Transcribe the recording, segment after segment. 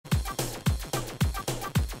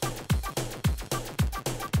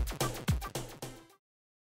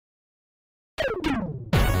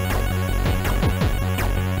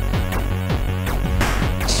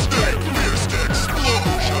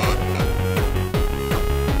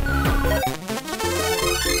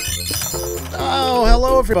Oh,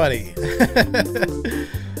 hello everybody.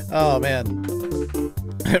 Oh man.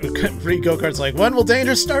 Reed Go-Kart's like, when will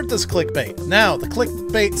Danger start this clickbait? Now. The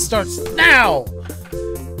clickbait starts now.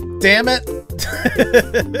 Damn it.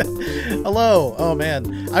 Hello. Oh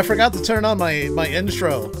man. I forgot to turn on my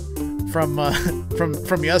intro from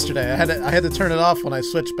yesterday. I had to turn it off when I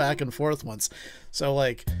switched back and forth once. So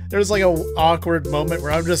like there's like a awkward moment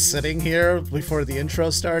where I'm just sitting here before the intro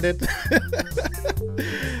started.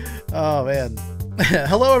 Oh man.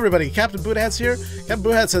 Hello everybody. Captain Boothat's here. Captain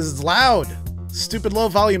Boothat says it's loud. Stupid low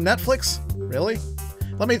volume Netflix? Really?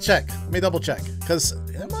 Let me check. Let me double check. Because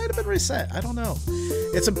it might have been reset. I don't know.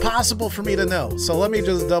 It's impossible for me to know. So let me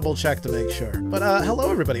just double check to make sure. But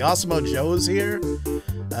hello everybody. Awesemo Joe's here.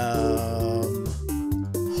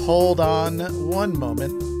 Hold on one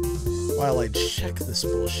moment while I check this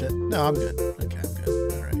bullshit. No, I'm good. Okay, I'm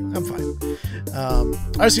good. Alright, I'm fine.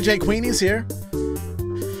 RCJ Queenie's here.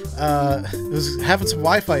 Was having some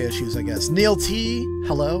Wi-Fi issues, I guess. Neil T,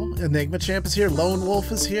 hello. Enigma Champ is here. Lone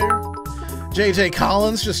Wolf is here. JJ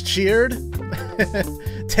Collins just cheered.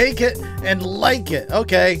 Take it and like it.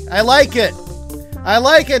 Okay, I like it. I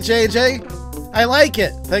like it, JJ. I like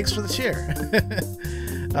it. Thanks for the cheer.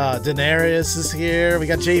 Denarius is here. We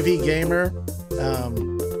got JV Gamer.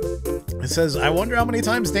 It says, I wonder how many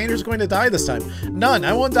times Danger's going to die this time. None.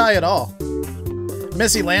 I won't die at all.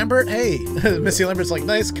 Missy Lambert, hey. Missy Lambert's like,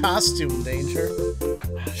 nice costume, Danger. Oh,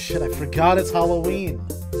 shit, I forgot it's Halloween.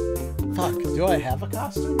 Fuck, do I have a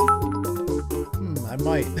costume? I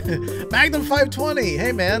might. Magnum 520,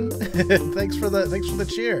 hey man. thanks for the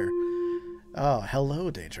cheer. Oh, hello,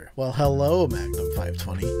 Danger. Well, hello, Magnum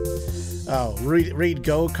 520. Oh, Reed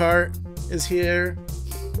Go-Kart is here.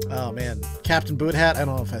 Oh man, Captain Boothat. I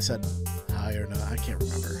don't know if I said hi or not. I can't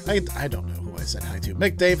remember. I don't know. I said hi to.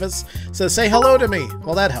 Mick Davis says, say hello to me.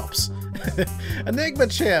 Well, that helps. Enigma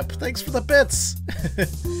Champ, thanks for the bits.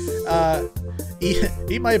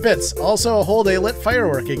 Eat my bits. Also, hold a lit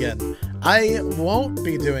firework again. I won't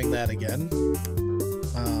be doing that again.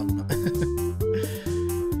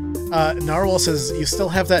 Narwhal says, you still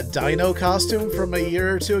have that dino costume from a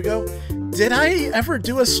year or two ago? Did I ever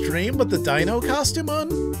do a stream with the dino costume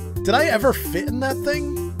on? Did I ever fit in that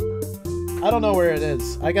thing? I don't know where it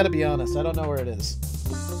is. I gotta be honest. I don't know where it is.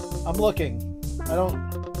 I'm looking.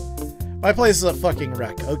 My place is a fucking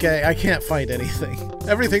wreck, okay? I can't find anything.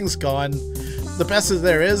 Everything's gone. The best as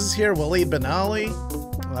there is here. Waleed Benali.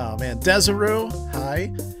 Oh, man. Desiru.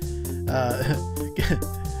 Hi.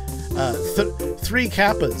 3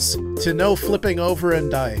 kappas to no flipping over and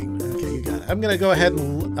dying. Okay, you got it. I'm gonna go ahead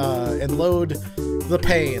and load the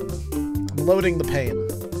pain. I'm loading the pain.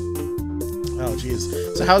 Oh, jeez.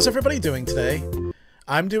 So how's everybody doing today?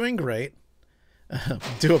 I'm doing great.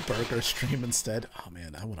 Do a burger stream instead. Oh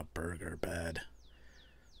man, I want a burger bad.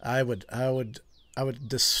 I would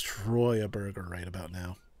destroy a burger right about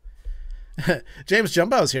now. James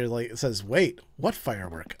Jumbau's here. Like says, wait, what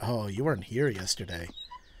firework? Oh, you weren't here yesterday.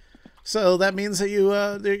 So that means that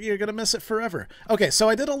you're gonna miss it forever. Okay, so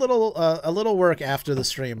I did a little work after the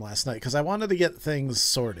stream last night because I wanted to get things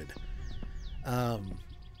sorted.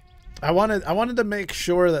 I wanted to make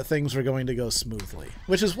sure that things were going to go smoothly,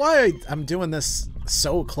 which is why I'm doing this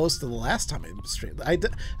so close to the last time I streamed. I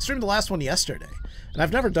streamed the last one yesterday, and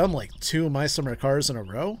I've never done like 2 My Summer Cars in a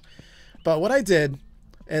row. But what I did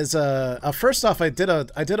is, first off, I did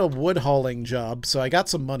a wood hauling job, so I got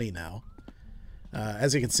some money now.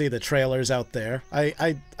 As you can see, the trailer's out there.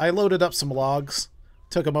 I loaded up some logs,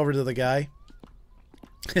 took them over to the guy.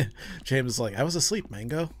 James is like, I was asleep,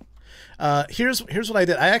 Mango. Here's what I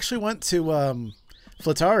did. I actually went to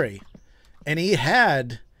Flatari, and he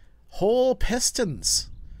had whole pistons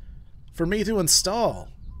for me to install.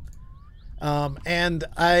 And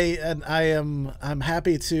I'm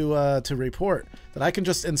happy to report that I can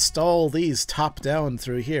just install these top down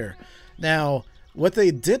through here. Now, what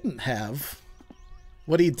they didn't have,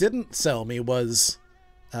 what he didn't sell me was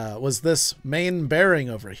this main bearing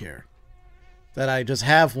over here that I just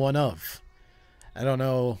have one of. I don't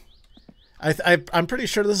know. I'm pretty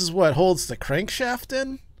sure this is what holds the crankshaft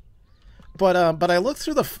in, but I looked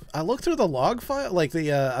through the log file, like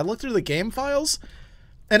I looked through the game files,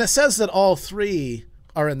 and it says that all 3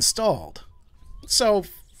 are installed. So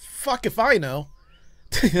fuck if I know.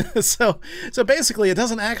 so basically, it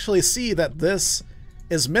doesn't actually see that this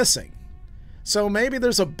is missing. So maybe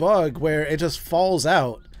there's a bug where it just falls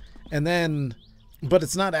out, and then, but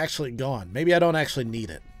it's not actually gone. Maybe I don't actually need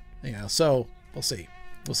it. You know, so we'll see.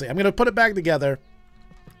 We'll see. I'm gonna put it back together,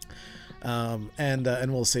 and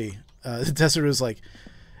we'll see. Tessaru's like,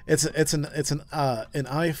 it's an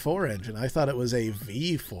i4 engine. I thought it was a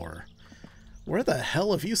V4. Where the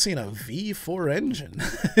hell have you seen a V4 engine?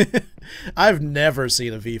 I've never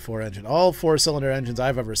seen a V4 engine. All 4-cylinder engines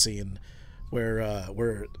I've ever seen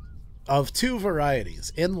were of two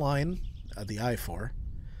varieties: inline, the i4,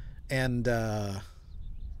 and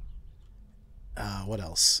what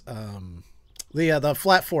else? The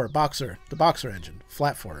flat 4 boxer, the boxer engine,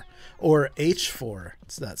 flat 4, or H4.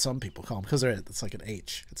 It's that some people call them because it's like an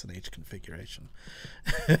H. It's an H configuration.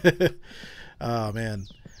 Oh man.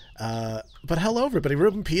 But hello everybody.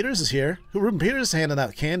 Ruben Peters is here. Ruben Peters is handing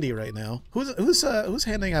out candy right now. Who's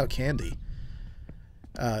handing out candy?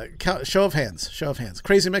 Show of hands. Show of hands.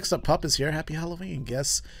 Crazy Mixed Up Pup is here. Happy Halloween.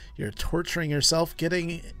 Guess you're torturing yourself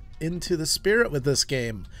getting into the spirit with this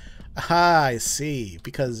game. Ah, I see.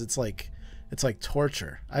 Because it's like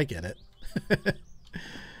torture. I get it.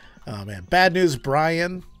 Oh man. Bad News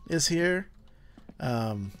Brian is here.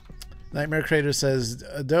 Nightmare Creator says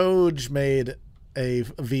Doge made a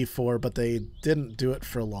V4, but they didn't do it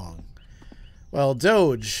for long. Well,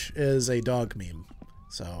 Doge is a dog meme,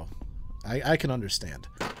 so I can understand.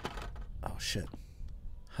 Oh shit.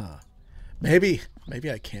 Huh. Maybe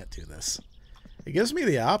I can't do this. It gives me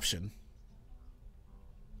the option.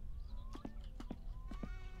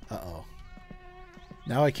 Uh-oh.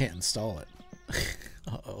 Now I can't install it.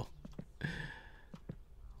 Uh-oh.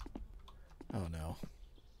 Oh no.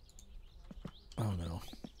 Oh no.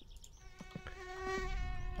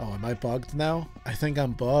 Oh, am I bugged now? I think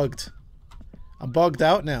I'm bugged. I'm bugged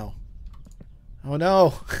out now. Oh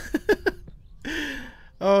no.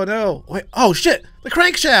 Oh no. Wait. Oh shit. The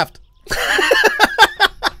crankshaft.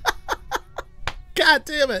 God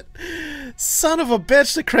damn it. Son of a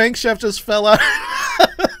bitch. The crankshaft just fell out of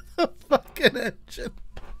the fucking engine.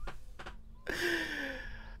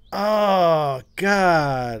 Oh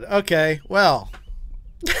God. Okay. Well.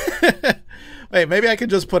 Wait, maybe I can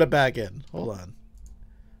just put it back in. Hold on.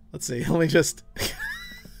 Let's see. Let me just...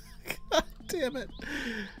 God damn it.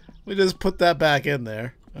 Let me just put that back in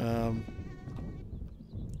there.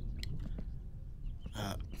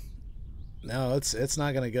 No, it's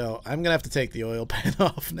not going to go. I'm going to have to take the oil pan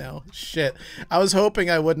off now. Shit. I was hoping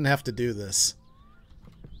I wouldn't have to do this.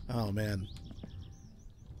 Oh, man.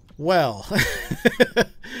 Well.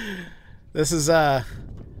 This is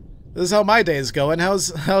how my day's going.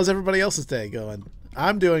 How's everybody else's day going?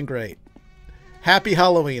 I'm doing great. Happy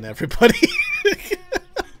Halloween, everybody.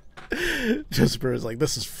 Joseph is like,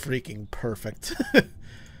 this is freaking perfect.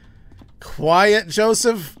 Quiet,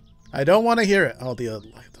 Joseph. I don't want to hear it. Oh, the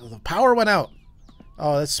power went out.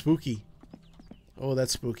 Oh, that's spooky. Oh,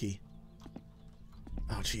 that's spooky.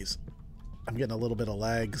 Oh, jeez. I'm getting a little bit of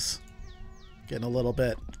lags. Getting a little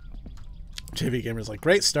bit. JV Gamer's like,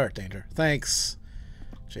 great start, Danger. Thanks,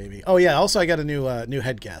 JV. Oh, yeah, also I got a new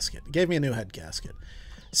head gasket. It gave me a new head gasket.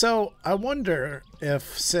 So I wonder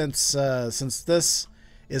if since this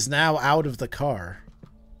is now out of the car,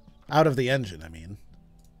 out of the engine, I mean,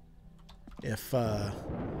 if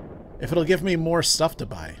it'll give me more stuff to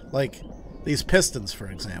buy, like these pistons, for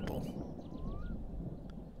example.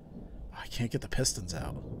 I can't get the pistons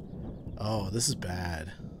out. Oh, this is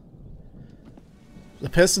bad. The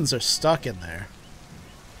pistons are stuck in there.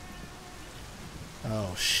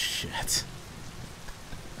 Oh shit.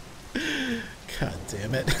 God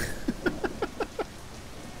damn it.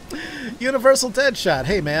 Universal Deadshot.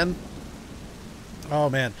 Hey, man. Oh,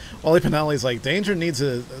 man. Wally Pinelli's like, Danger needs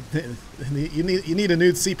a... You need a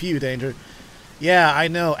new CPU, Danger. Yeah, I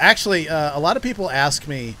know. Actually, a lot of people ask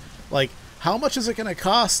me, like, how much is it going to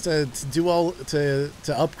cost to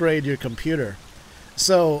upgrade your computer?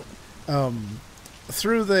 So,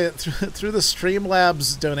 through the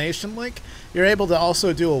Streamlabs donation link, you're able to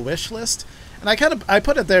also do a wish list. And I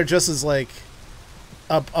put it there just as, like,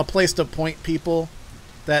 a place to point people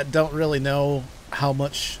that don't really know how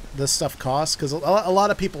much this stuff costs, because a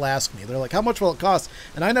lot of people ask me, they're like, how much will it cost?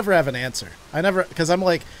 And I never have an answer. Because I'm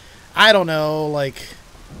like, I don't know, like,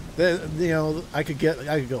 I could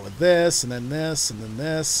go with this and then this and then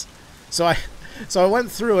this. So I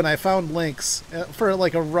went through and I found links for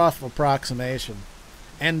like a rough approximation,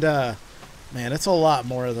 and man, it's a lot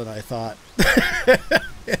more than I thought.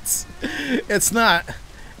 It's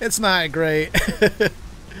not great.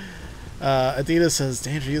 Adidas says,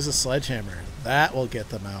 Danger, use a sledgehammer. That will get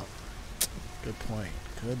them out. Good point.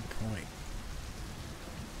 Good point.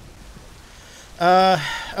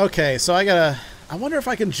 Okay, so I wonder if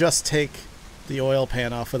I can just take the oil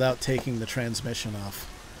pan off without taking the transmission off.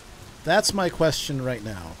 That's my question right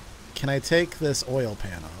now. Can I take this oil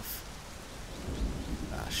pan off?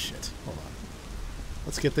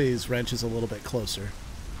 Let's get these wrenches a little bit closer.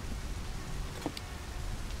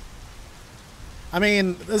 I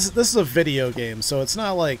mean, this is a video game, so it's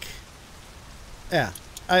not like... Yeah,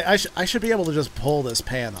 I should be able to just pull this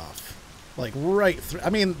pan off. Like, right through... I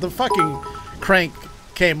mean, the fucking crank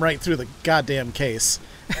came right through the goddamn case.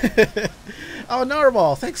 Oh,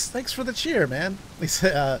 Narwhal, thanks for the cheer, man. He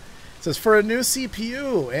says, for a new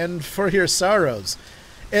CPU and for your sorrows.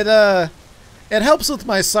 It helps with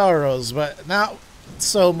my sorrows, but not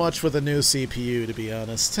so much with a new CPU, to be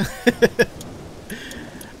honest.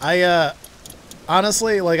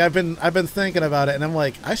 Honestly, like, I've been thinking about it, and I'm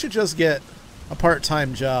like, I should just get a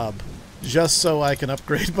part-time job just so I can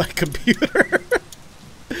upgrade my computer.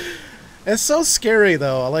 It's so scary,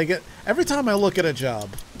 though. Like, every time I look at a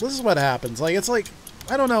job, this is what happens. Like, it's like,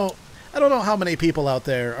 I don't know how many people out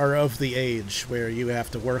there are of the age where you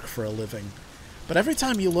have to work for a living, but every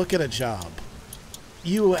time you look at a job,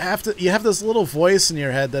 you have this little voice in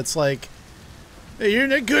your head that's like, hey, you're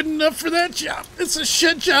not good enough for that job. It's a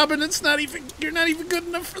shit job, and you're not even good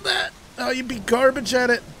enough for that. Oh, you'd be garbage at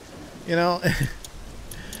it, you know.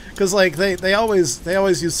 Because like they always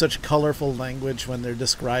use such colorful language when they're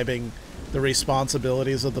describing the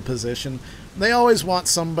responsibilities of the position. They always want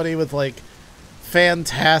somebody with like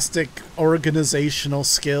fantastic organizational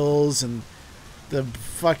skills and the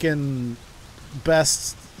fucking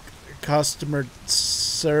best customer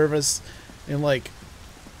service and like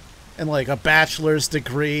a bachelor's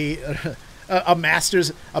degree, a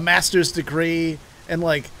master's degree, and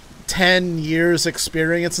like 10 years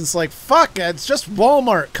experience. And it's like, fuck, it's just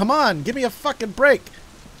Walmart. Come on, give me a fucking break.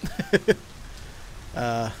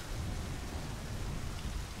 God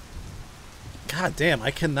damn, I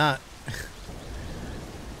cannot.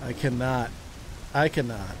 I cannot.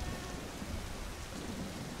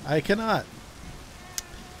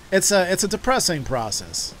 It's a depressing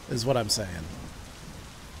process, is what I'm saying.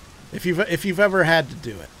 If you've ever had to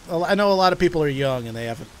do it, I know a lot of people are young and they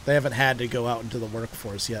haven't had to go out into the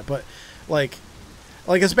workforce yet, but like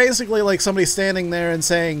it's basically like somebody standing there and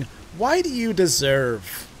saying, "Why do you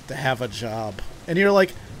deserve to have a job?" And you're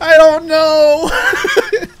like, "I don't know.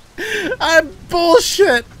 I'm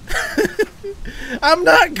bullshit. I'm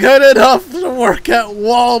not good enough to work at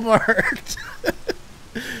Walmart."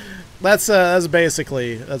 That's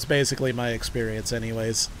basically my experience,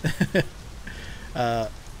 anyways.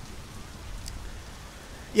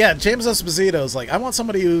 Yeah, James Esposito's like, I want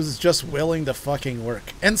somebody who's just willing to fucking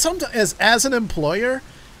work. And sometimes, as an employer,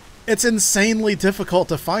 it's insanely difficult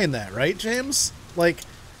to find that, right, James? Like,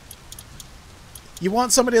 you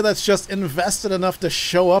want somebody that's just invested enough to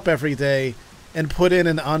show up every day and put in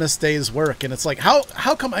an honest day's work. And it's like, how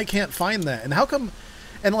come I can't find that? And how come,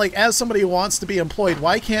 and like, as somebody who wants to be employed,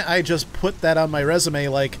 why can't I just put that on my resume?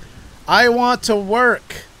 Like, I want to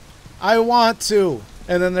work. I want to.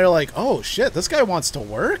 And then they're like, oh shit, this guy wants to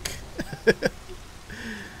work?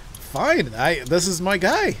 Fine, this is my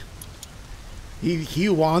guy. He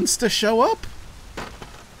wants to show up?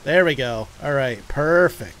 There we go. Alright,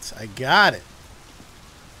 perfect. I got it.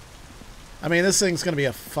 I mean, this thing's gonna be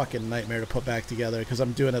a fucking nightmare to put back together because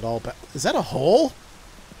I'm doing it all back. Is that a hole?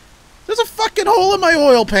 There's a fucking hole in my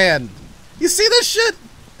oil pan! You see this shit?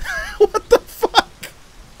 What the fuck?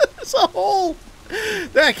 There's a hole!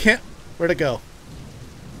 That can't... Where'd it go?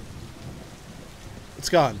 It's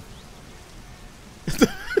gone. My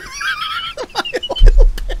oil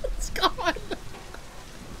pan's gone.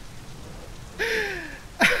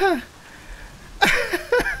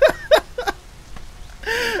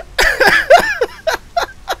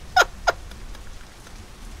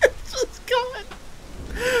 It's just gone.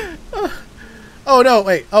 Oh no,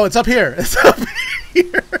 wait. Oh, it's up here. It's up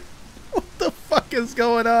here. What the fuck is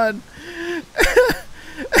going on?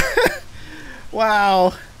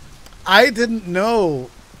 Wow. I didn't know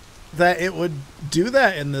that it would do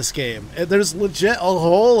that in this game. There's legit a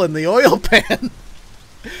hole in the oil pan.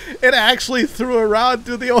 It actually threw a rod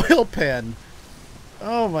through the oil pan.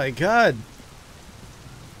 Oh my god.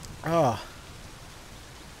 Oh.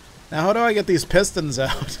 Now how do I get these pistons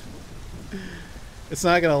out? It's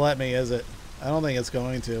not going to let me, is it? I don't think it's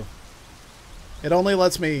going to. It only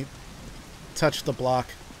lets me touch the block.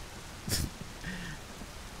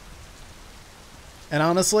 And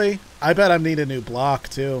honestly, I bet I need a new block,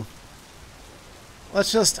 too. Let's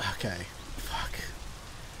just... Okay. Fuck.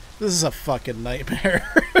 This is a fucking nightmare.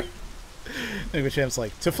 Maybe Champ's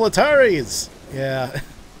like, to Flatari's! Yeah.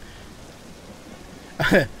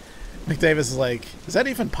 McDavis is like, is that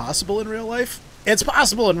even possible in real life? It's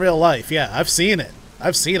possible in real life, yeah. I've seen it.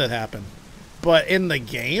 I've seen it happen. But in the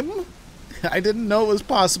game? I didn't know it was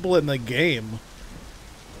possible in the game.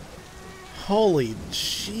 Holy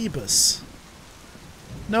Jeebus.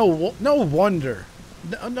 No wonder.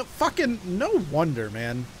 No fucking no wonder,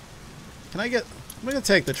 man. Can I get... I'm gonna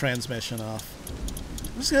take the transmission off.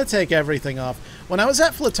 I'm just gonna take everything off. When I was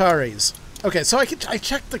at Flattari's... Okay, so I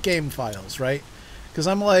checked the game files, right? Because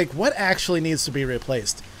I'm like, what actually needs to be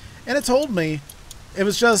replaced? And it told me it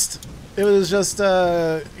was just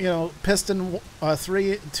you know, piston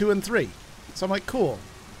 2 and 3. So I'm like, cool.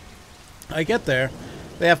 I get there,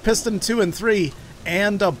 they have piston 2 and 3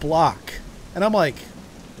 and a block, and I'm like,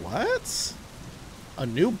 what? A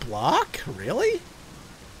new block? Really?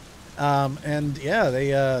 And yeah,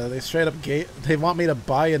 they straight up they want me to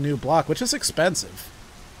buy a new block, which is expensive.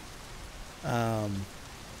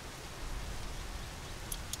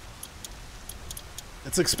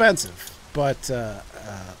 It's expensive, but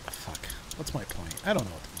fuck. What's my point? I don't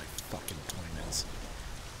know what my fucking point is.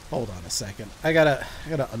 Hold on a second. I gotta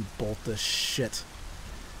unbolt this shit.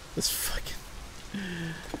 This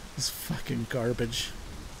fucking garbage.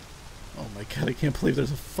 Oh my god, I can't believe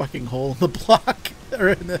there's a fucking hole in the block or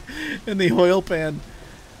in the oil pan.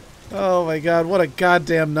 Oh my god, what a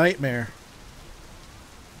goddamn nightmare.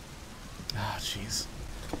 Oh jeez.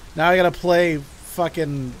 Now I gotta play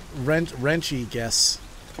fucking Wrenchy Guess.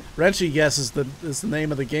 Wrenchy Guess is the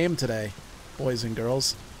name of the game today, boys and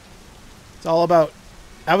girls. It's all about...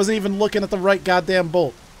 I wasn't even looking at the right goddamn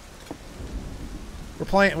bolt.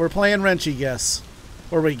 We're playing Wrenchy Guess,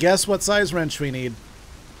 where we guess what size wrench we need.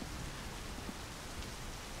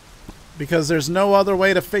 Because there's no other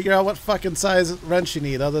way to figure out what fucking size wrench you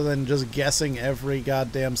need other than just guessing every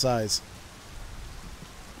goddamn size.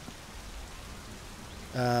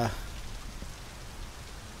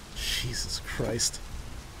 Jesus Christ.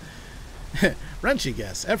 Wrenchy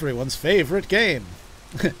Guess, everyone's favorite game.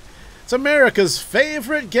 It's America's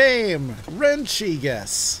favorite game, Wrenchy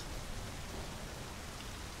Guess.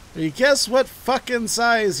 You guess what fucking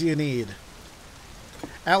size you need.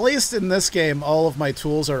 At least in this game, all of my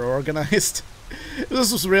tools are organized. If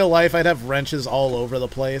this was real life, I'd have wrenches all over the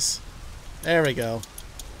place. There we go.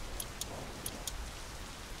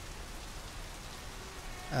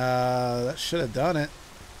 That should have done it.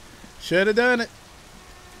 Should have done it.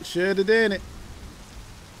 Should have done it.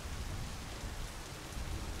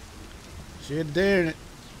 Should have done it.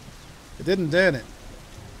 It didn't do it.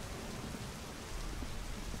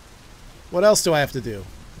 What else do I have to do?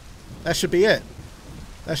 That should be it.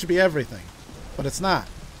 That should be everything. But it's not.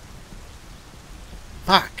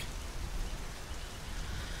 Fuck.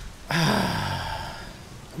 I'm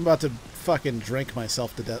about to fucking drink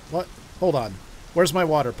myself to death. What? Hold on. Where's my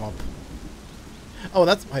water pump? Oh,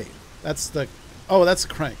 that's... Wait. That's the... Oh, that's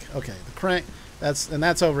the crank. Okay. The crank...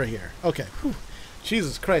 That's over here. Okay. Whew.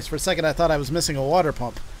 Jesus Christ. For a second, I thought I was missing a water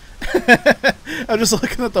pump. I'm just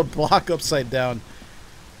looking at the block upside down.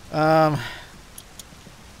 Oh,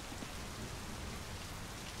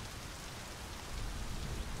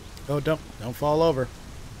 don't fall over.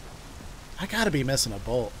 I gotta be missing a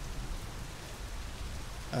bolt.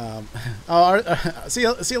 See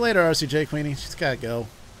you later, RCJ Queenie. She's gotta go.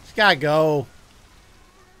 She gotta go.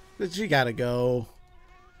 She gotta go.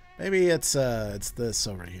 Maybe it's this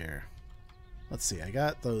over here. Let's see. I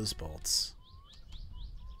got those bolts.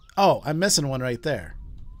 Oh, I'm missing one right there.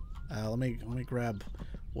 Let me grab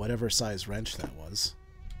whatever size wrench that was.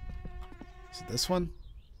 Is it this one?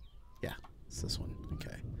 Yeah, it's this one.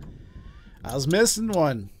 Okay. I was missing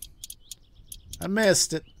one. I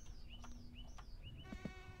missed it.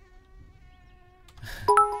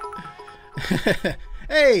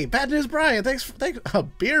 Hey, Bad News Brian. Thanks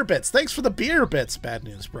beer bits. Thanks for the beer bits, Bad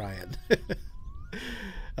News Brian.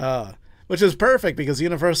 Which is perfect because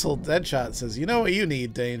Universal Deadshot says, you know what you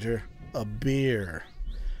need, Danger? A beer.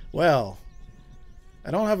 Well,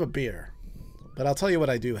 I don't have a beer, but I'll tell you what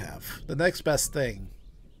I do have. The next best thing.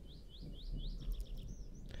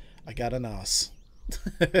 I got a NOS.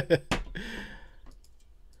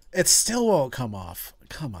 It still won't come off.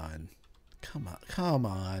 Come on. Come on. Come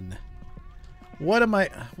on. What am I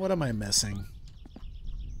missing?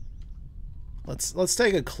 Let's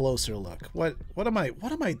take a closer look. What am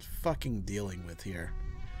I fucking dealing with here?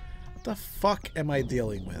 What the fuck am I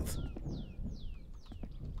dealing with?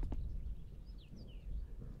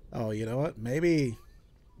 Oh, you know what? Maybe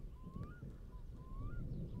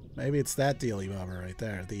it's that dealy bobber right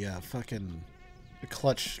there. The fucking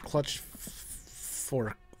clutch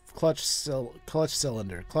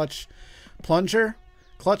cylinder, clutch plunger.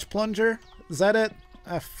 Is that it?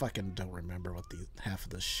 I fucking don't remember what the half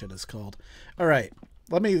of this shit is called. All right,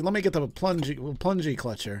 let me get the plungy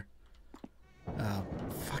clutcher.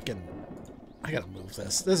 Fucking, I gotta move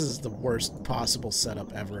this. This is the worst possible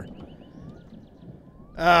setup ever.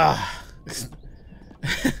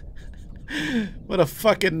 What a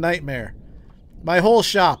fucking nightmare. My whole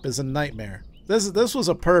shop is a nightmare. This was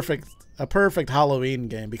a perfect Halloween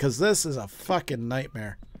game because this is a fucking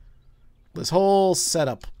nightmare. This whole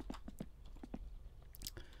setup.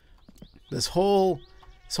 This whole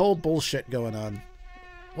bullshit going on.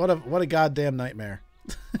 What a goddamn nightmare.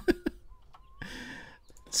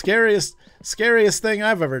 Scariest thing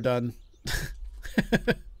I've ever done.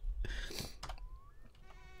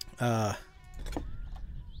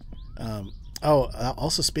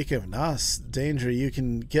 Also speaking of NOS, Danger, you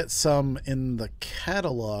can get some in the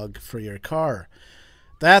catalog for your car.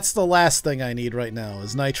 That's the last thing I need right now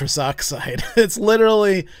is nitrous oxide. It's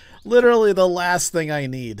literally the last thing I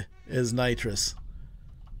need is nitrous.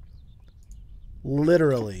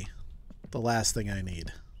 Literally the last thing I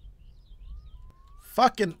need.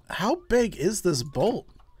 Fucking, how big is this bolt?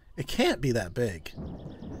 It can't be that big.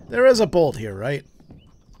 There is a bolt here, right?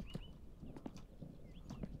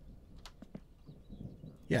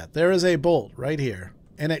 Yeah, there is a bolt right here.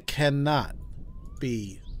 And it cannot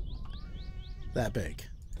be that big.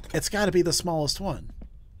 It's got to be the smallest one.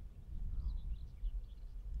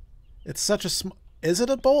 It's such a small... Is it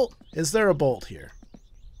a bolt? Is there a bolt here?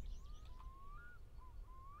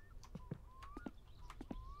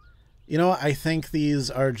 You know, I think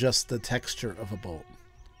these are just the texture of a bolt.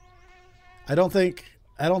 I don't think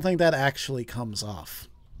that actually comes off.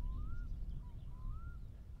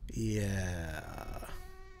 Yeah.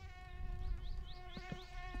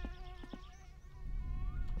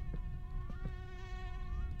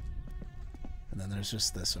 And then there's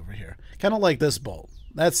just this over here. Kind of like this bolt.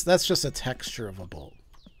 That's just a texture of a bolt.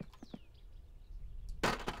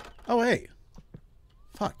 Oh, hey.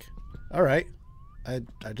 Fuck. All right. I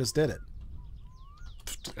just did it.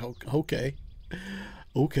 Okay.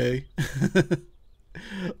 Okay.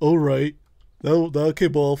 All right. That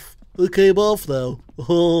came off. It came off, though.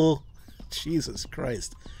 Oh, Jesus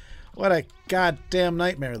Christ. What a goddamn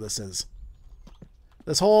nightmare this is.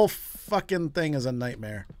 This whole fucking thing is a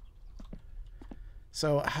nightmare.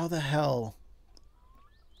 So, how the hell...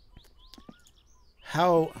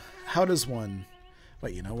 How does one...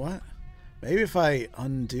 Wait, you know what? Maybe if I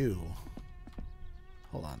undo...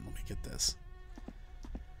 Hold on, let me get this.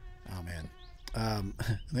 Oh, man.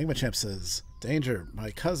 Enigmachamp says, Danger,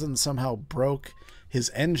 my cousin somehow broke his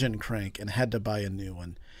engine crank and had to buy a new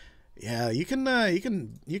one. Yeah, you can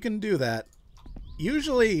do that.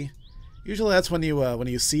 Usually that's when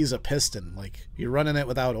you seize a piston. Like, you're running it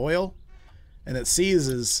without oil, and it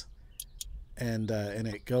seizes, and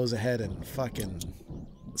it goes ahead and fucking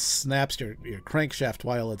snaps your crankshaft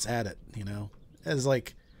while it's at it, you know? As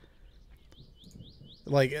like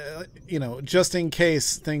you know, just in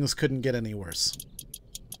case things couldn't get any worse.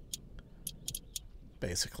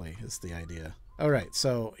 Basically, is the idea. Alright,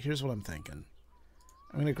 so here's what I'm thinking.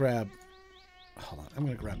 I'm gonna grab... Hold on, I'm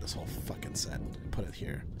gonna grab this whole fucking set and put it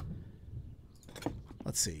here.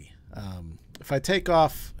 Let's see. If I take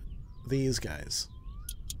off these guys,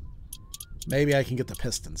 maybe I can get the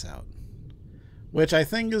pistons out. Which I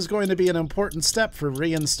think is going to be an important step for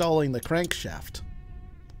reinstalling the crankshaft.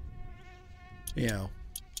 You know,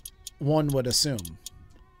 one would assume.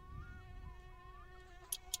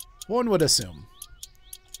 One would assume.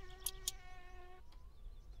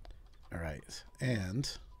 Alright, and...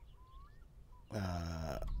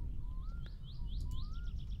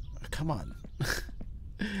 come on.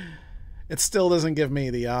 It still doesn't give me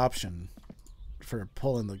the option for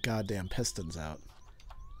pulling the goddamn pistons out.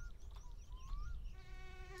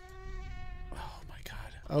 Oh my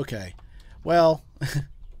god. Okay. Well...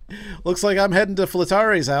 Looks like I'm heading to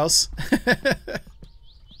Flatari's house.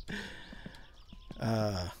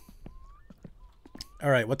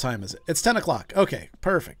 Alright, what time is it? It's 10 o'clock. Okay,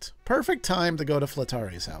 perfect. Perfect time to go to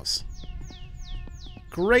Flatari's house.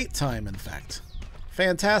 Great time, in fact.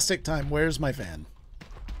 Fantastic time. Where's my van?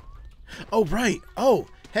 Oh, right. Oh,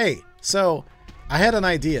 hey. So, I had an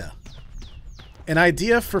idea. An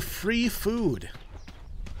idea for free food.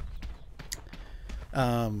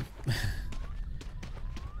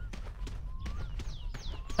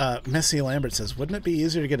 Missy Lambert says, wouldn't it be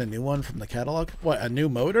easier to get a new one from the catalog? What, a new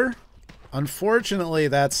motor? Unfortunately,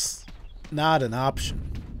 that's not an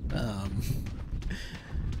option.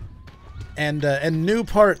 And new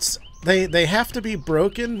parts, they have to be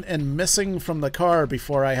broken and missing from the car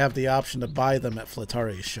before I have the option to buy them at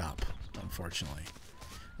Flatari's shop, unfortunately.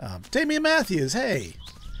 Damian Matthews, hey!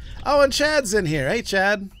 Oh, and Chad's in here. Hey,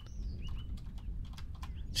 Chad.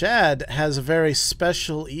 Chad has a very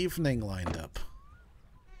special evening lined up.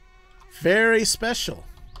 Very special.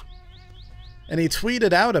 And he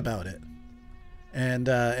tweeted out about it.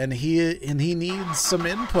 And he needs some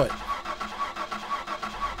input.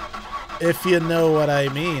 If you know what I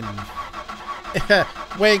mean.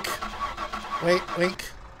 Wink. Wait, wink.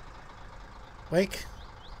 Wink.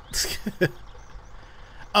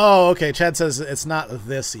 Oh, okay. Chad says it's not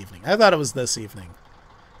this evening. I thought it was this evening.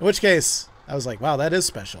 In which case, I was like, wow, that is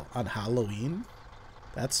special. On Halloween?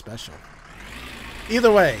 That's special.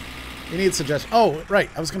 Either way, you need suggestions. Oh, right.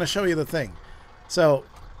 I was going to show you the thing. So,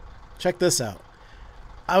 check this out.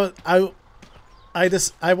 I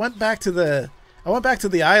went back to the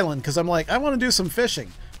island because I'm like, I want to do some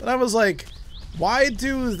fishing. But I was like, why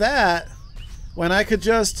do that when I could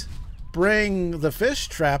just bring the fish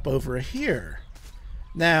trap over here?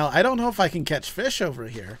 Now, I don't know if I can catch fish over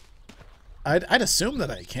here. I'd assume that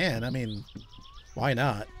I can. I mean, why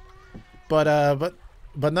not? But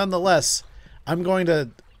nonetheless, I'm going to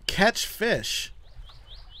catch fish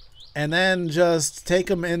and then just take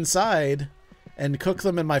them inside and cook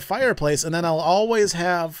them in my fireplace, and then I'll always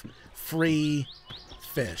have free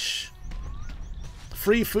fish.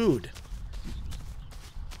 Free food.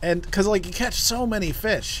 And because, like, you catch so many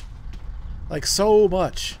fish. Like, so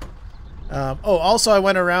much. Oh, also I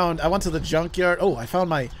went to the junkyard. Oh, I found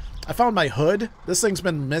my hood. This thing's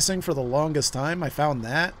been missing for the longest time. I found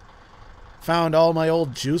that. Found all my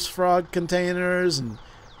old Juice Frog containers and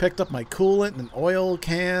picked up my coolant and oil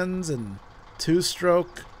cans and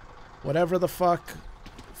two-stroke whatever the fuck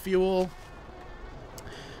fuel.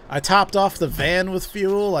 I topped off the van with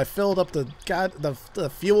fuel. I filled up the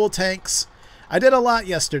fuel tanks. I did a lot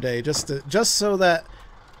yesterday just so that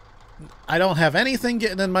I don't have anything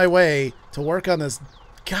getting in my way to work on this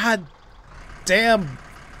goddamn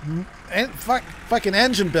fucking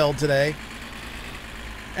engine build today.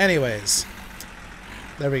 Anyways,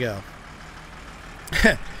 there we go.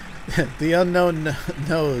 The unknown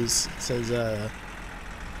knows says,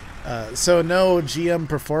 so no GM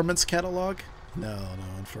performance catalog? No,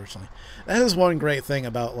 unfortunately. That is one great thing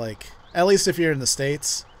about, like, at least if you're in the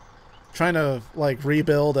States, trying to, like,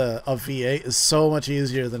 rebuild a V8 is so much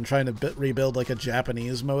easier than trying to rebuild, like, a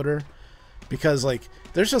Japanese motor. Because, like,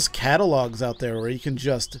 there's just catalogs out there where you can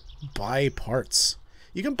just buy parts.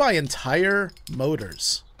 You can buy entire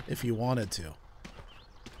motors if you wanted to.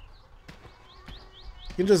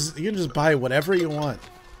 You can just buy whatever you want.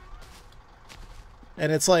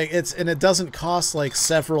 And it's like it doesn't cost like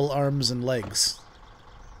several arms and legs.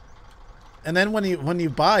 And then when you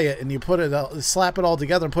buy it and you slap it all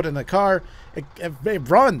together and put it in a car, it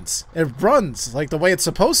runs. It runs like the way it's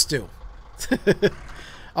supposed to.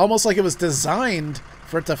 Almost like it was designed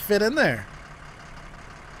for it to fit in there.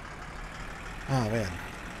 Oh man.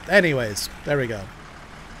 Anyways, there we go.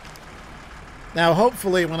 Now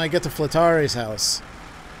hopefully when I get to Flatari's house,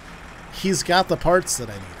 he's got the parts that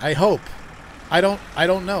I need. I hope. I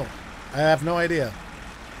don't know. I have no idea.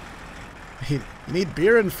 You need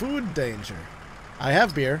beer and food, Danger. I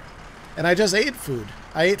have beer. And I just ate food.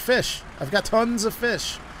 I ate fish. I've got tons of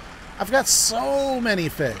fish. I've got so many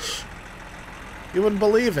fish. You wouldn't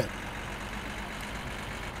believe it.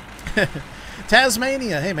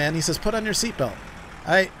 Tasmania. Hey, man. He says, put on your seatbelt.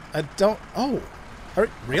 I don't... Oh.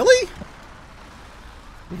 Really?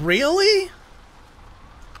 Really?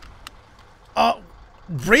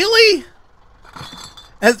 Really?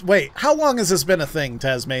 Wait, how long has this been a thing,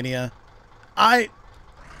 Tasmania? I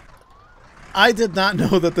did not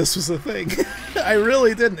know that this was a thing. I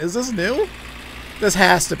really didn't. Is this new? This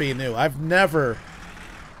has to be new. I've never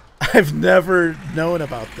known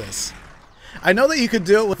about this. I know that you could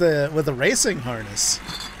do it with a racing harness,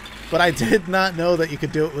 but I did not know that you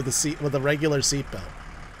could do it with a regular seatbelt.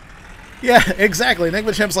 Yeah, exactly.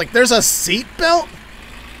 Enigma Champ's like, there's a seatbelt?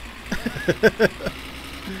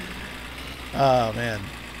 Oh man.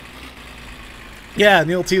 Yeah,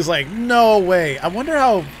 Neil T's like, no way. I wonder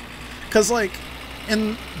how, because like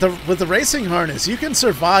with the racing harness, you can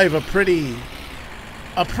survive a pretty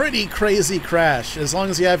crazy crash as long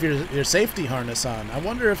as you have your safety harness on. I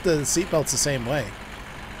wonder if the seatbelt's the same way.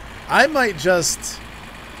 I might just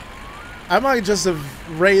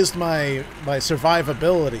have raised my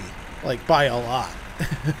survivability like by a lot.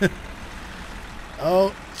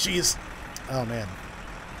 Oh jeez. Oh man.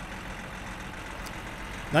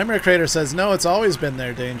 Nightmare Crater says, no, it's always been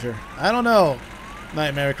there, Danger. I don't know,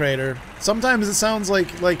 Nightmare Crater. Sometimes it sounds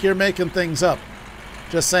like you're making things up.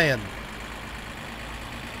 Just saying.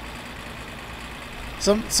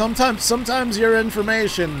 Sometimes your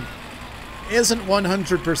information isn't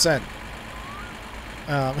 100%.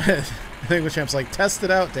 I think the champ's like, test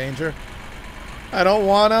it out, Danger. I don't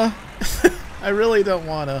wanna. I really don't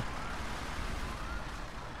wanna.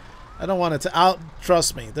 I don't want to.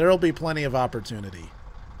 Trust me, there'll be plenty of opportunity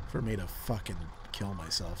for me to fucking kill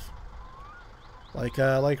myself. Like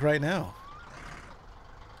right now.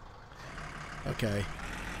 Okay.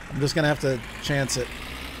 I'm just gonna have to chance it.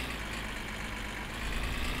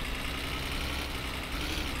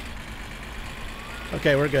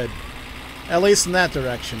 Okay, we're good. At least in that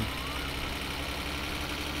direction.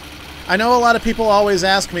 I know a lot of people always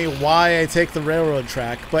ask me why I take the railroad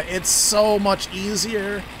track, but it's so much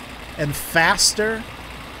easier and faster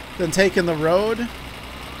than taking the road.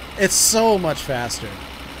 It's so much faster.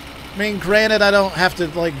 I mean, granted, I don't have to,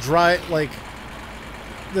 like, drive, like,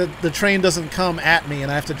 the train doesn't come at me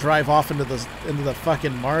and I have to drive off into the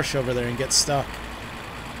fucking marsh over there and get stuck.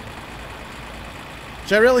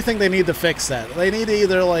 Which I really think they need to fix that. They need to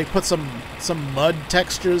either, like, put some mud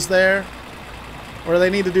textures there, or they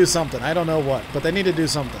need to do something. I don't know what, but they need to do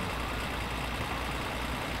something.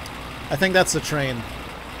 I think that's the train.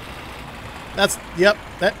 That's, yep,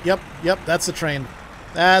 that's the train.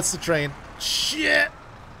 That's the train. Shit!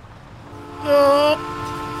 Oh!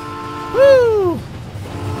 Woo!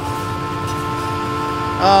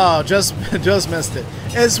 Oh, just missed it.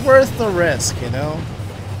 It's worth the risk, you know?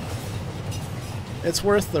 It's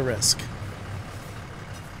worth the risk.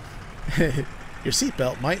 Your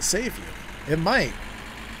seatbelt might save you. It might.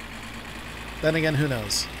 Then again, who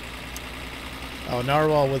knows? Oh,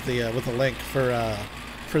 Narwhal with the link for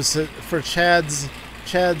Chad's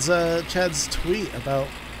tweet about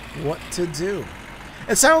what to do.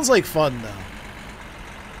 It sounds like fun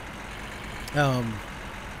though.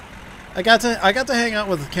 I got to hang out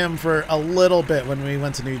with Kim for a little bit when we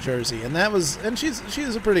went to New Jersey, and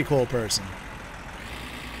she's a pretty cool person.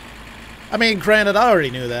 I mean, granted, I already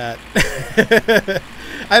knew that.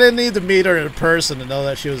 I didn't need to meet her in person to know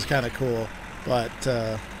that she was kind of cool, but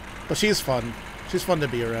she's fun. She's fun to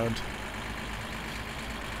be around.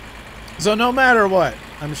 So no matter what,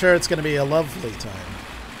 I'm sure it's going to be a lovely time.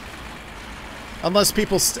 Unless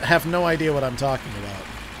people have no idea what I'm talking about.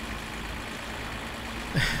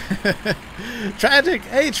 Tragic!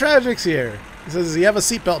 Hey, Tragic's here. He says, you have a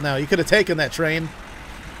seatbelt now. You could have taken that train.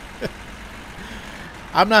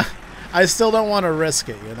 I still don't want to risk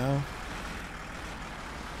it, you know?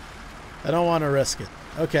 I don't want to risk it.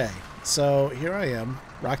 Okay, so here I am.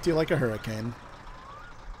 Rocked you like a hurricane.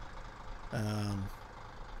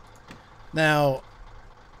 Now...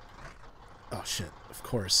 Oh, shit. Of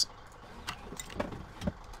course.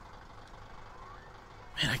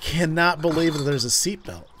 Man, I cannot believe that there's a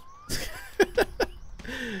seatbelt.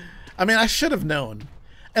 I mean, I should have known.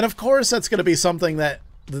 And of course that's going to be something that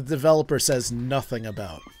the developer says nothing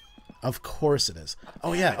about. Of course it is.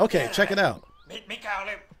 Oh yeah, okay, check it out.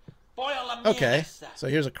 Okay, so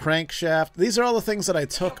here's a crankshaft. These are all the things that I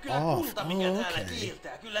took off. Oh, okay.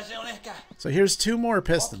 So here's two more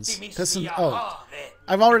pistons. Oh,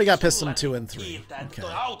 I've already got piston 2 and 3. Okay.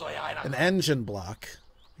 An engine block.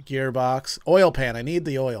 Gearbox. Oil pan. I need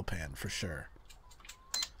the oil pan for sure.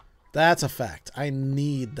 That's a fact. I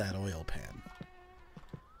need that oil pan.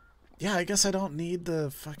 Yeah, I guess I don't need the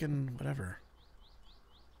fucking whatever.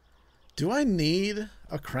 Do I need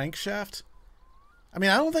a crankshaft? I mean,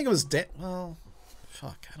 I don't think it was well,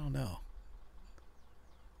 fuck, I don't know.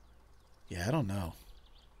 Yeah, I don't know.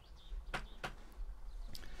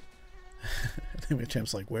 Anyway,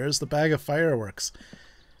 Champ's like, where's the bag of fireworks?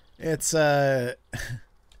 It's it's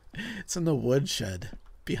in the woodshed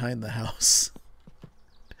behind the house.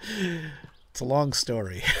 It's a long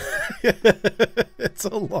story. It's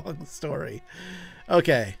a long story.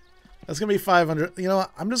 Okay. That's going to be 500. You know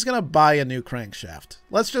what? I'm just going to buy a new crankshaft.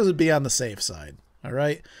 Let's just be on the safe side. All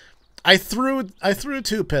right? I threw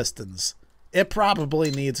 2 pistons. It probably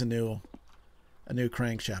needs a new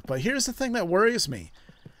crankshaft. But here's the thing that worries me.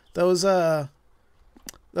 Those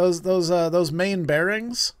main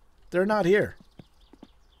bearings, they're not here.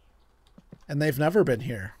 And they've never been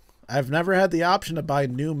here. I've never had the option to buy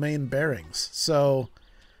new main bearings. So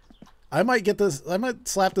I might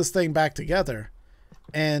slap this thing back together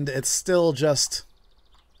and it's still just,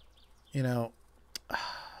 you know,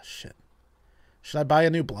 shit. Should I buy a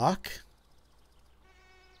new block?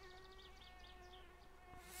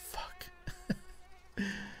 Fuck.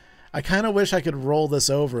 I kind of wish I could roll this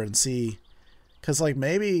over and see, cuz like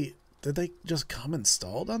maybe did they just come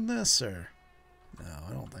installed on this, or no,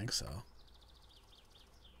 I don't think so.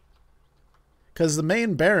 Because the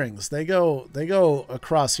main bearings, they go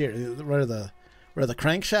across here, where the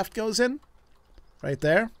crankshaft goes in, right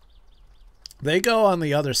there. They go on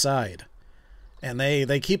the other side, and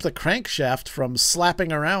they keep the crankshaft from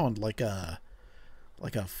slapping around like a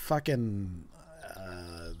fucking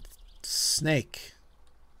snake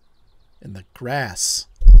in the grass.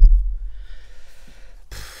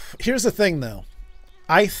 Here's the thing, though.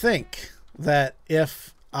 I think that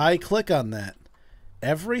if I click on that,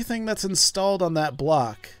 everything that's installed on that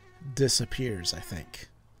block disappears, I think.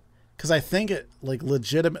 Because I think it, like,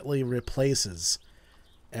 legitimately replaces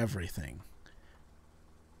everything.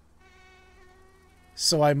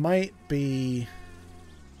 So I might be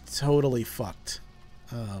totally fucked.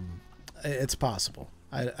 It's possible.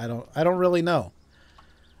 I don't really know.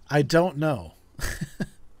 I don't know.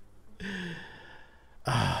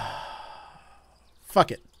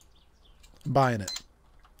 Fuck it. I'm buying it.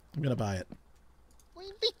 I'm gonna buy it.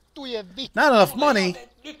 Not enough money.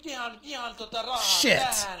 Shit.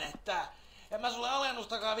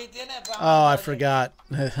 Oh, I forgot.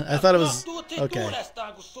 I thought it was okay.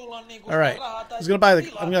 All right. I was gonna buy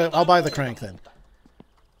the. I'll buy the crank then.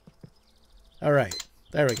 All right.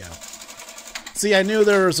 There we go. See, I knew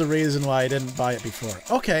there was a reason why I didn't buy it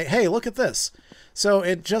before. Okay. Hey, look at this. So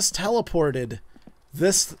it just teleported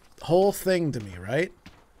this whole thing to me, right?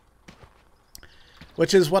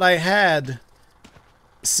 Which is what I had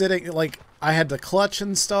sitting, like, I had the clutch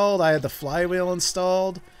installed, I had the flywheel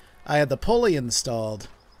installed, I had the pulley installed,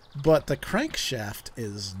 but the crankshaft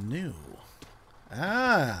is new.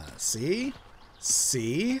 Ah, see?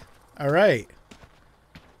 See? All right.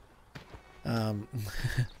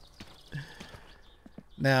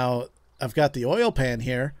 Now, I've got the oil pan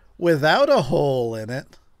here without a hole in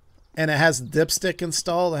it, and it has dipstick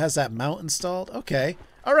installed, it has that mount installed. Okay.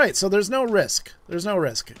 All right, so there's no risk. There's no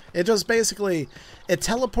risk. It just basically, it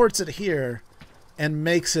teleports it here and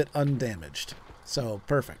makes it undamaged. So,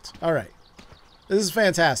 perfect. All right. This is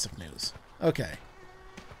fantastic news. Okay.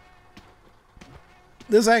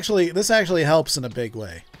 This actually helps in a big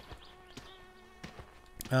way.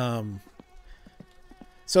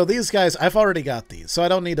 So these guys, I've already got these, so I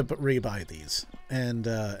don't need to rebuy these. And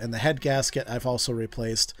the head gasket I've also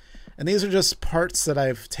replaced. And these are just parts that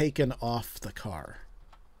I've taken off the car.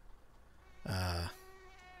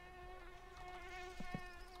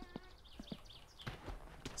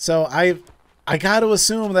 So I got to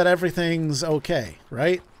assume that everything's okay,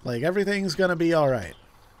 right? Like, everything's gonna be all right.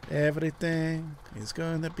 Everything is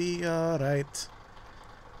going to be all right.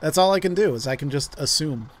 That's all I can do, is I can just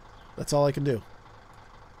assume. That's all I can do.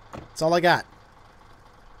 That's all I got.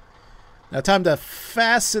 Now, time to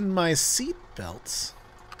fasten my seat belts.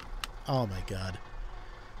 Oh my god.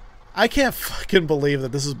 I can't fucking believe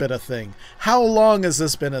that this has been a thing. How long has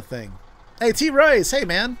this been a thing? Hey, T-Rice! Hey,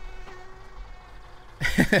 man!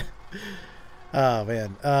 Oh,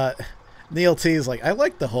 man. Neil T's like, I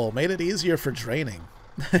like the hole. Made it easier for draining.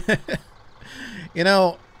 You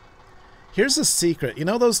know, here's the secret. You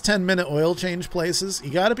know those 10-minute oil change places? You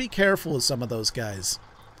gotta be careful with some of those guys.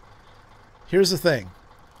 Here's the thing.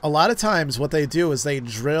 A lot of times what they do is they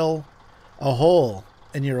drill a hole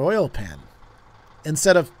in your oil pan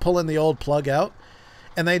instead of pulling the old plug out,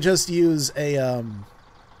 and they just use a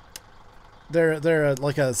they're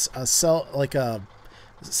like a cell, like an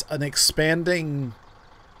expanding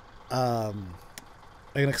plug, an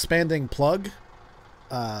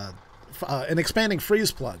expanding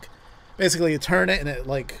freeze plug. Basically, you turn it and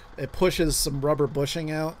it pushes some rubber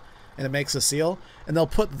bushing out and it makes a seal, and they'll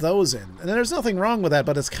put those in. And there's nothing wrong with that,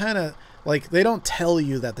 but it's kind of like they don't tell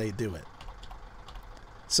you that they do it.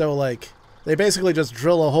 So like they basically just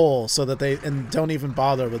drill a hole so that and don't even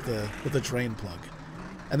bother with the drain plug.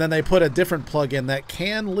 And then they put a different plug in that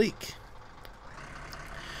can leak.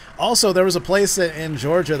 Also, there was a place in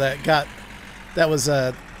Georgia that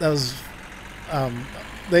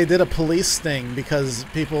they did a police sting because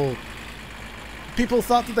people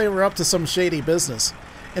thought that they were up to some shady business.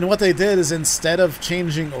 And what they did is, instead of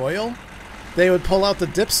changing oil, they would pull out the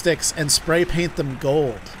dipsticks and spray paint them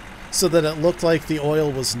gold so that it looked like the oil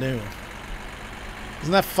was new.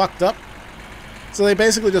 Isn't that fucked up? So they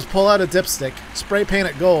basically just pull out a dipstick, spray paint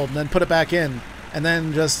it gold, and then put it back in, and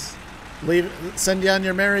then just send you on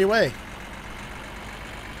your merry way.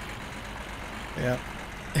 Yeah.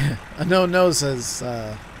 Unknown knows says,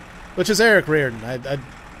 which is Eric Reardon.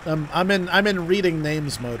 I'm in reading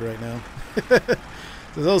names mode right now.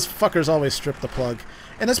 So those fuckers always strip the plug,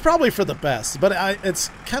 and it's probably for the best. But it's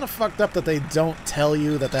kind of fucked up that they don't tell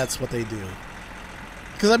you that that's what they do.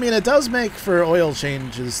 Because I mean, it does make for oil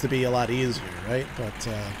changes to be a lot easier, right? But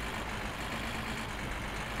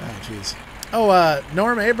oh jeez. Oh,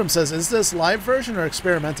 Norm Abrams says, is this live version or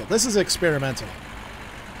experimental? This is experimental.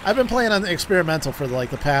 I've been playing on the experimental for like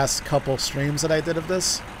the past couple streams that I did of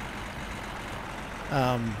this.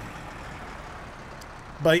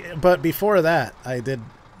 But before that, I did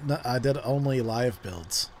only live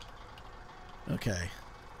builds. Okay,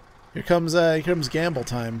 here comes gamble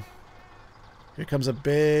time. Here comes a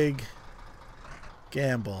big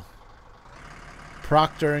gamble.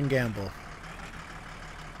 Procter and Gamble.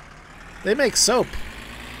 They make soap.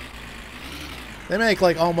 They make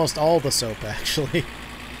like almost all the soap, actually.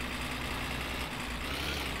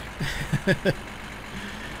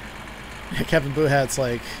 Kevin Boohat's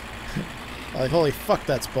like, holy fuck,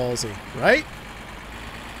 that's ballsy, right?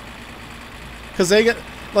 Because they get,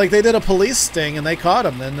 like, they did a police sting and they caught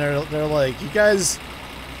him, and they're like, you guys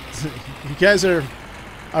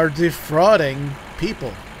are defrauding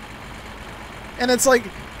people. And it's like,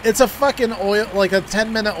 it's a fucking oil, like a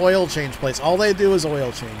 10-minute oil change place. All they do is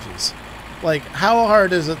oil changes. Like, how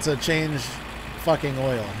hard is it to change fucking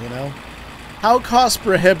oil, you know? How cost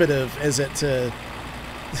prohibitive is it to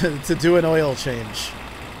do an oil change?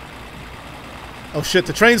 Oh shit,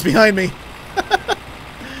 the train's behind me.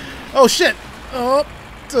 Oh shit. Oh,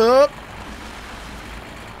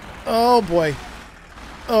 oh boy.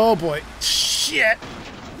 Oh boy. Shit.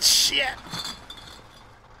 Shit.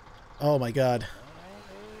 Oh my god.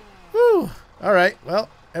 Whew. Alright, well,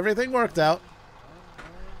 everything worked out.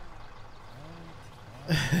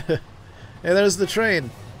 Hey, there's the train.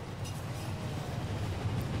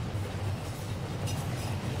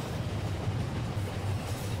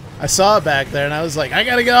 I saw it back there and I was like, I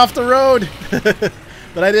gotta get off the road!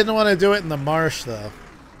 But I didn't want to do it in the marsh, though.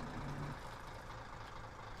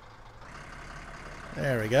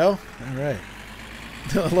 There we go. Alright.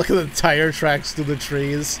 Look at the tire tracks through the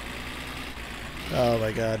trees. Oh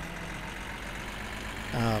my god.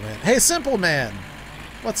 Oh man. Hey, Simple Man!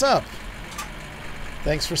 What's up?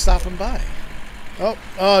 Thanks for stopping by. Oh,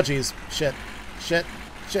 oh jeez. Shit. Shit.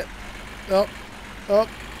 Shit. Oh. Oh.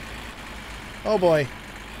 Oh boy.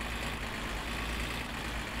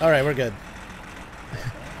 Alright, we're good.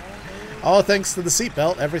 All thanks to the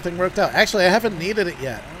seatbelt, everything worked out. Actually, I haven't needed it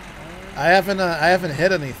yet. I haven't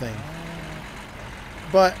hit anything.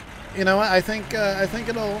 But you know what? I think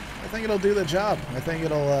it'll do the job. I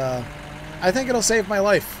think it'll save my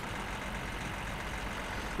life.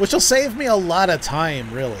 Which will save me a lot of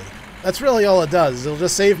time, really. That's really all it does. It'll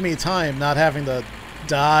just save me time not having to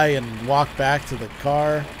die and walk back to the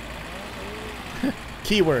car.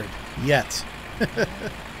 Keyword, yet.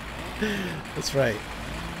 That's right.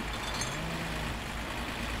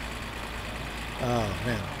 Oh,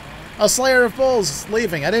 man. Oh, Slayer of Bulls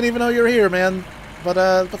leaving. I didn't even know you were here, man.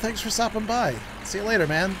 But thanks for stopping by. See you later,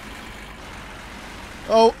 man.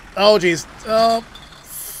 Oh, oh, jeez. Oh,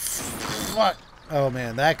 fuck. Oh,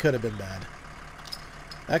 man, that could have been bad.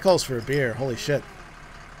 That calls for a beer. Holy shit.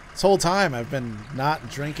 This whole time I've been not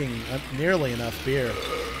drinking nearly enough beer.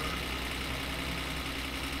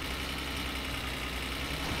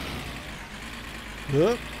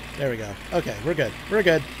 Whoop. There we go. Okay, we're good. We're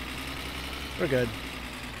good. We're good.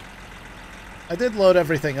 I did load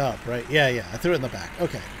everything up, right? Yeah, yeah. I threw it in the back.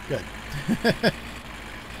 Okay, good.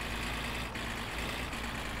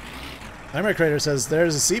 Nightmare Crater says,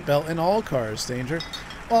 there's a seatbelt in all cars, Danger.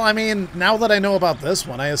 Well, I mean, now that I know about this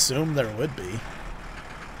one, I assume there would be.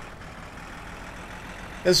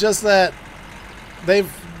 It's just that they've...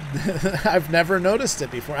 I've never noticed it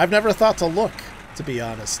before. I've never thought to look, to be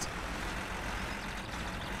honest.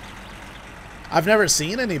 I've never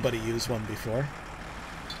seen anybody use one before.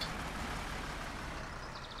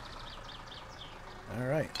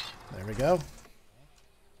 Alright, there we go.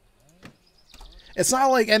 It's not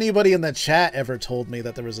like anybody in the chat ever told me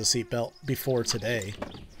that there was a seatbelt before today.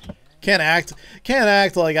 Can't act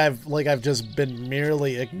like I've just been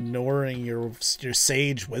merely ignoring your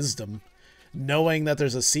sage wisdom, knowing that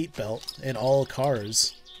there's a seatbelt in all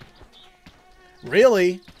cars.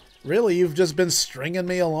 Really, you've just been stringing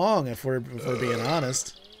me along. If we're being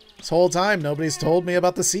honest, this whole time nobody's told me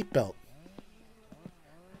about the seatbelt.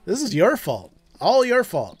 This is your fault. All your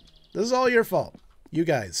fault. This is all your fault. You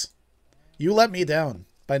guys. You let me down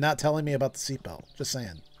by not telling me about the seatbelt. Just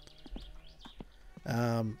saying.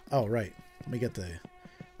 Oh, right. Let me get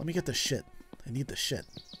the shit. I need the shit.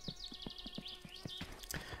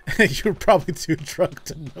 You're probably too drunk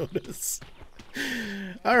to notice.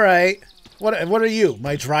 All right. What are you?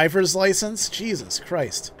 My driver's license? Jesus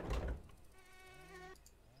Christ.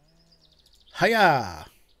 Hiya.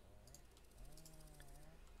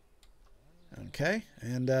 Okay,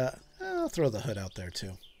 and I'll throw the hood out there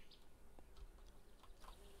too.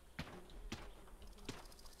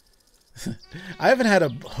 I haven't had a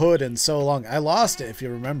hood in so long. I lost it, if you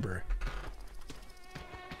remember.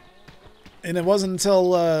 And it wasn't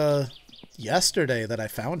until yesterday that I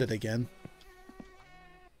found it again.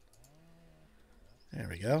 There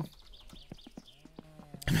we go.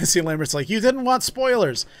 Missy Lambert's like, you didn't want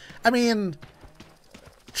spoilers. I mean,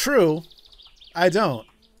 true, I don't.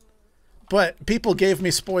 But people gave me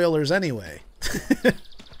spoilers anyway.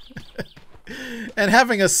 And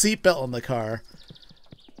having a seatbelt in the car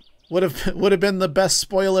would have been the best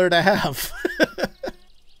spoiler to have.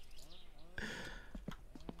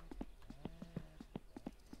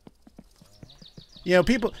 You know,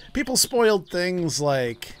 people spoiled things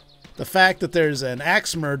like the fact that there's an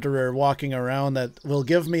axe murderer walking around that will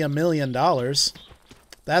give me $1 million.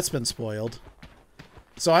 That's been spoiled.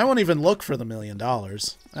 So I won't even look for the $1 million. I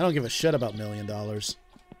don't give a shit about $1 million.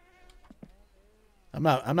 I'm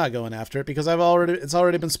not going after it because it's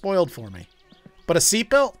already been spoiled for me. But a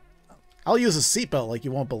seatbelt? I'll use a seatbelt like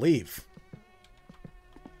you won't believe.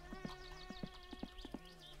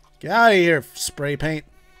 Get out of here, spray paint.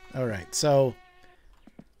 All right, so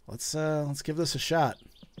let's give this a shot.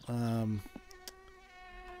 Oh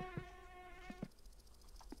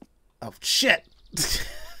shit! Is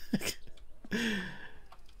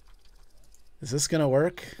this gonna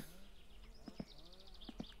work?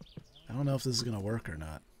 I don't know if this is gonna work or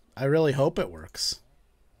not. I really hope it works.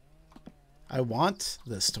 I want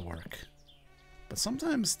this to work. But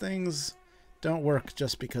sometimes things don't work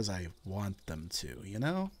just because I want them to, you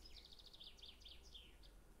know?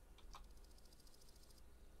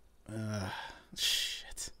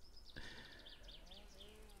 Shit.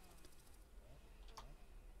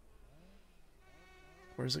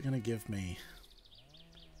 Where's it gonna give me?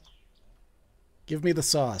 Give me the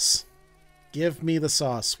sauce. Give me the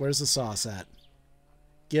sauce. Where's the sauce at?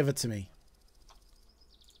 Give it to me.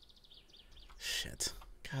 Shit.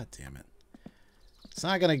 God damn it. It's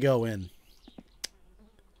not gonna go in.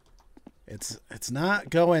 It's not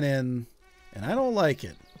going in, and I don't like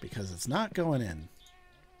it because it's not going in.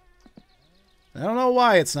 I don't know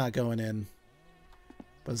why it's not going in,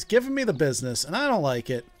 but it's giving me the business, and I don't like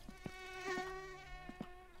it.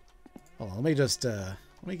 Hold on, let me just let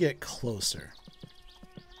me get closer.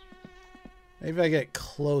 Maybe if I get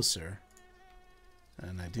closer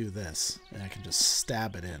and I do this, and I can just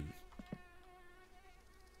stab it in.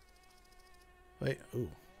 Wait, ooh.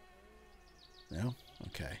 No?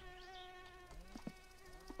 Okay.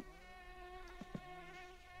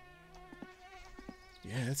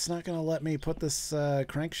 Yeah, it's not going to let me put this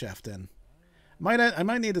crankshaft in. I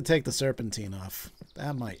might need to take the serpentine off.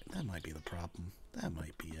 That might be the problem. That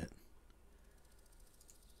might be it.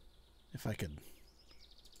 If I could...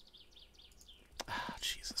 Ah,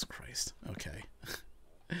 Jesus Christ. Okay.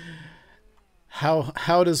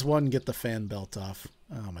 How does one get the fan belt off?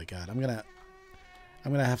 Oh my god. I'm gonna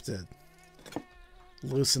have to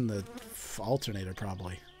loosen the alternator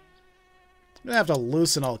probably. I'm gonna have to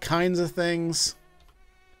loosen all kinds of things.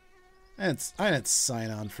 I didn't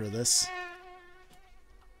sign on for this.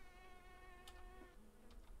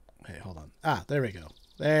 Hey, hold on. Ah, there we go.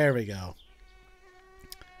 There we go.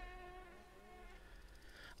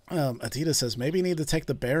 Adidas says maybe you need to take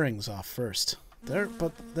the bearings off first.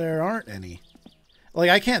 But there aren't any.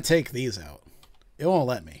 Like, I can't take these out. It won't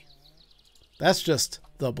let me. That's just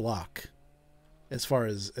the block, as far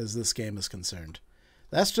as this game is concerned.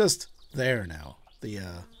 That's just there now.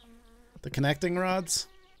 The connecting rods.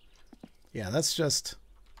 Yeah, that's just...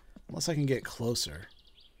 Unless I can get closer.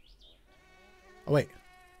 Oh, wait.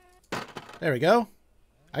 There we go.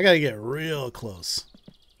 I gotta get real close.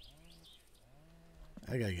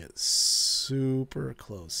 I gotta get super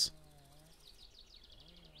close.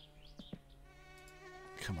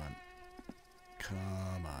 Come on.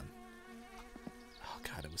 Come on. Oh,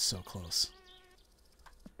 God, it was so close.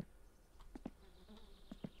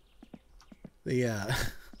 The,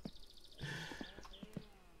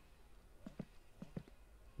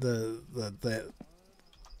 the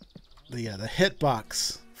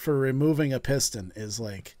hitbox for removing a piston is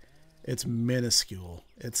like, it's minuscule.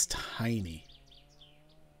 It's tiny.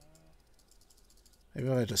 Maybe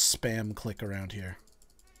if I just spam click around here.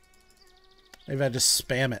 Maybe I just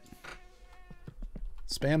spam it.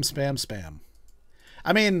 Spam, spam, spam.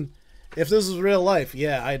 I mean, if this was real life,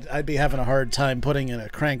 yeah, I'd be having a hard time putting in a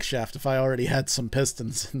crankshaft if I already had some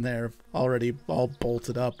pistons in there already all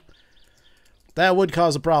bolted up. That would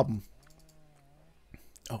cause a problem.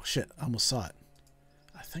 Oh shit, I almost saw it.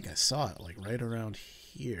 I think I saw it like right around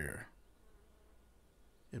here.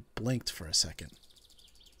 It blinked for a second.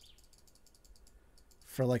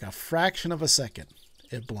 For like a fraction of a second,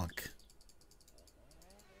 it blinked.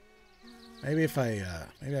 Maybe if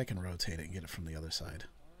maybe I can rotate it and get it from the other side.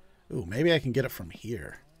 Ooh, maybe I can get it from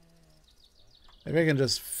here. Maybe I can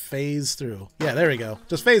just phase through. Yeah, there we go.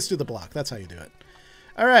 Just phase through the block. That's how you do it.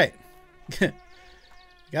 All right.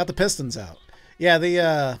 Got the pistons out. Yeah,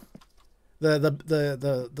 the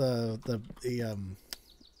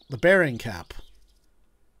bearing cap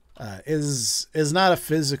is not a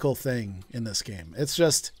physical thing in this game. It's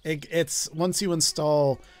just it's once you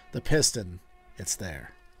install the piston, it's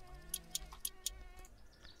there.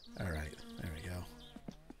 All right, there we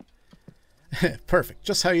go. Perfect,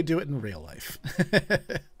 just how you do it in real life.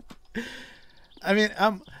 I mean,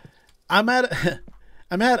 I'm at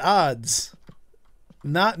I'm at odds,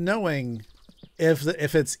 not knowing if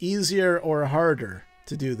it's easier or harder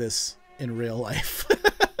to do this in real life.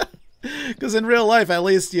 Because in real life, at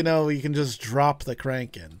least, you know, you can just drop the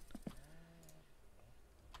crank in.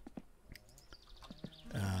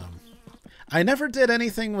 I never did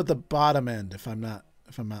anything with the bottom end, if I'm not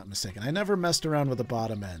mistaken. I never messed around with the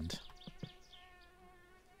bottom end.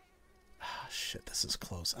 Ah, shit, this is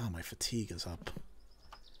close. Oh, my fatigue is up.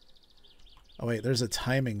 Oh, wait, there's a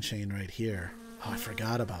timing chain right here. Oh, I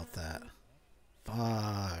forgot about that.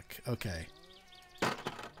 Fuck. Okay.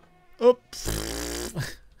 Oops.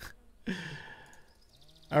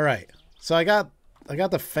 All right. So I got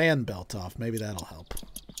the fan belt off. Maybe that'll help.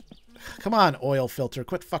 Come on, oil filter.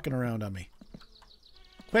 Quit fucking around on me.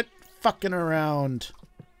 Quit fucking around.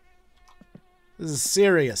 This is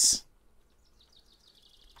serious.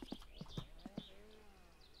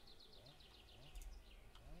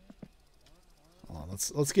 Hold on,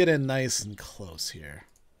 let's get in nice and close here.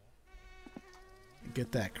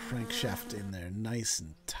 Get that crankshaft in there nice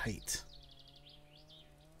and tight.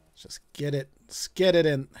 Just get it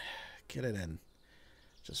in. Get it in.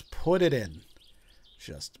 Just put it in.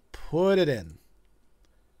 Just put it in.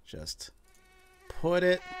 Just put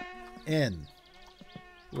it in.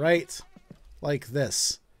 Right like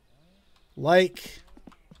this. Like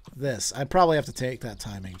this. I probably have to take that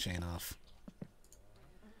timing chain off.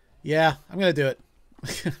 Yeah, I'm going to do it.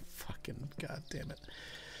 Fucking god damn it.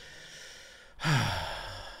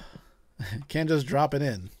 Can't just drop it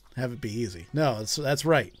in. Have it be easy. No, that's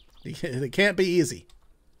right. It can't be easy.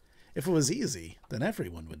 If it was easy, then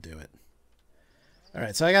everyone would do it. All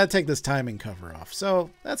right, so I got to take this timing cover off.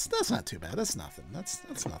 So that's not too bad. That's nothing. That's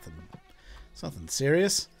nothing. It's nothing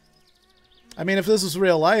serious. I mean, if this was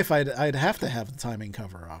real life, I'd have to have the timing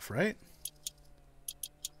cover off, right?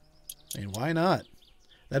 I mean, why not?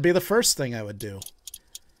 That'd be the first thing I would do.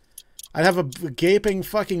 I'd have a gaping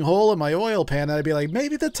fucking hole in my oil pan, and I'd be like,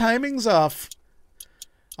 maybe the timing's off.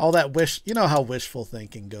 All that you know how wishful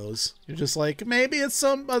thinking goes. You're just like, maybe it's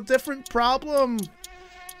a different problem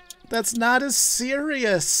that's not as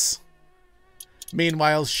serious.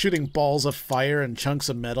 Meanwhile, shooting balls of fire and chunks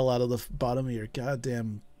of metal out of the bottom of your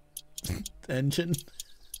goddamn engine.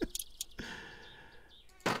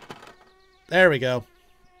 There we go.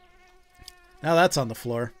 Now that's on the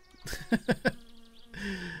floor.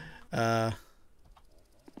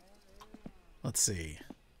 Let's see.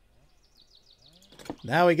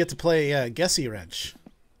 Now we get to play Guessy Wrench.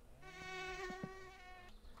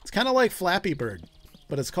 It's kind of like Flappy Bird,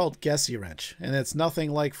 but it's called Guessy Wrench, and it's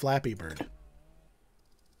nothing like Flappy Bird.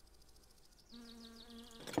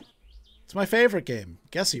 It's my favorite game,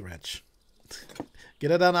 Guessy Wrench.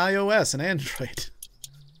 Get it on iOS and Android.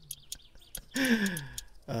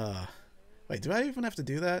 Wait, do I even have to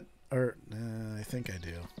do that? Or, I think I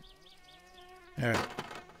do. Alright.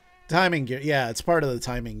 Timing gear. Yeah, it's part of the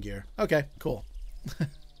timing gear. Okay, cool.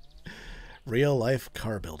 Real life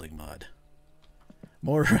car building mod.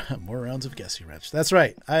 More rounds of Guessy Wrench. That's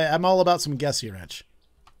right. I'm all about some Guessy Wrench.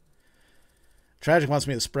 Tragic wants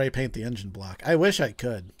me to spray paint the engine block. I wish I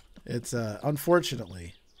could. It's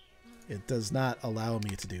unfortunately, it does not allow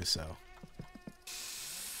me to do so.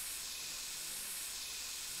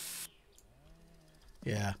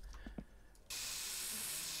 Yeah.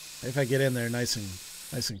 If I get in there nice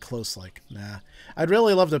and close, like, nah. I'd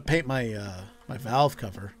really love to paint my my valve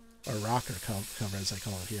cover, or rocker cover as I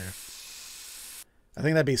call it here. I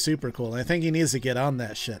think that'd be super cool. I think he needs to get on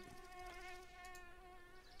that shit.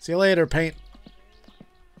 See you later, paint.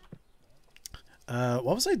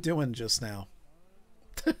 What was I doing just now?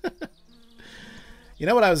 You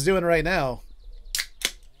know what I was doing right now?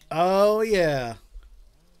 Oh, yeah.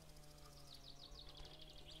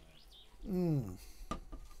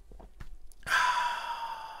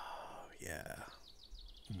 Yeah.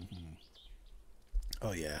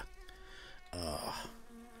 Oh, yeah. Oh,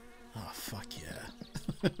 fuck yeah.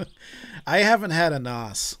 I haven't had a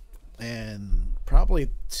NOS in probably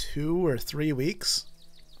 2 or 3 weeks.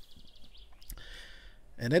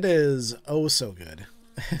 And it is oh so good.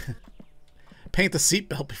 Paint the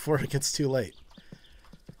seatbelt before it gets too late.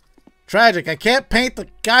 Tragic, I can't paint the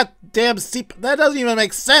goddamn seat. That doesn't even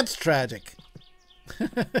make sense, Tragic.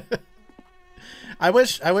 I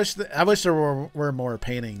wish there were more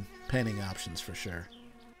painting options for sure.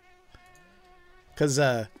 Cause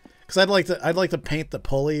I'd like to paint the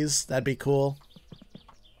pulleys. That'd be cool.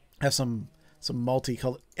 Have some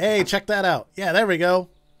multicolor. Hey, check that out. Yeah, there we go.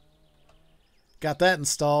 Got that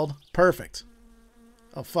installed. Perfect.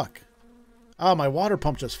 Oh fuck. Oh, my water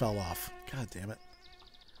pump just fell off. God damn it.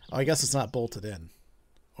 Oh, I guess it's not bolted in.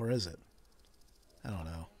 Or is it? I don't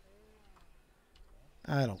know.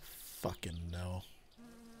 I don't fucking know.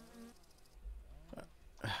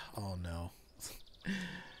 Oh no.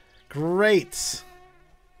 Great.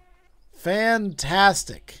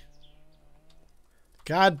 Fantastic.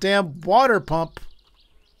 Goddamn water pump.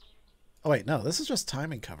 Oh wait, no, this is just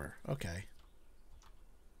timing cover. Okay.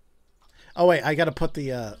 Oh wait, I gotta put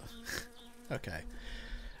the okay.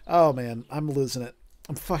 Oh man, I'm losing it.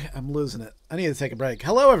 I'm losing it. I need to take a break.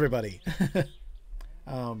 Hello everybody.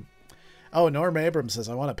 Oh, Norm Abrams says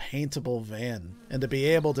I want a paintable van and to be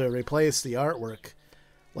able to replace the artwork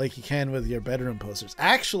like you can with your bedroom posters.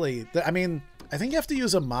 Actually, I mean, I think you have to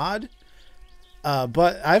use a mod.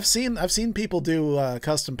 But I've seen people do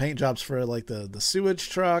custom paint jobs for like the sewage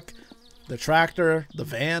truck, the tractor, the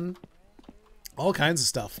van, all kinds of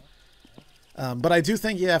stuff. But I do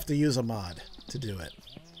think you have to use a mod to do it.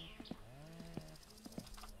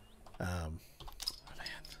 Oh man,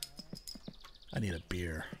 I need a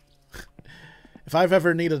beer. If I've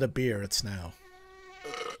ever needed a beer, it's now.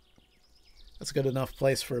 That's a good enough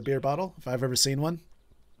place for a beer bottle, if I've ever seen one.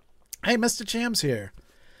 Hey, Mr. Cham's here.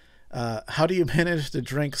 How do you manage to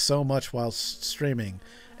drink so much while streaming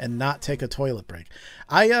and not take a toilet break?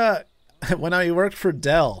 When I worked for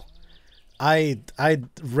Dell, I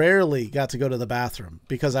rarely got to go to the bathroom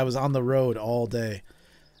because I was on the road all day.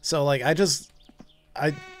 So like I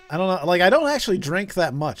don't know, like I don't actually drink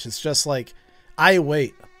that much. It's just like I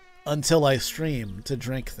wait until I stream to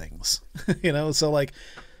drink things. You know, so like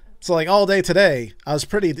all day today I was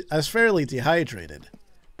fairly dehydrated.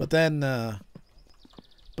 But then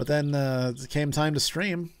it came time to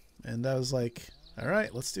stream and I was like, all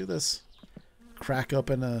right, let's do this. Crack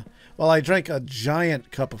open well, I drank a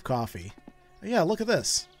giant cup of coffee. Yeah, look at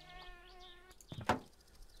this.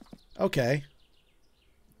 Okay.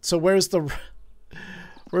 So where's the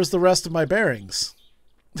rest of my bearings?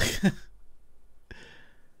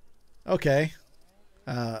 Okay.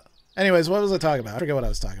 Anyways, what was I talking about? I forget what I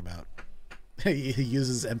was talking about. He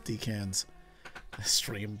uses empty cans.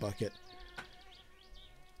 Stream bucket.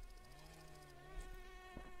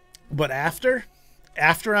 But after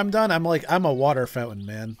I'm done, I'm a water fountain,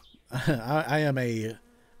 man. I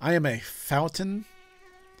am a fountain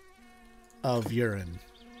of urine.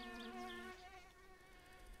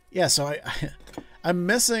 Yeah, so I'm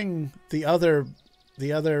missing the other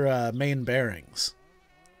main bearings.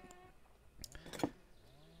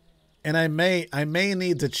 And I may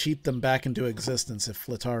need to cheat them back into existence if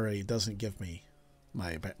Flattari doesn't give me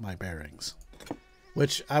my bearings.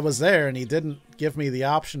 Which I was there and he didn't give me the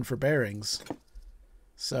option for bearings.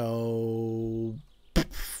 So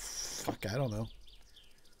fuck, I don't know.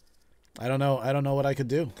 I don't know what I could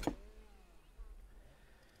do.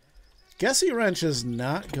 Gessie Wrench is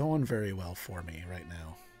not going very well for me right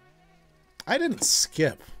now. I didn't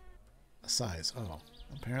skip a size. Oh,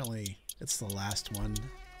 apparently it's the last one.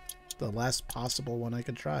 The last possible one I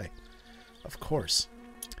could try. Of course.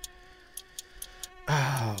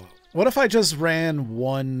 Oh, what if I just ran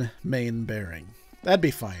one main bearing? That'd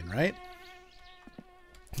be fine, right?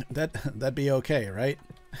 That'd be okay, right?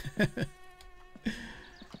 I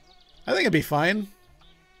think it'd be fine.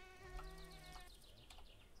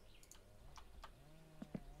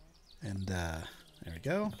 And there we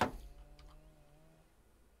go.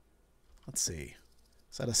 Let's see.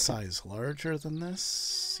 Is that a size larger than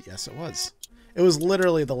this? Yes, it was. It was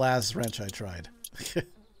literally the last wrench I tried.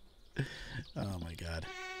 Oh my god.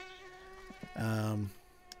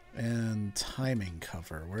 And timing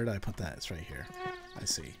cover. Where did I put that? It's right here. I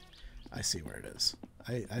see. I see where it is.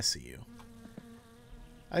 I see you.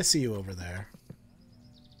 I see you over there.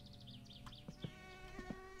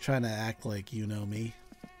 Trying to act like you know me.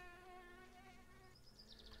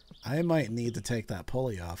 I might need to take that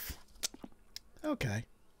pulley off. Okay.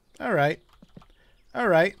 Alright.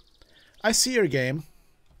 Alright. I see your game.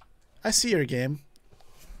 I see your game.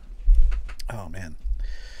 Oh, man.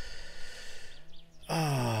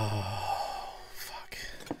 Oh, fuck.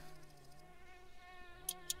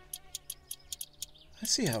 I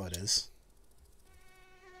see how it is.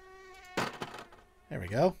 There we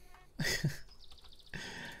go.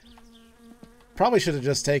 Probably should have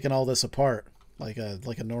just taken all this apart like a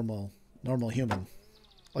normal human.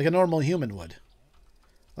 Like a normal human would.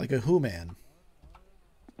 Like a Who-Man.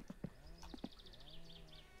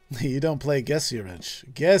 You don't play Gessie Wrench.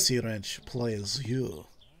 Gessie Wrench plays you.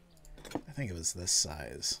 I think it was this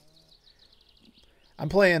size. I'm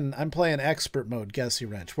playing expert mode Gessie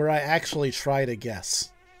Wrench, where I actually try to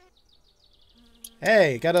guess.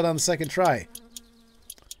 Hey, got it on the second try.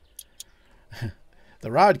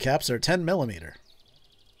 The rod caps are 10mm.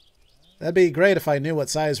 That'd be great if I knew what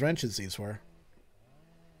size wrenches these were.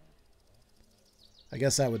 I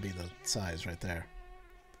guess that would be the size right there.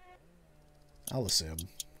 I'll assume.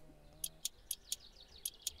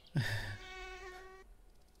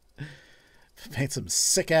 Paint some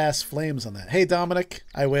sick-ass flames on that. Hey, Dominic.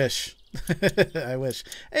 I wish. I wish.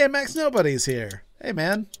 Hey, Max Nobody's here. Hey,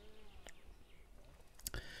 man.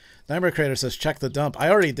 Nightmare Creator says, check the dump. I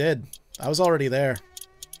already did. I was already there.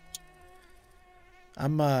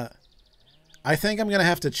 I think I'm going to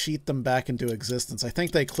have to cheat them back into existence. I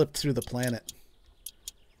think they clipped through the planet.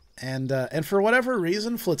 And for whatever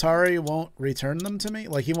reason, Flatari won't return them to me.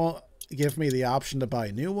 Like, he won't give me the option to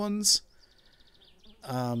buy new ones.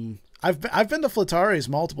 I've been to Flatari's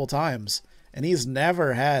multiple times, and he's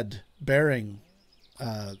never had bearing,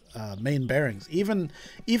 main bearings. Even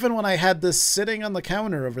when I had this sitting on the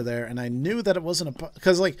counter over there, and I knew that it wasn't a...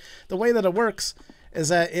 Because, like, the way that it works is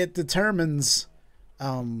that it determines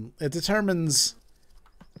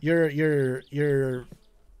your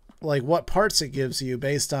like what parts it gives you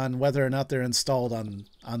based on whether or not they're installed on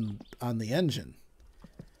the engine.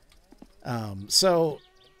 So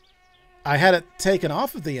I had it taken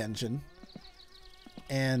off of the engine,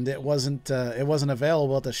 and it wasn't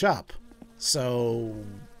available at the shop. So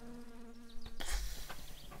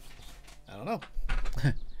I don't know.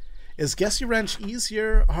 Is Guess Your Wrench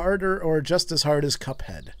easier, harder, or just as hard as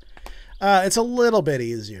Cuphead? It's a little bit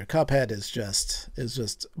easier. Cuphead is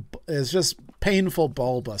just painful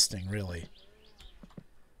ball busting, really.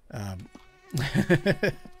 You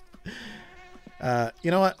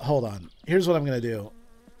know what? Hold on. Here's what I'm gonna do.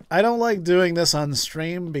 I don't like doing this on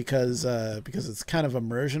stream because it's kind of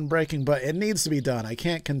immersion breaking, but it needs to be done. I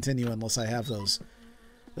can't continue unless I have those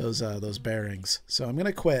bearings. So I'm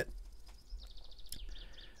gonna quit.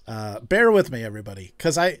 Bear with me, everybody,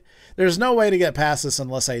 because there's no way to get past this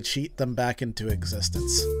unless I cheat them back into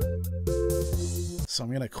existence. So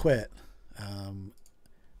I'm gonna quit.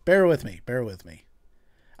 Bear with me. Bear with me.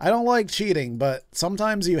 I don't like cheating, but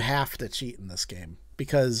sometimes you have to cheat in this game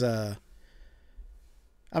because, I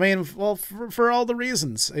mean, well, for all the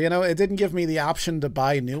reasons, you know, it didn't give me the option to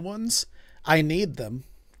buy new ones. I need them.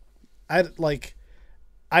 I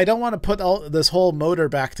don't want to put this whole motor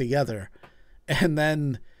back together and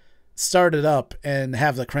then start it up and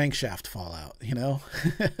have the crankshaft fall out, you know?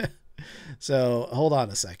 So hold on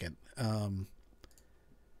a second.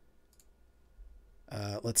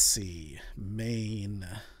 Let's see, main.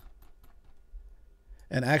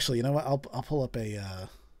 And actually, you know what? I'll pull up a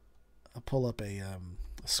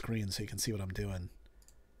screen so you can see what I'm doing.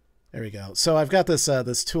 There we go. So I've got this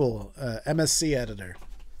this tool, MSC Editor,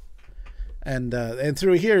 and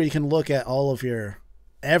through here you can look at all of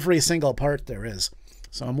every single part there is.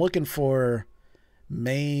 So I'm looking for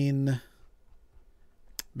main.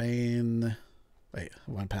 Wait, I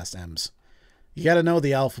went past M's. You got to know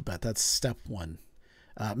the alphabet. That's step 1.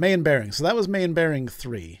 Main bearing. So that was main bearing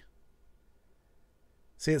 3.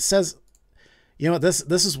 See, it says, you know what,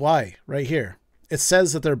 this is why, right here. It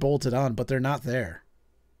says that they're bolted on, but they're not there.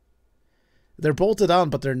 They're bolted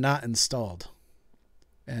on, but they're not installed.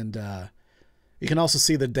 And you can also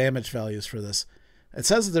see the damage values for this. It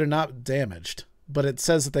says that they're not damaged, but it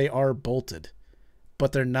says that they are bolted,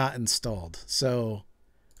 but they're not installed. So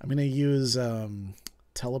I'm going to use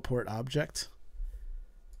teleport object.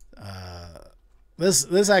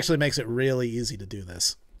 This actually makes it really easy to do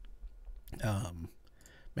this.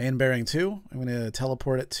 Main bearing 2, I'm going to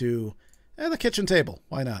teleport it to the kitchen table.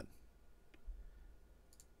 Why not?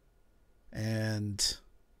 And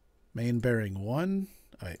main bearing 1.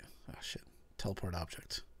 Oh, wait. Oh, shit. Teleport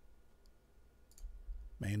object.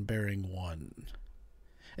 Main bearing 1.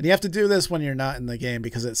 And you have to do this when you're not in the game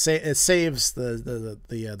because it saves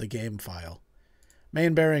the game file.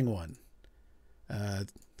 Main bearing 1.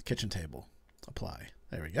 Kitchen table. Apply.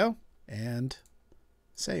 There we go. And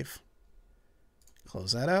save.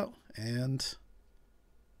 Close that out and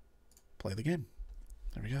play the game.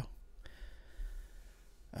 There we go.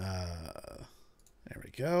 There we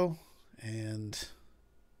go. And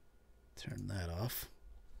turn that off.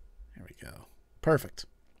 There we go. Perfect.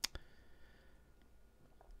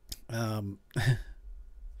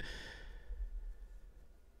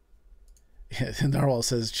 Narwhal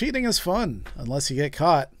says, cheating is fun unless you get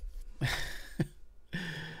caught.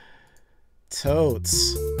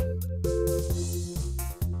 Totes.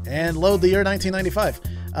 And load the year 1995.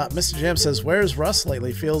 Mr. Jam says, where's Russ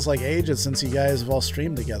lately? Feels like ages since you guys have all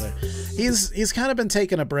streamed together. He's kind of been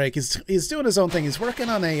taking a break. He's doing his own thing. He's working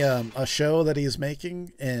on a show that he's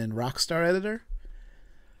making in Rockstar Editor,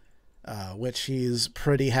 which he's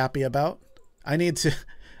pretty happy about. I need to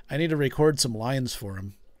record some lines for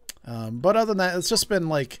him. But other than that, it's just been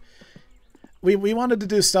like we wanted to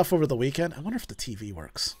do stuff over the weekend. I wonder if the TV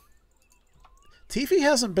works. TV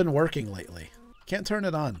hasn't been working lately. Can't turn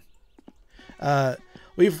it on.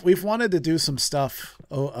 We've wanted to do some stuff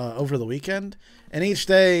over the weekend, and each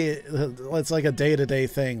day it's like a day-to-day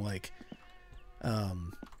thing. Like,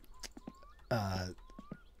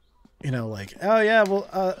 you know, like, oh yeah, well,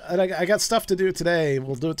 I got stuff to do today.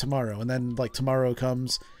 We'll do it tomorrow, and then like tomorrow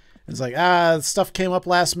comes, and it's like, stuff came up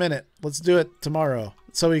last minute. Let's do it tomorrow.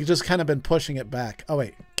 So we've just kind of been pushing it back. Oh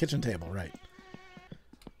wait, kitchen table, right?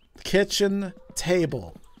 Kitchen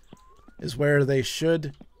table is where they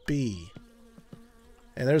should be.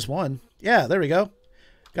 Hey, there's one. Yeah, there we go.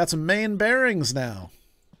 Got some main bearings now.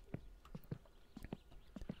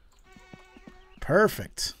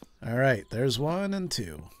 Perfect. All right, there's 1 and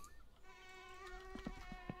 2.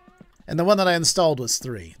 And the one that I installed was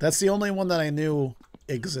 3. That's the only one that I knew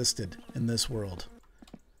existed in this world.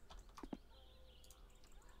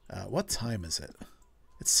 What time is it?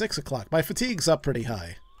 It's 6 o'clock. My fatigue's up pretty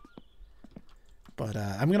high. But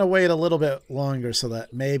I'm going to wait a little bit longer so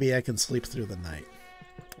that maybe I can sleep through the night.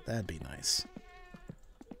 That'd be nice.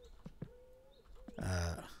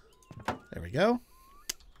 There we go.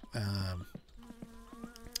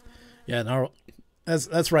 Yeah, Narwhal.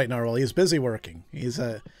 That's right, Narwhal. He's busy working. He's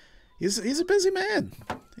a busy man.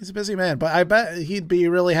 He's a busy man. But I bet he'd be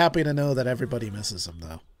really happy to know that everybody misses him,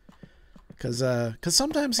 though. Because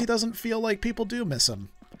sometimes he doesn't feel like people do miss him.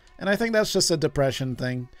 And I think that's just a depression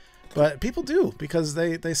thing. But people do, because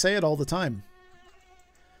they say it all the time.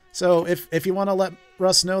 So if you want to let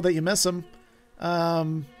Russ know that you miss him,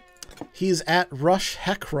 he's at Rush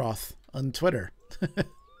Heckroth on Twitter.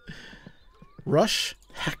 Rush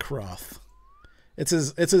Heckroth. It's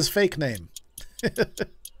his fake name.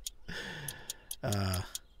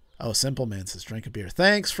 Oh, Simple Man says drink a beer.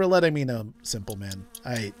 Thanks for letting me know, Simple Man.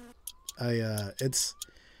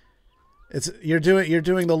 You're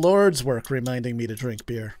doing the Lord's work, reminding me to drink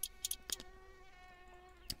beer.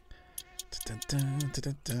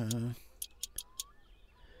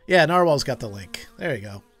 Yeah, Narwhal's got the link. There you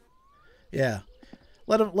go. Yeah,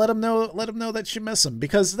 let him know that you miss him,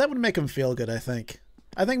 because that would make him feel good. I think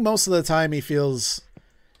most of the time he feels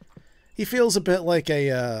a bit like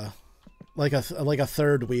a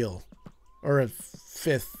third wheel or a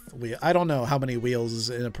fifth wheel. I don't know how many wheels is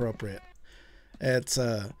inappropriate. It's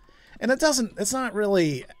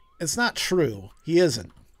not true. He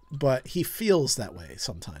isn't. But he feels that way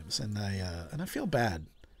sometimes, and I feel bad.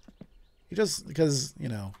 He just, because, you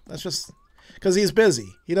know, that's just because he's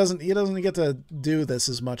busy. He doesn't get to do this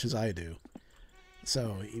as much as I do,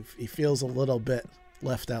 so he feels a little bit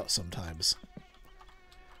left out sometimes,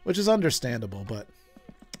 which is understandable. But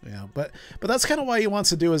you know, but that's kind of why he wants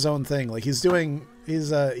to do his own thing. Like he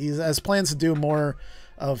has plans to do more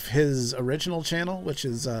of his original channel, which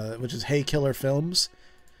is Hey Killer Films.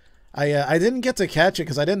 I didn't get to catch it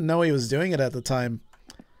because I didn't know he was doing it at the time,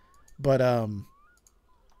 but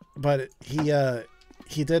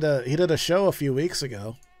he did a show a few weeks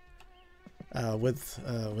ago on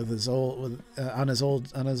his old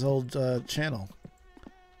channel.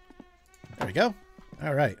 There we go.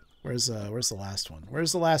 All right, where's the last one?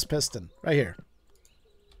 Where's the last piston? Right here.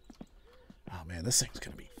 Oh man, this thing's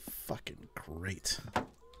gonna be fucking great.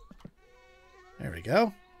 There we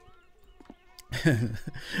go.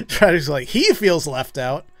 Tragic's like, he feels left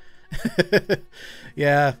out.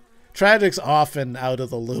 Yeah, Tragic's often out of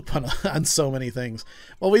the loop on so many things.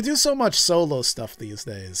 Well, we do so much solo stuff these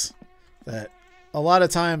days that a lot of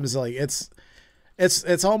times, like, it's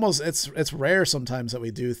rare sometimes that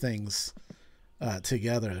we do things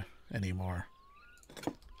together anymore.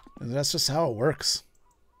 And that's just how it works.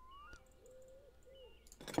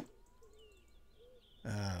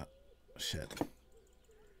 Shit.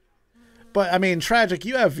 But I mean, Tragic,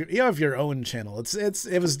 you have your own channel.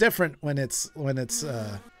 It was different when it's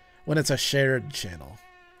a shared channel,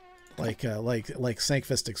 like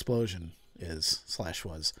Snakefist Explosion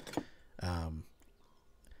was,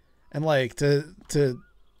 and like to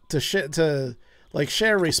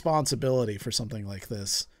share responsibility for something like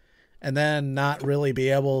this, and then not really be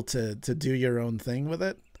able to do your own thing with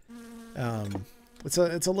it. It's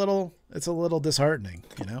a little disheartening,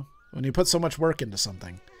 you know, when you put so much work into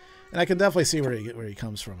something. And I can definitely see where he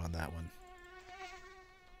comes from on that one.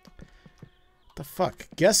 The fuck?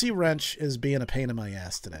 Gessie Wrench is being a pain in my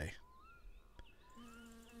ass today.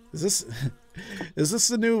 Is this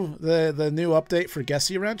the new update for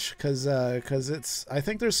Gessie Wrench? Cause it's, I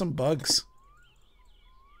think there's some bugs.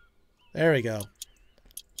 There we go.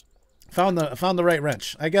 Found the right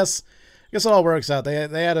wrench. I guess it all works out. They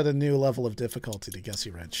added a new level of difficulty to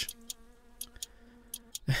Gessie Wrench.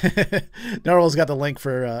 Narwhal's got the link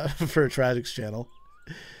for Tragic's channel.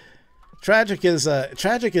 Tragic is a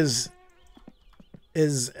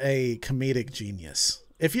comedic genius.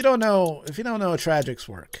 If you don't know Tragic's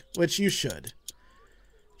work, which you should,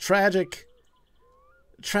 Tragic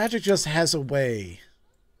just has a way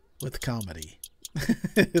with comedy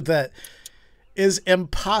that is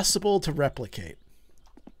impossible to replicate.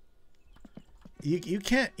 You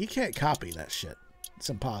can't copy that shit. It's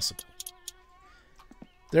impossible.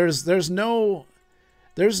 There's no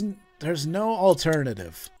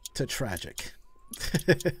alternative to Tragic.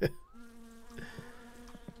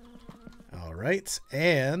 All right,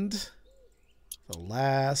 and the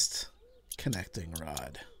last connecting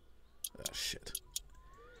rod. Oh shit.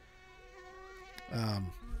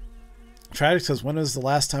 Tragic says, when was the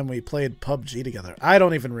last time we played PUBG together? I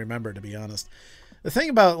don't even remember, to be honest. The thing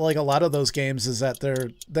about like a lot of those games is that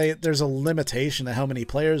there's a limitation to how many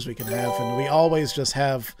players we can have, and we always just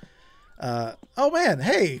have. Oh man,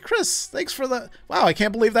 hey Chris, thanks for the. Wow, I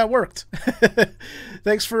can't believe that worked.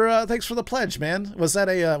 thanks for the pledge, man. Was that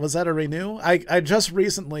a renew? I just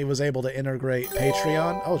recently was able to integrate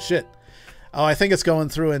Patreon. Oh shit. Oh, I think it's going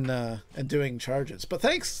through and doing charges. But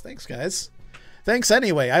thanks guys. Thanks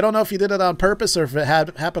anyway. I don't know if you did it on purpose or if it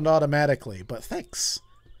happened automatically, but thanks.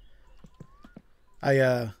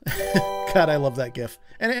 God, I love that GIF.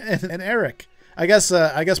 And Eric, I guess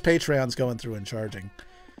Patreon's going through and charging.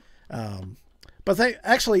 But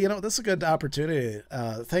actually, you know, this is a good opportunity.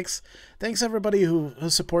 Thanks everybody who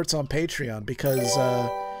supports on Patreon,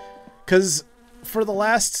 because for the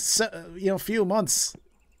last few months,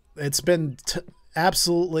 it's been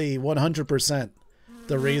absolutely 100%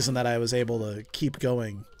 the reason that I was able to keep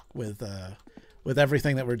going with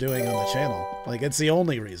everything that we're doing on the channel. Like, it's the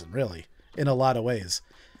only reason, really, in a lot of ways.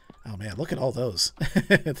 Oh man, look at all those.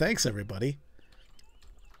 Thanks everybody.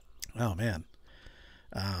 Oh man.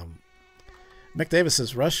 Mick Davis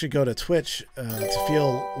says Rush should go to Twitch to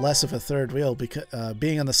feel less of a third wheel, because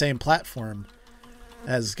being on the same platform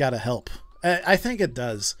has got to help. I think it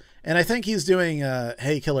does, and I think he's doing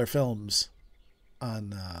Hey Killer Films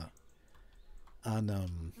on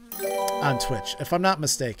Twitch, if I'm not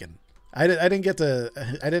mistaken. I didn't get to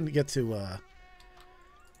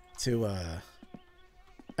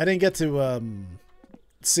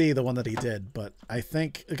see the one that he did, but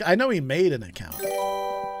I know he made an account.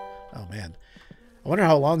 Oh man, I wonder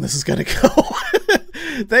how long this is gonna go.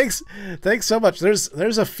 Thanks so much.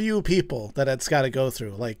 There's a few people that it's got to go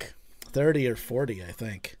through, like 30 or 40, I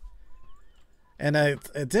think. And I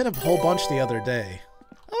did a whole bunch the other day.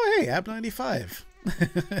 Oh hey, Ab95.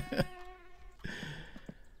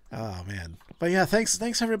 Oh man, but yeah,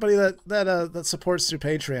 thanks everybody that supports through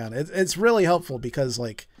Patreon. It's really helpful, because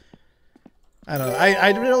like, I don't know,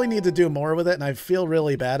 I really need to do more with it, and I feel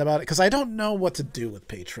really bad about it because I don't know what to do with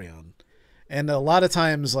Patreon, and a lot of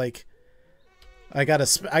times like I gotta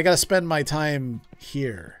spend my time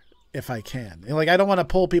here if I can. Like, I don't want to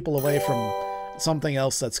pull people away from something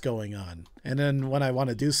else that's going on, and then when I want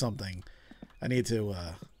to do something, I need to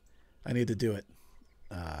do it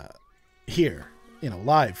here, you know,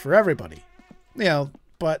 live for everybody, you know.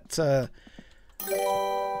 But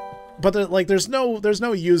like, there's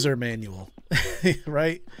no user manual,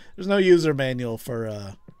 right? There's no user manual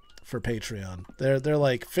for Patreon. They're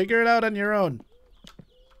like, figure it out on your own.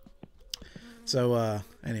 So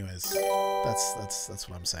anyways, that's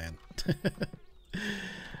what I'm saying.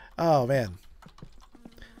 Oh man.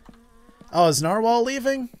 Oh, is Narwhal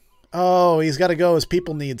leaving? Oh, he's got to go. His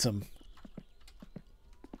people needs him.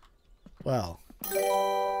 Well,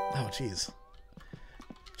 oh jeez,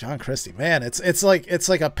 John Christie, man, it's like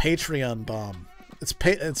a Patreon bomb. It's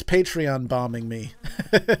Patreon bombing me.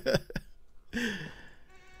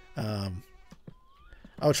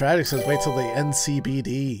 Oh, Tragic says wait till the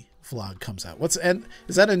NCBD vlog comes out.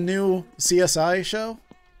 Is that a new CSI show?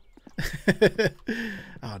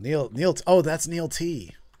 Oh, Neil. Oh, that's Neil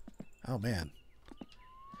T. Oh man.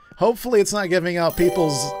 Hopefully, it's not giving out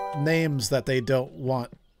people's names that they don't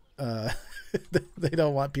want. They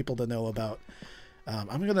don't want people to know about.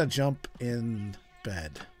 I'm gonna jump in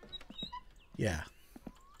bed. Yeah,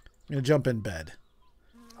 I'm gonna jump in bed.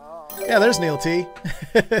 Yeah, there's Neil T.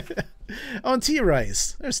 Oh, and T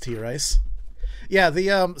Rice. There's T Rice. Yeah,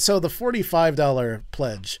 so the $45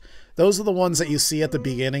 pledge. Those are the ones that you see at the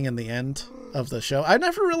beginning and the end of the show. I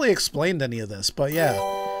never really explained any of this, but yeah,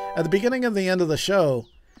 at the beginning and the end of the show,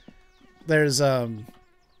 there's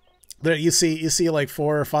there you see like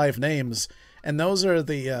 4 or 5 names, and those are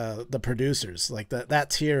the producers. Like that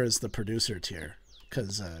tier is the producer tier,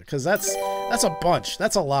 because that's a bunch.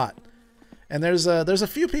 That's a lot. And there's a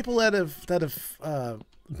few people that have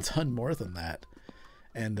done more than that,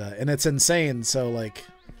 and it's insane. So like,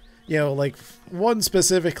 you know, like one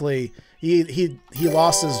specifically, he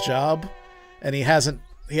lost his job, and he hasn't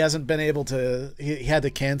he hasn't been able to. He had to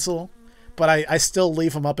cancel, but I still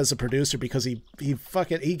leave him up as a producer because he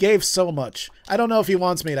gave so much. I don't know if he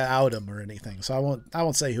wants me to out him or anything, so I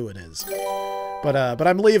won't say who it is. But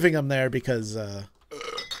I'm leaving him there because I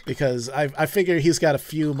figure he's got a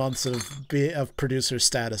few months of producer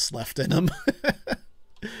status left in him.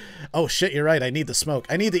 Oh shit, you're right. I need the smoke.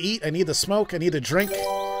 I need to eat. I need the smoke. I need to drink.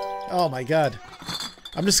 Oh my god,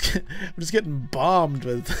 I'm just getting bombed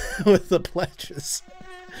with with the pledges.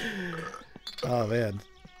 Oh man.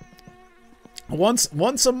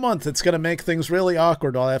 Once a month, it's gonna make things really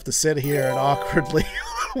awkward. I'll have to sit here and awkwardly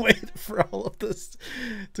wait for all of this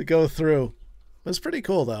to go through. It was pretty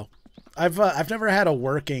cool though. I've never had a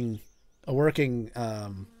working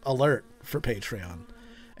alert for Patreon,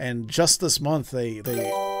 and just this month they did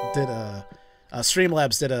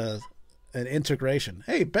Streamlabs did an integration.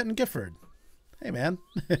 Hey, Benton Gifford. Hey man.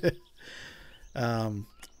 They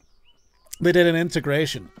did an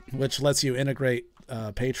integration which lets you integrate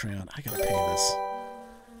Patreon. I gotta pay this.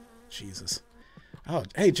 Jesus. Oh,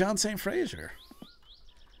 hey, John St. Fraser.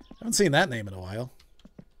 Haven't seen that name in a while.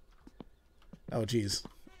 Oh, geez.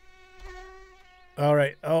 All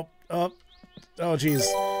right. Oh, geez.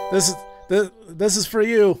 This is for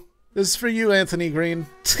you. This is for you, Anthony Green.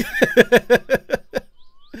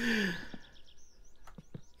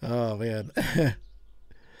 Oh man.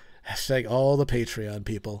 Hashtag all the Patreon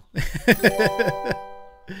people.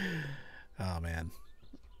 Oh man.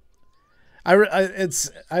 I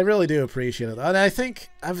really do appreciate it, and I think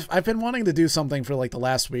I've been wanting to do something for like the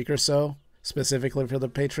last week or so, specifically for the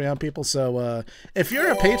Patreon people. So if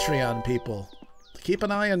you're a Patreon people, keep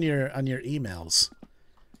an eye on your emails,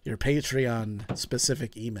 your Patreon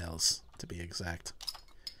specific emails to be exact,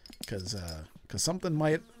 because something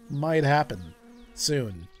might happen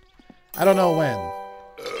soon. I don't know when,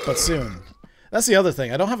 but soon. That's the other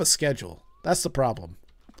thing. I don't have a schedule. That's the problem.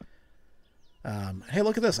 Hey,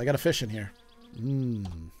 look at this. I got a fish in here.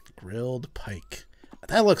 Grilled pike.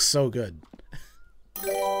 That looks so good.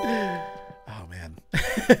 Oh, man.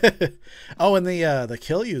 Oh, and the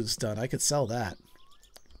kill you's done. I could sell that.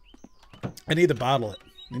 I need to bottle it.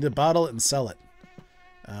 I need to bottle it and sell it.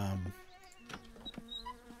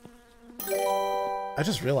 I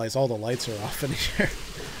just realized all the lights are off in here.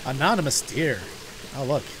 Anonymous deer. Oh,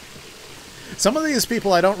 look. Some of these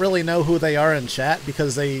people, I don't really know who they are in chat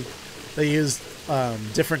because they use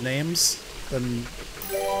different names than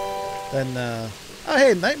oh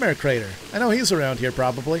hey, Nightmare Crater. I know he's around here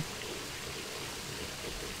probably.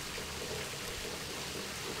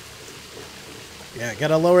 Yeah,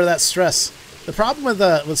 gotta lower that stress. The problem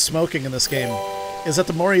with smoking in this game is that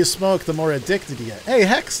the more you smoke, the more addicted you get. Hey,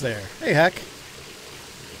 Heck's there. Hey, Heck.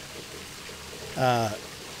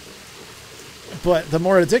 But the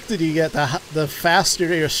more addicted you get, the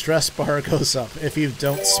faster your stress bar goes up if you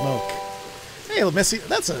don't smoke. Hey, Missy,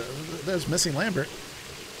 there's Missy Lambert.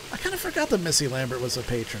 I kind of forgot that Missy Lambert was a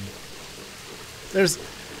patron. There's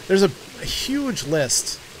a huge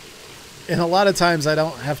list, and a lot of times I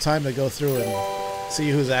don't have time to go through and see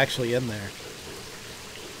who's actually in there.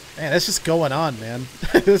 Man, it's just going on, man.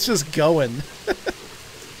 It's just going.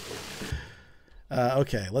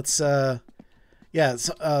 Okay, let's yeah,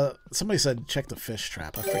 somebody said check the fish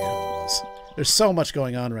trap. I forget who it was. There's so much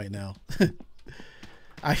going on right now.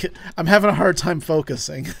 I'm having a hard time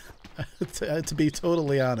focusing, to be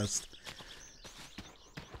totally honest.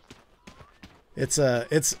 It's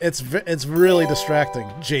really distracting,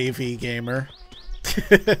 JV gamer.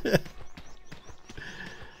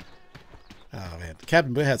 Oh man,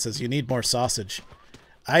 Captain Boothead says you need more sausage.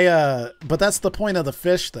 But that's the point of the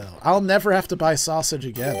fish, though. I'll never have to buy sausage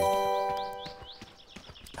again.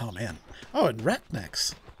 Oh man. Oh, and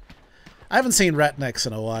Retnex. I haven't seen Retnex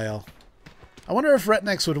in a while. I wonder if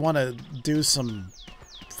Retnex would want to do some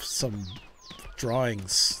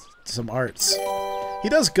drawings, some arts. He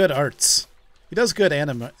does good arts. He does good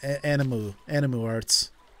animu arts.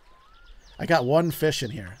 I got one fish in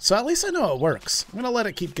here, so at least I know it works. I'm gonna let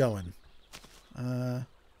it keep going.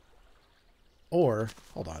 Or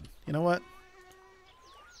hold on. You know what?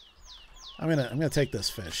 I'm gonna take this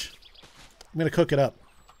fish. I'm gonna cook it up.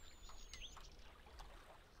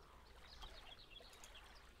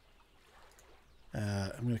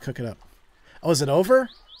 I'm going to cook it up. Oh, is it over?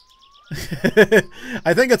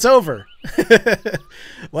 I think it's over.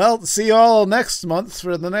 Well, see you all next month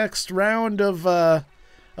for the next round of of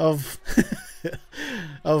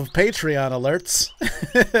Patreon alerts.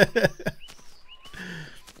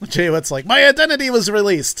 Jay Witt's like, my identity was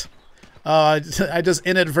released. I just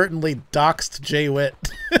inadvertently doxed Jay Witt.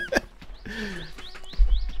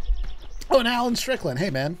 Oh, and Alan Strickland. Hey,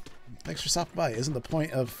 man. Thanks for stopping by. Isn't the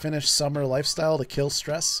point of Finnish summer lifestyle to kill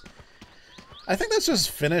stress? I think that's just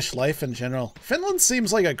Finnish life in general. Finland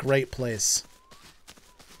seems like a great place.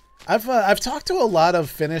 I've talked to a lot of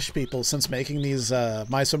Finnish people since making these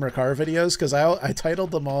My Summer Car videos, because I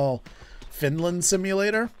titled them all Finland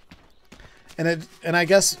Simulator, and I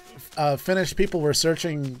guess Finnish people were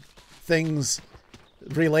searching things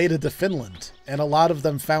related to Finland, and a lot of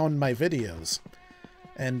them found my videos,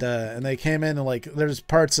 and they came in and like there's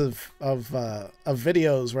parts of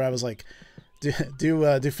videos where I was like,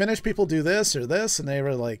 do Finnish people do this or this, and they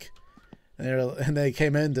were like, and they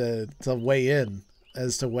came in to weigh in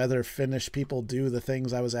as to whether Finnish people do the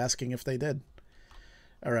things I was asking if they did.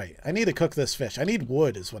 All right, I need to cook this fish. I need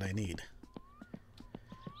wood is what I need.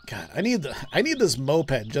 God, I need this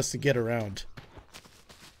moped just to get around.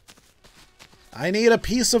 I need a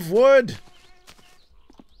piece of wood.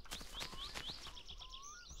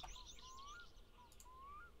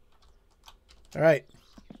 All right.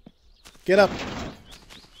 Get up.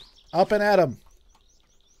 Up and at 'em.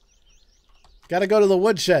 Gotta go to the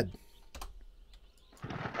woodshed.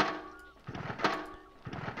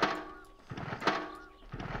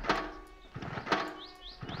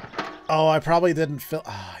 Oh, I probably didn't fill...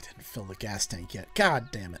 Oh, I didn't fill the gas tank yet. God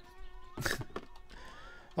damn it.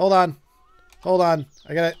 Hold on. Hold on.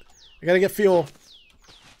 I gotta get fuel.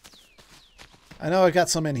 I know I got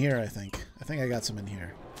some in here, I think. I think I got some in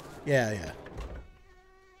here. Yeah, yeah.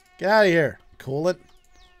 Get out of here. Cool it.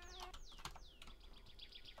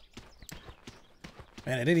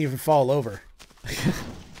 Man, I didn't even fall over.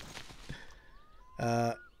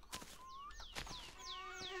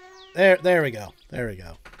 There we go. There we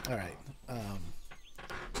go. All right.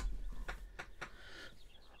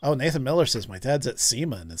 Oh, Nathan Miller says, my dad's at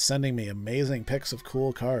SEMA and is sending me amazing pics of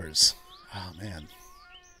cool cars. Oh, man.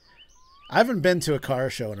 I haven't been to a car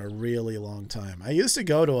show in a really long time. I used to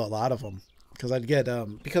go to a lot of them because I'd get,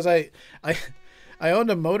 because I owned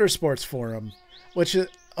a motorsports forum, which is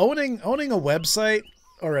owning a website,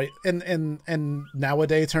 or in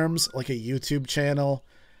nowadays terms, like a YouTube channel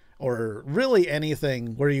or really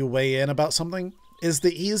anything where you weigh in about something is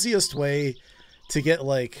the easiest way to get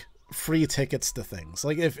like free tickets to things.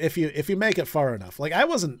 Like if you make it far enough. Like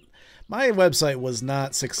my website was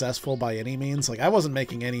not successful by any means. Like I wasn't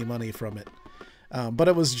making any money from it. But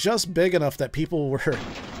it was just big enough that people were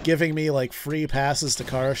giving me like free passes to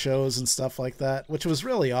car shows and stuff like that, which was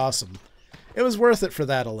really awesome. It was worth it for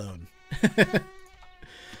that alone.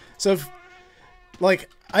 So like,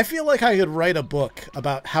 I feel like I could write a book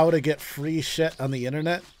about how to get free shit on the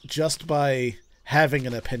internet just by having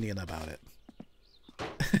an opinion about it.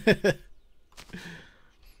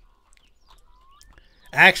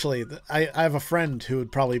 Actually, I have a friend who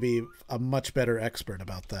would probably be a much better expert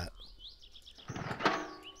about that.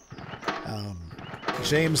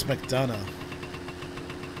 James McDonough.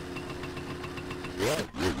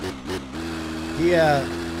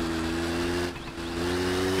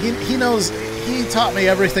 He knows, he taught me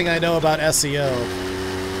everything I know about SEO.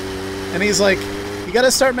 And he's like, you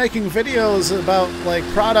gotta start making videos about like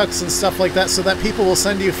products and stuff like that so that people will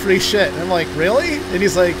send you free shit. And I'm like, really? And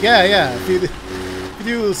he's like, yeah. If you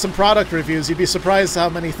do some product reviews, you'd be surprised how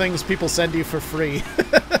many things people send you for free.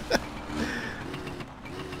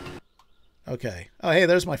 Okay. Oh, hey,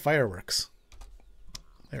 there's my fireworks.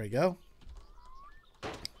 There we go.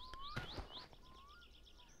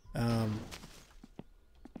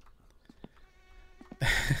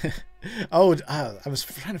 I was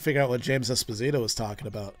trying to figure out what James Esposito was talking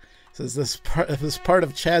about. He says this part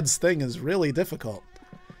of Chad's thing is really difficult.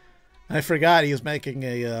 I forgot he was making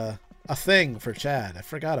a thing for Chad. I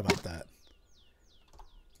forgot about that.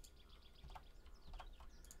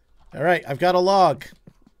 All right, I've got a log.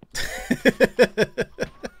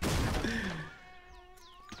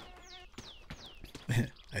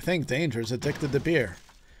 I think Danger's addicted to beer.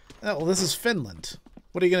 Oh, well, this is Finland.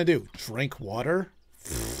 What are you gonna do? Drink water?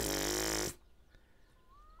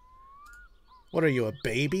 What are you, a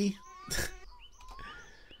baby?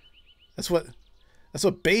 That's what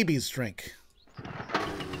babies drink.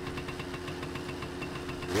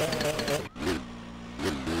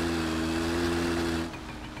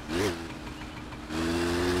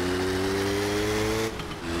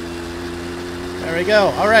 There we go.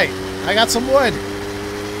 All right, I got some wood.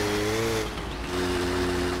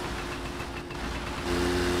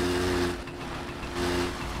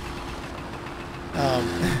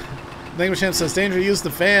 Language says, Danger used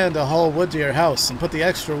the fan to haul wood to your house and put the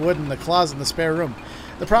extra wood in the closet in the spare room.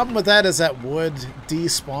 The problem with that is that wood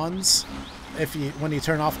despawns when you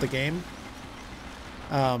turn off the game.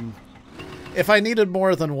 If I needed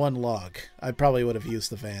more than one log, I probably would have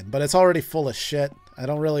used the van. But it's already full of shit. I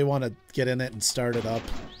don't really want to get in it and start it up.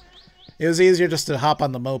 It was easier just to hop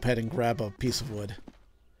on the moped and grab a piece of wood.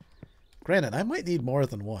 Granted, I might need more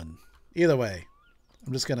than one. Either way,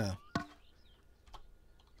 I'm just gonna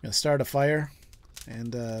start a fire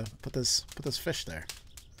and put this fish there.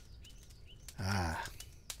 Ah.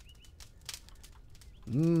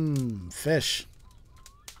 Mmm, fish.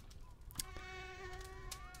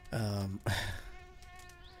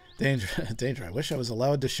 Danger, I wish I was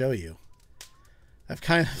allowed to show you. I've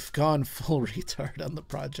kind of gone full retard on the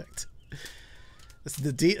project. It's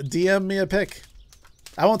the DM me a pic.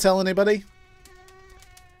 I won't tell anybody.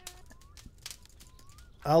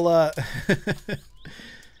 I'll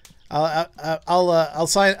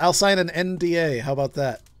sign an NDA. How about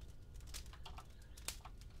that?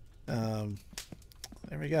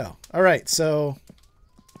 There we go. All right, so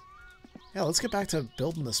yeah, let's get back to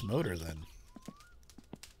building this motor then.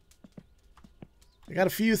 I got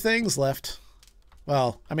a few things left.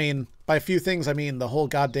 Well, I mean, by a few things, I mean the whole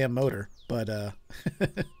goddamn motor. But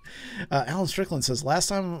Alan Strickland says, last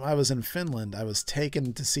time I was in Finland, I was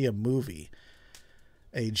taken to see a movie.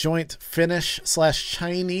 A joint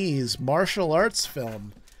Finnish/Chinese martial arts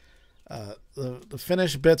film. The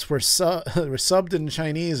Finnish bits were subbed in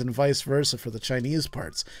Chinese and vice versa for the Chinese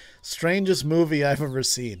parts. Strangest movie I've ever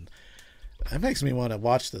seen. That makes me want to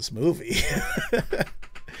watch this movie.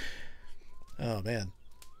 Oh, man.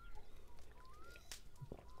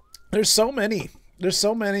 There's so many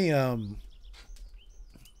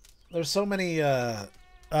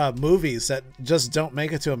movies that just don't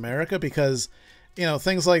make it to America because, you know,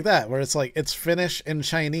 things like that, where it's like, it's Finnish and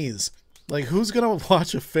Chinese. Like, who's gonna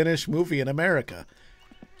watch a Finnish movie in America?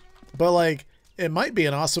 But, like, it might be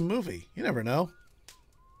an awesome movie. You never know.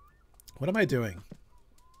 What am I doing?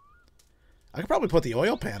 I could probably put the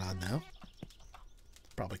oil pan on now.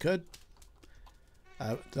 Probably could.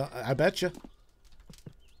 I bet you.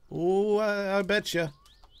 Ooh, I bet you.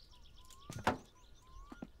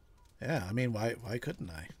 Yeah, I mean, why couldn't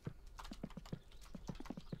I?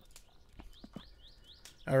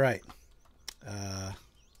 All right.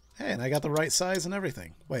 Hey, and I got the right size and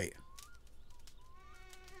everything. Wait.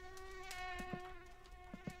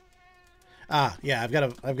 Ah, yeah, I've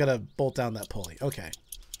got to bolt down that pulley. Okay.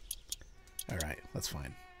 All right, that's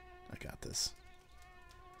fine. I got this.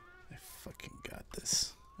 I fucking got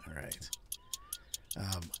this. All right.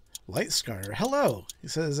 Light Scar, hello. He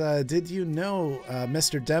says, did you know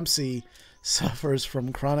Mr. Dempsey suffers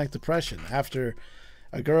from chronic depression after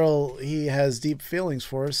a girl he has deep feelings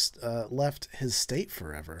for left his state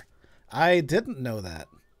forever? I didn't know that.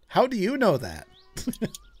 How do you know that?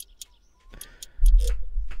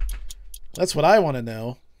 That's what I want to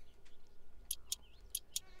know.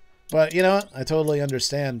 But you know what? I totally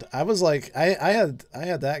understand. I was like, I had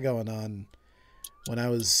that going on when I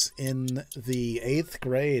was in the 8th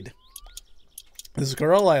grade. This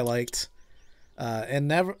girl I liked, and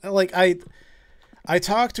never, like, I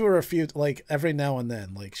talked to her a few, like, every now and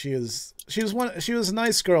then. Like, she was a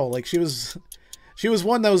nice girl. Like, she was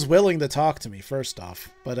one that was willing to talk to me, first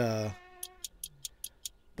off. But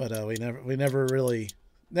we never really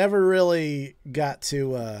got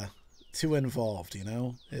too involved, you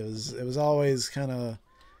know? It was always kind of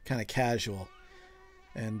casual.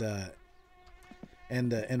 And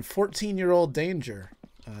 14-year-old Danger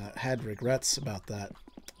had regrets about that.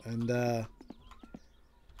 And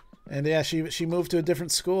yeah, she moved to a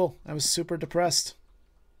different school. I was super depressed.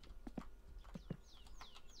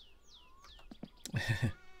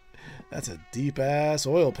 That's a deep ass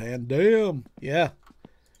oil pan. Damn. Yeah.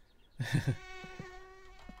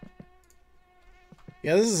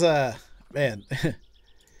 Yeah, this is man.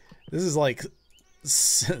 This is like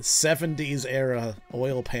 70s era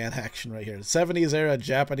oil pan action right here. 70s era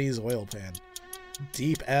Japanese oil pan.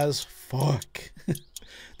 Deep as fuck.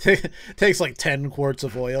 Takes like 10 quarts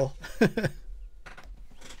of oil.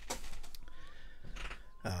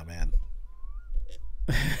 Oh, man.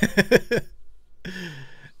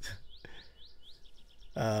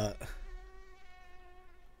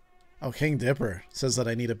 Oh, King Dipper says that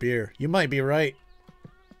I need a beer. You might be right.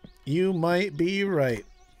 You might be right.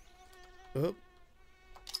 Oh.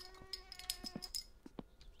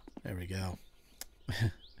 There we go.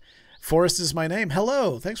 Forrest is my name.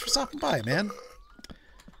 Hello. Thanks for stopping by, man.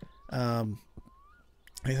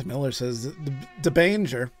 Nathan Miller says, the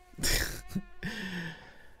Banger.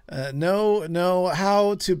 Know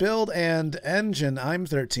how to build and engine. I'm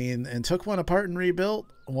 13 and took one apart and rebuilt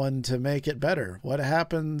one to make it better. What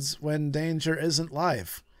happens when Danger isn't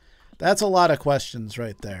live? That's a lot of questions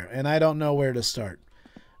right there, and I don't know where to start.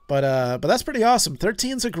 But that's pretty awesome.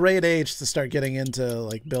 13's a great age to start getting into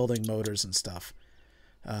like building motors and stuff.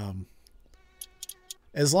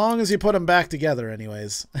 As long as you put them back together,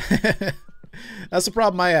 anyways. That's the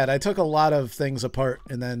problem I had. I took a lot of things apart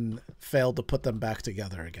and then failed to put them back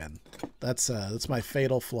together again. That's my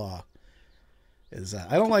fatal flaw. Is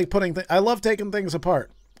I don't like putting. I love taking things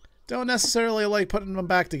apart. Don't necessarily like putting them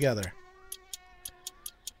back together.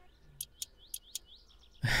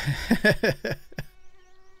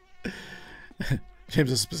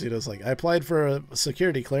 James Esposito's like, I applied for a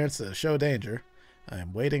security clearance to show danger. I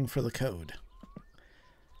am waiting for the code.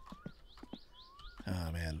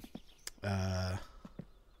 Oh man.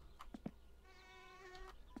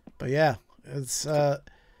 But yeah, it's that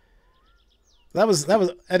was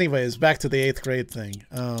anyways, back to the 8th grade thing.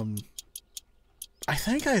 I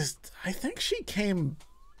think she came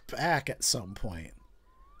back at some point.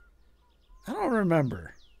 I don't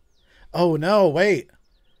remember. Oh no, wait.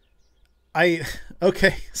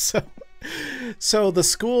 Okay, so the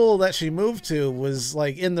school that she moved to was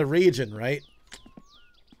like in the region, right?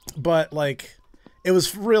 But like it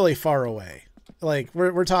was really far away. Like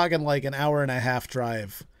we're talking like an hour and a half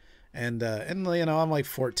drive. And you know, I'm like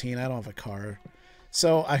 14, I don't have a car.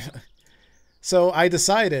 So I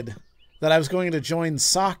decided that I was going to join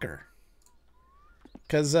soccer.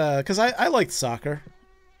 Cuz I liked soccer.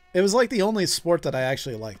 It was like the only sport that I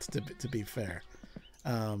actually liked, to be fair.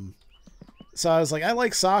 So I was like, I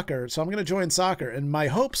like soccer, so I'm going to join soccer. And my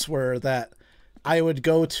hopes were that I would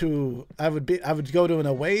go to an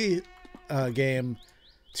away game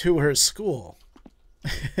to her school.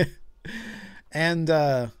 and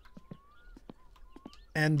I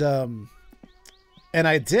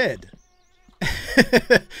did.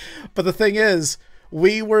 But the thing is,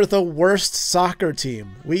 we were the worst soccer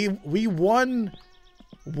team. We won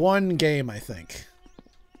one game, I think.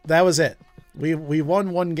 That was it. We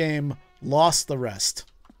won one game, lost the rest.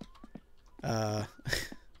 There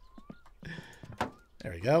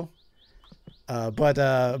we go. But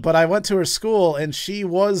I went to her school and she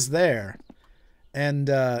was there, and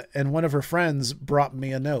one of her friends brought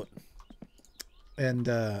me a note, and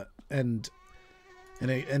it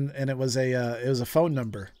was a phone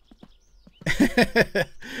number.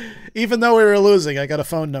 Even though we were losing, I got a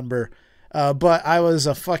phone number. But I was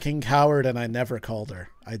a fucking coward and I never called her.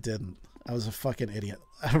 I didn't. I was a fucking idiot.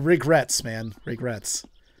 Regrets, man. Regrets.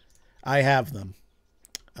 I have them.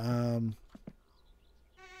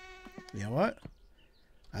 You know what?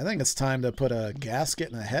 I think it's time to put a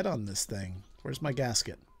gasket and a head on this thing. Where's my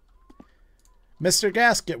gasket? Mr.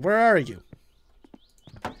 Gasket, where are you?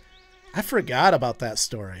 I forgot about that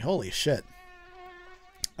story. Holy shit.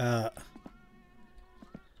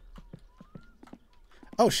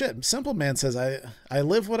 Oh shit, Simple Man says I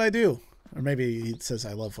live what I do. Or maybe he says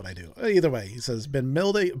I love what I do. Either way, he says been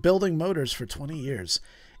building motors for 20 years.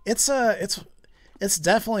 It's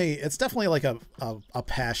definitely like a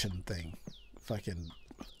passion thing. Fucking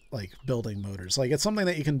like building motors. Like it's something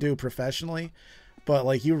that you can do professionally, but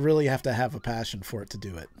like you really have to have a passion for it to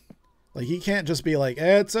do it. Like you can't just be like,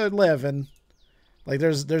 it's a living. Like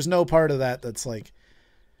there's no part of that that's like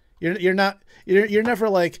you're never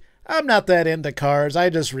like, I'm not that into cars. I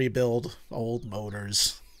just rebuild old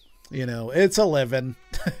motors. You know, it's a living.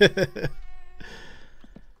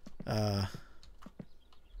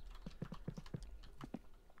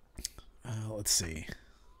 Let's see.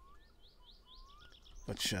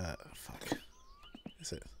 Which fuck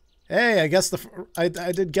is it? Hey, I guess I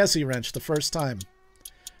did Gessie Wrench the first time.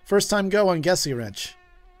 First time go on Gessie Wrench.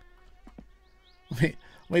 Let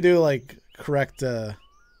me do like correct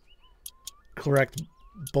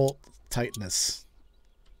bolt tightness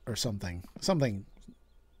or something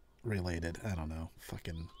related. I don't know.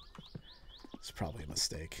 Fucking, it's probably a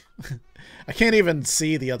mistake. I can't even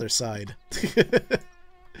see the other side.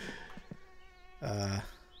 There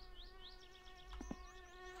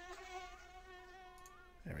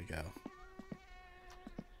we go.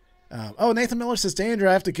 Oh, Nathan Miller says, Danger,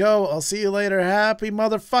 I have to go. I'll see you later. Happy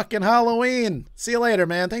motherfucking Halloween. See you later,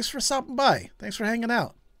 man. Thanks for stopping by. Thanks for hanging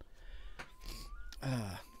out.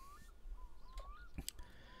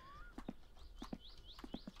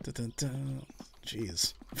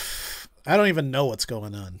 Jeez. I don't even know what's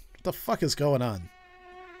going on. What the fuck is going on?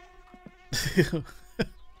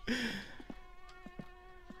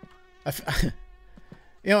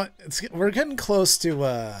 You know, we're getting close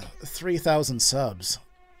to 3,000 subs.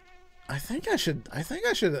 I think I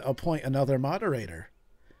should appoint another moderator.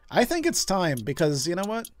 I think it's time because you know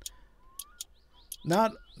what?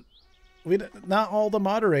 Not all the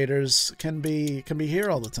moderators can be here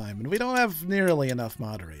all the time, and we don't have nearly enough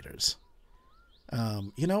moderators.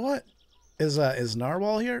 You know what? Is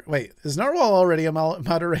Narwhal here? Wait, is Narwhal already a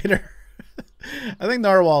moderator? I think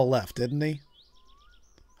Narwhal left, didn't he?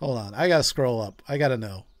 Hold on, I gotta scroll up. I gotta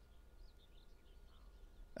know.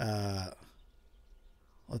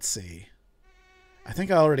 Let's see. I think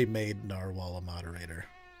I already made Narwhal a moderator.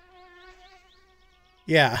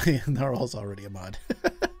 Yeah, Narwhal's already a mod.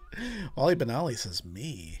 Wally Benali says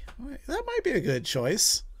me. That might be a good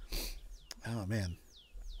choice. Oh, man.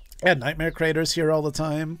 Yeah, Nightmare Creator's here all the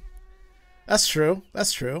time. That's true.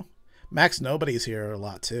 That's true. Max Nobody's here a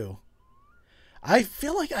lot, too. I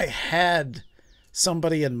feel like I had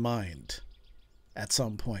somebody in mind at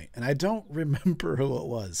some point, and I don't remember who it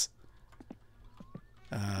was.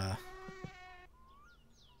 I'm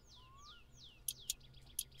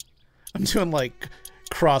doing, like,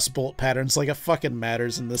 cross bolt patterns like it fucking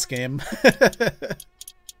matters in this game.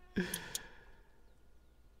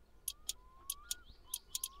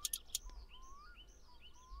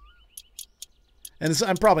 And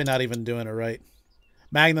I'm probably not even doing it right.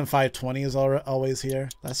 Magnum 520 is always here.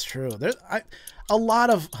 That's true. There's a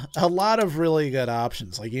lot of really good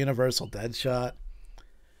options, like Universal Deadshot.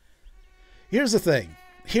 Here's the thing.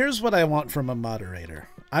 Here's what I want from a moderator.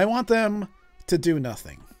 I want them to do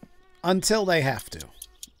nothing until they have to.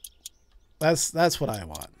 That's what I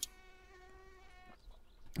want.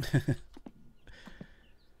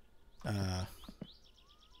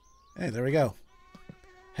 Hey, there we go.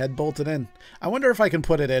 Head bolted in. I wonder if I can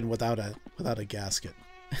put it in without a gasket.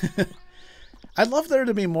 I'd love there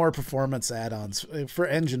to be more performance add-ons for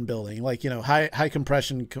engine building, like, you know, high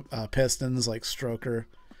compression pistons, like stroker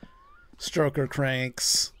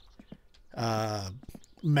cranks,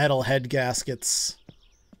 metal head gaskets,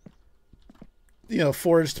 you know,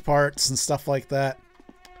 forged parts and stuff like that,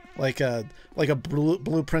 like a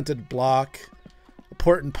blueprinted block, a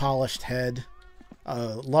port and polished head,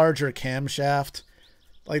 a larger camshaft.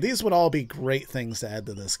 Like, these would all be great things to add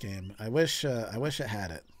to this game. I wish it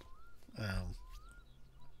had it.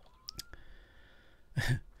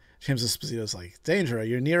 James Esposito's like, Danger,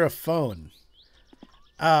 you're near a phone.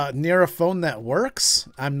 Near a phone that works?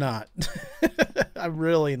 I'm not. I'm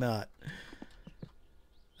really not.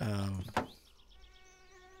 I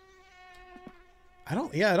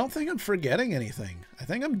don't think I'm forgetting anything. I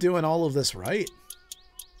think I'm doing all of this right.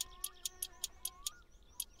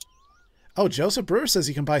 Oh, Joseph Brewer says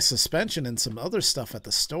you can buy suspension and some other stuff at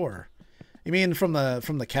the store. You mean from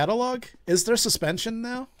the catalog? Is there suspension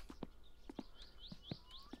now?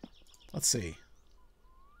 Let's see.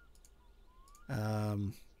 I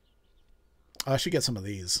should get some of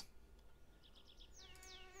these.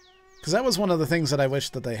 Because that was one of the things that I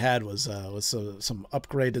wish that they had was some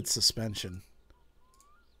upgraded suspension.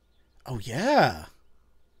 Oh, yeah.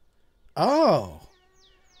 Oh.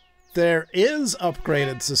 There is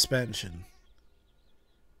upgraded suspension.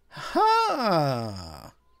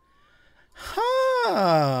 Ha!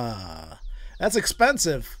 Ha! That's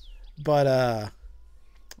expensive, but,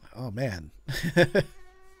 oh, man.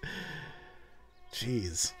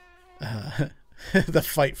 Jeez. The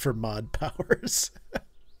fight for mod powers.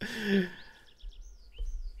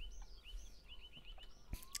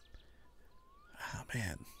 Oh,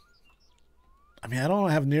 man. I mean, I don't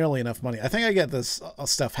have nearly enough money. I think I get this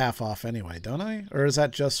stuff half off anyway, don't I? Or is that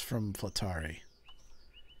just from Flatari?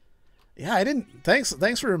 Yeah, I didn't. Thanks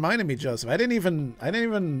for reminding me, Joseph. I didn't even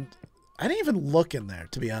look in there,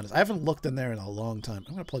 to be honest. I haven't looked in there in a long time.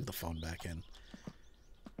 I'm gonna plug the phone back in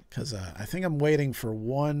because I think I'm waiting for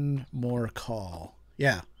one more call.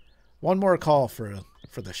 Yeah, one more call for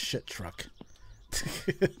the shit truck.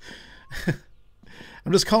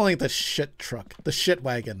 I'm just calling it the shit truck, the shit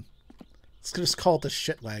wagon. Let's just call it the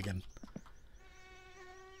shit wagon.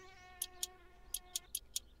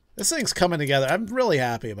 This thing's coming together. I'm really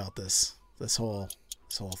happy about this whole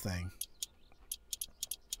thing.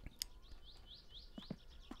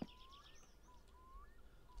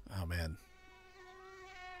 Oh man.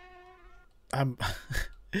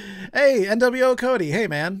 Hey, NWO Cody. Hey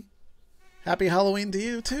man. Happy Halloween to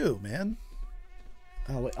you too, man.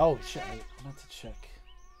 Oh wait. Oh shit. I meant to check.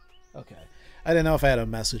 Okay. I didn't know if I had a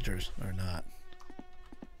message or not.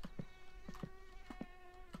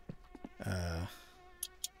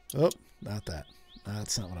 Oh, not that.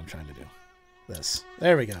 That's not what I'm trying to do. This.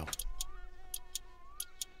 There we go.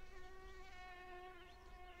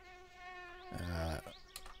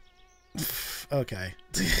 Okay.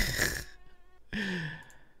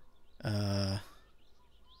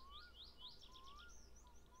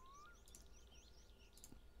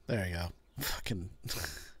 There you go. Fucking...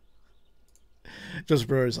 Just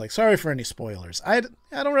Brewer's like, sorry for any spoilers. I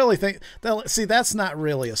don't really think... See, that's not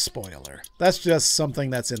really a spoiler. That's just something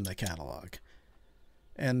that's in the catalog.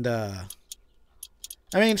 And,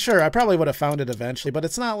 I mean, sure, I probably would have found it eventually, but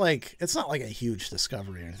it's not like a huge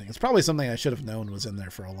discovery or anything. It's probably something I should have known was in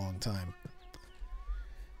there for a long time.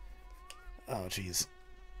 Oh, jeez.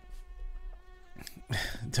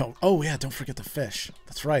 Oh yeah, don't forget the fish.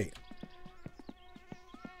 That's right.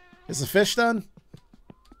 Is the fish done?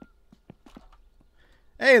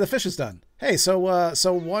 Hey, the fish is done. Hey, so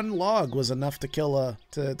one log was enough to kill a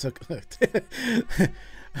it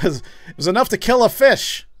was enough to kill a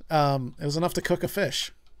fish. It was enough to cook a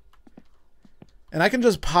fish. And I can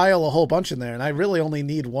just pile a whole bunch in there, and I really only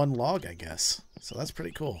need one log, I guess. So that's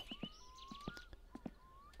pretty cool.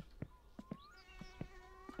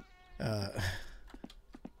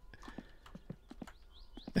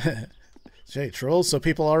 Jay, trolls, so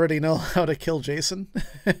people already know how to kill Jason?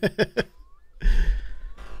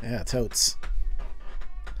 Yeah, totes.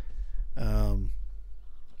 Man.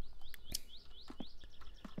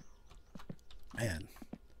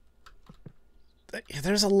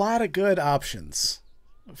 There's a lot of good options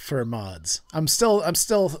for mods. I'm still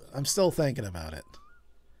thinking about it.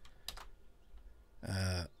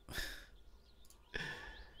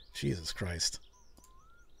 Jesus Christ.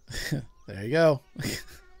 There you go.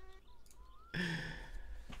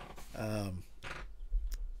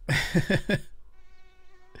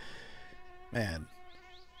 Man,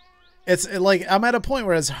 it's like I'm at a point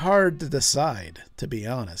where it's hard to decide, to be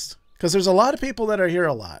honest, because there's a lot of people that are here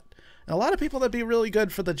a lot, and a lot of people that'd be really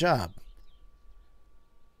good for the job.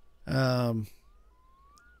 Yeah,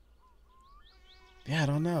 I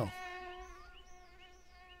don't know.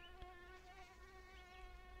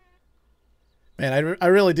 Man, I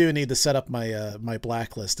really do need to set up my my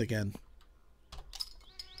blacklist again.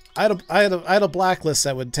 I had a blacklist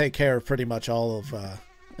that would take care of pretty much all of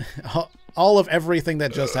all of everything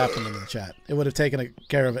that just happened in the chat. It would have taken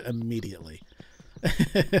care of it immediately.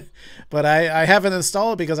 But I haven't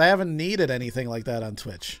installed it because I haven't needed anything like that on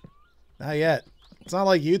Twitch. Not yet. It's not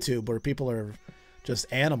like YouTube where people are just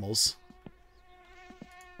animals.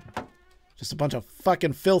 Just a bunch of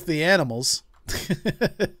fucking filthy animals.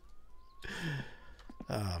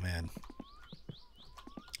 Oh, man.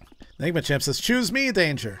 Enigma Champ says, choose me,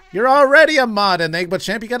 Danger. You're already a mod, Enigma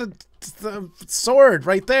Champ. You got a sword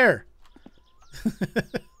right there.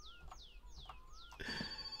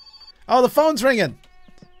 Oh, the phone's ringing.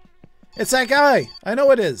 It's that guy. I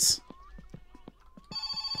know it is.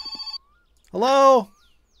 Hello?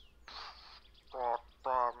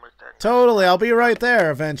 Totally. I'll be right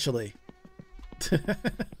there eventually.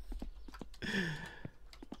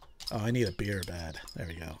 Oh, I need a beer bad. There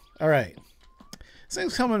we go. All right. This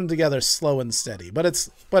thing's coming together slow and steady, but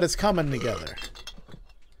it's coming together.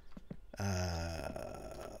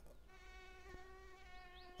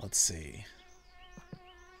 Let's see.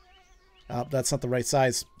 Oh, that's not the right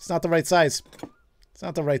size. It's not the right size. It's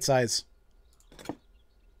not the right size.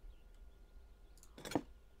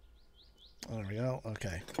 There we go.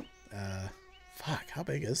 Okay. Fuck, how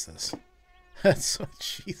big is this? That's what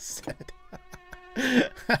she said.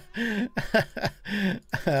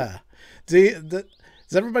 Does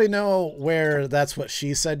everybody know where that's what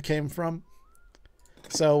she said came from?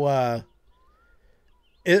 So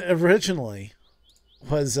it originally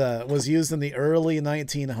was used in the early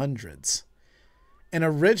 1900s, and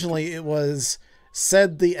originally it was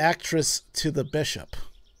said the actress to the bishop.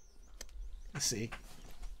 Let's see,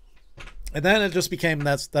 and then it just became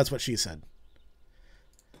that's what she said.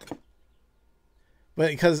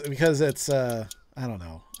 But because it's I don't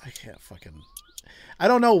know. I can't fucking... I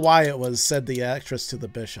don't know why it was said the actress to the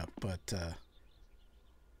bishop, but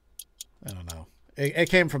I don't know. It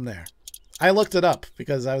came from there. I looked it up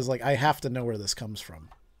because I was like, I have to know where this comes from.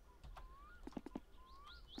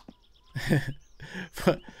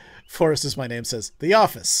 Forrest is my name says, The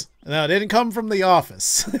Office. No, it didn't come from The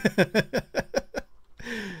Office.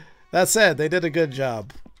 That said, they did a good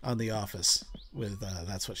job on The Office with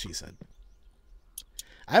That's What She Said.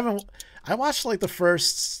 I watched like the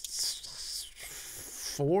first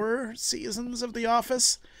 4 seasons of The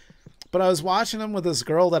Office, but I was watching them with this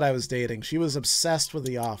girl that I was dating. She was obsessed with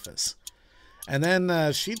The Office. And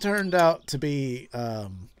then she turned out to be a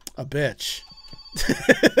bitch.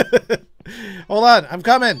 Hold on, I'm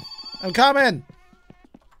coming. I'm coming.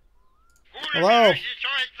 Hello.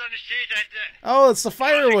 Oh, it's the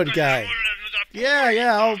firewood guy.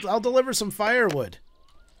 Yeah, I'll deliver some firewood.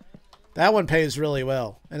 That one pays really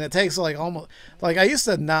well, and it takes like almost like I used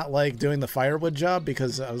to not like doing the firewood job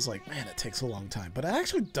because I was like, man, it takes a long time, but it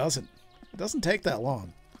actually doesn't. It doesn't take that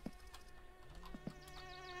long.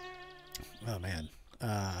 Oh man.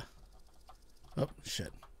 Oh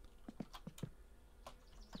shit.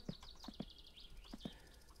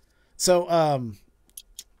 So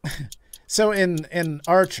So in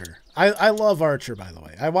Archer, I love Archer, by the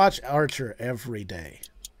way. I watch Archer every day.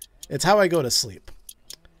 It's how I go to sleep.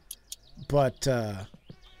 But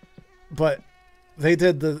they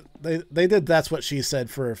did they did That's What She Said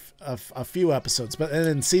for a few episodes, but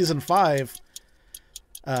in season 5,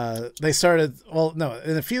 they started, well, no,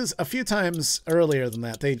 in a few times earlier than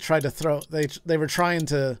that, they tried to throw, they were trying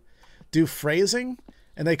to do phrasing,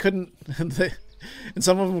 and they couldn't, and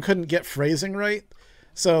some of them couldn't get phrasing right,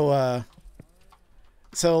 so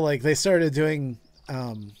like they started doing,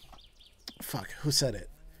 fuck, who said it?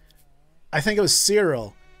 I think it was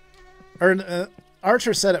Cyril, or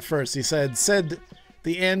Archer said it first. He said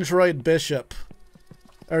the android bishop,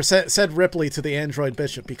 or said Ripley to the android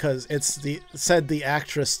bishop, because said the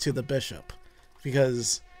actress to the bishop,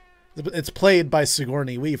 because it's played by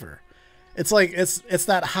Sigourney Weaver. It's like it's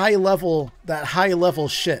that high level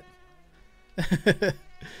shit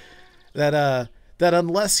that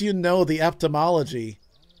unless you know the etymology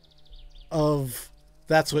of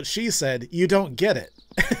That's What She Said, you don't get it.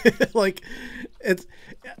 Like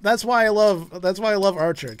that's why I love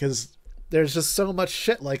Archer, because there's just so much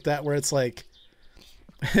shit like that where it's like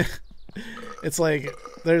it's like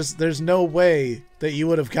there's no way that you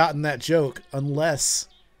would have gotten that joke unless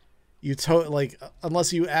you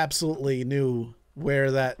unless you absolutely knew where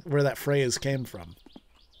that phrase came from.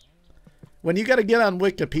 When you got to get on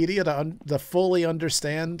Wikipedia to fully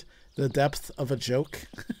understand the depth of a joke,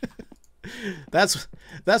 that's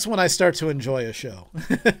when I start to enjoy a show.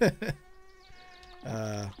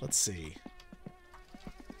 Let's see.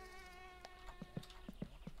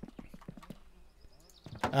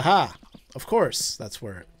 Aha! Of course, that's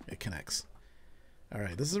where it connects. All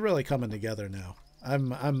right, this is really coming together now.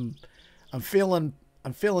 I'm feeling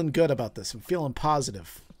good about this. I'm feeling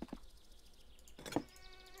positive.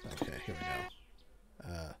 Okay, here we go.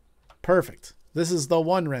 Perfect. This is the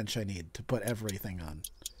one wrench I need to put everything on.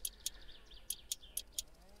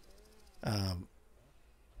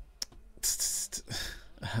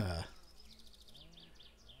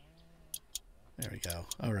 There we go.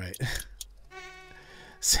 All right.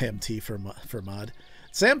 Sam T for mod.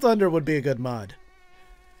 Sam Thunder would be a good mod.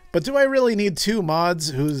 But do I really need 2 mods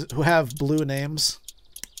who have blue names?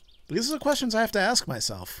 These are the questions I have to ask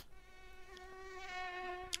myself.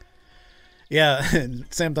 Yeah, and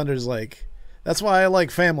Sam Thunder's like, that's why I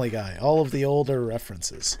like Family Guy. All of the older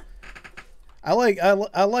references. I like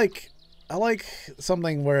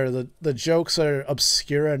something where the jokes are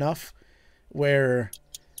obscure enough where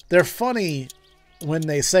they're funny when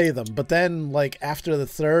they say them, but then like after the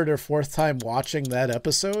 3rd or 4th time watching that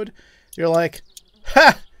episode, you're like,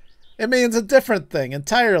 ha! It means a different thing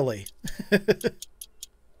entirely.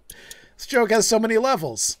 This joke has so many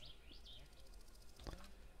levels.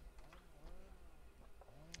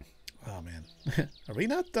 Oh man. Are we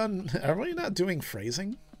not done? Are we not doing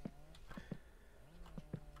phrasing?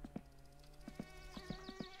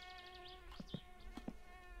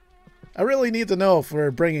 I really need to know if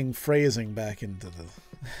we're bringing phrasing back into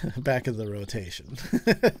the rotation.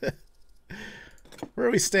 Where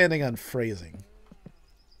are we standing on phrasing?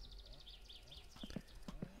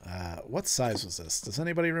 What size was this? Does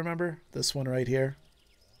anybody remember? This one right here?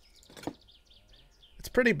 It's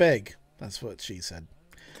pretty big. That's what she said.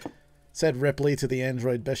 Said Ripley to the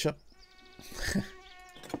android bishop.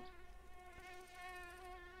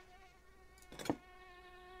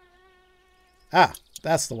 Ah,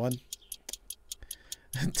 that's the one.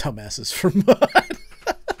 Dumbasses for mod.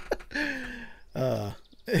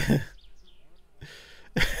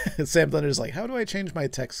 Sam Thunder's like, how do I change my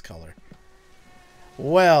text color?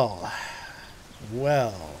 Well,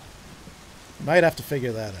 might have to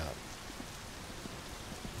figure that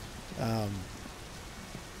out.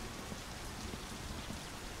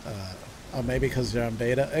 Oh, maybe because you're on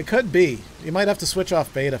beta? It could be. You might have to switch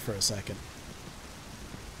off beta for a second.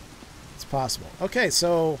 It's possible. Okay,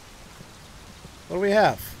 so what do we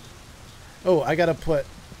have? Oh, I gotta put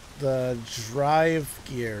the drive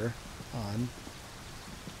gear on.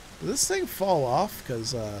 Did this thing fall off?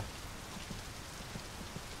 Because,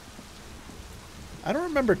 I don't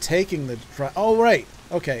remember taking the drive... Oh, right.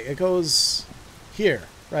 Okay, it goes here.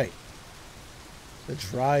 Right. The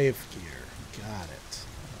drive gear. Got it.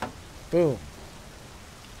 Boom.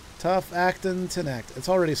 Tough actin' Tinact. It's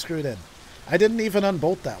already screwed in. I didn't even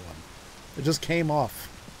unbolt that one. It just came off.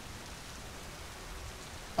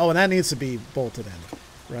 Oh, and that needs to be bolted in.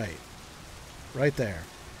 Right. Right there.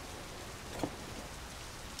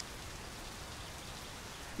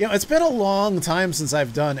 You know, it's been a long time since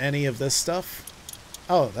I've done any of this stuff.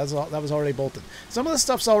 Oh, that was already bolted. Some of the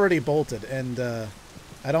stuff's already bolted, and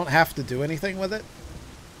I don't have to do anything with it.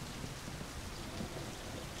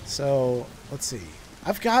 So, let's see.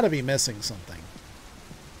 I've got to be missing something.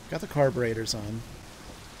 Got the carburetors on.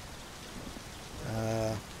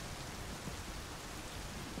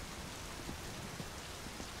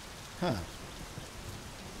 Huh.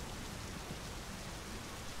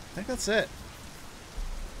 I think that's it.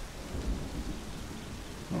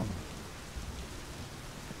 Oh.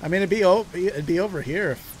 I mean, it'd be over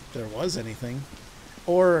here if there was anything.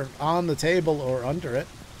 Or on the table or under it.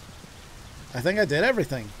 I think I did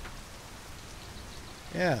everything.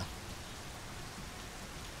 Yeah.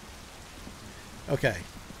 Okay.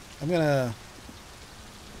 I'm gonna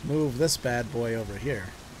move this bad boy over here.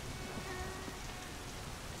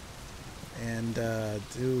 And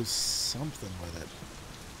do something with it.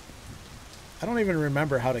 I don't even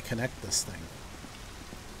remember how to connect this thing.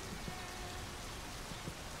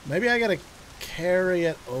 Maybe I gotta carry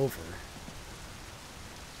it over.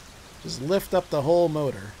 Just lift up the whole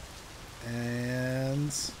motor.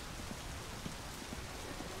 And...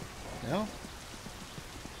 no?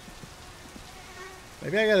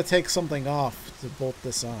 Maybe I gotta take something off to bolt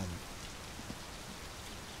this on.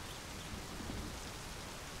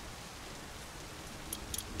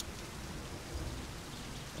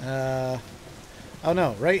 Oh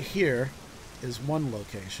no, right here is one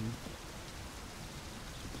location.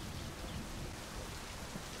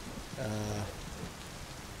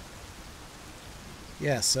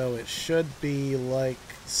 Yeah, so it should be like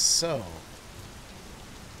so.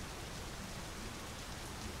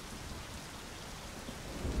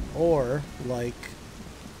 Or like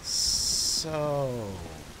so.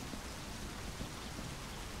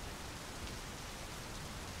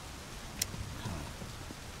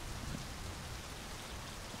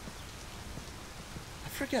 I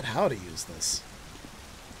forget how to use this.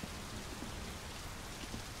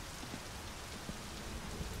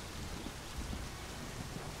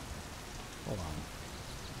 Hold on.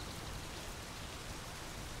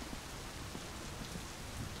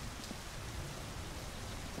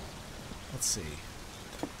 Let's see.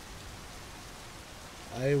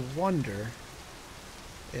 I wonder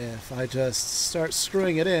if I just start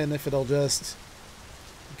screwing it in, if it'll just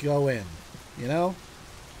go in, you know?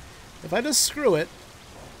 If I just screw it,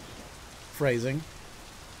 phrasing,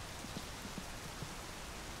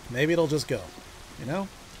 maybe it'll just go, you know?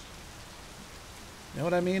 Know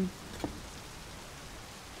what I mean?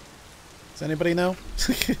 Does anybody know?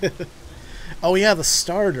 Oh yeah, the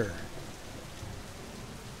starter.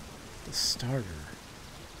 The starter.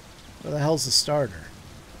 Where the hell's the starter?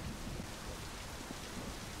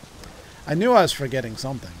 I knew I was forgetting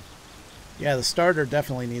something. Yeah, the starter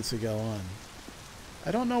definitely needs to go on. I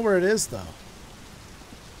don't know where it is, though.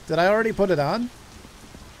 Did I already put it on?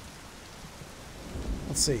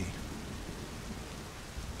 Let's see.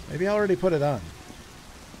 Maybe I already put it on.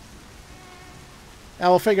 I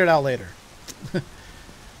will figure it out later.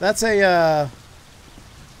 That's a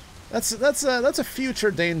that's a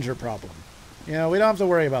future danger problem. You know, we don't have to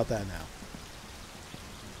worry about that now.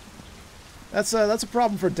 That's a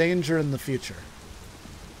problem for danger in the future.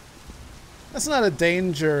 That's not a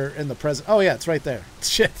danger in the present. Oh yeah, it's right there.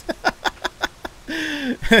 Shit.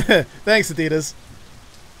 Thanks, Adidas.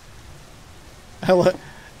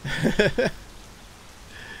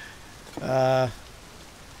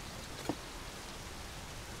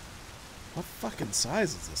 What fucking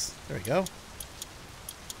size is this? There we go.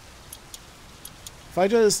 If I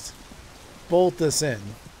just bolt this in,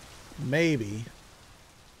 maybe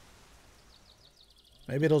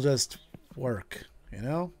it'll just work, you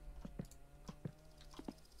know?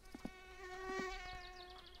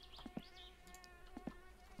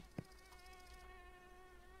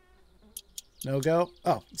 No go?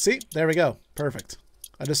 Oh, see? There we go. Perfect.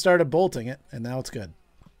 I just started bolting it, and now it's good.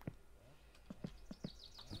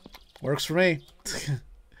 Works for me.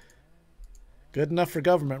 Good enough for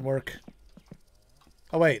government work.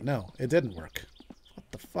 Oh, wait. No, it didn't work.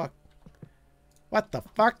 What the fuck? What the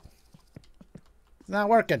fuck? It's not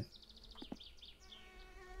working.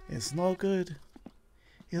 It's no good.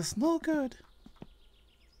 It's no good.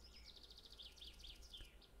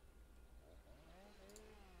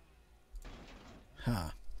 Huh.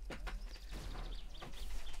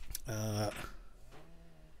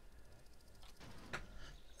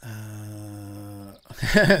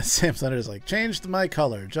 Sam Thunder's like, changed my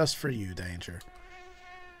color just for you, Danger.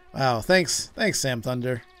 Wow, thanks, Sam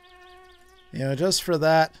Thunder. You know, just for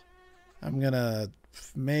that, I'm gonna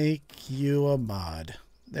make you a mod.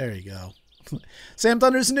 There you go. Sam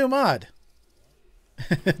Thunder's a new mod.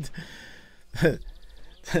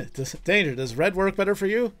 Danger, does red work better for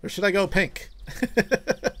you, or should I go pink?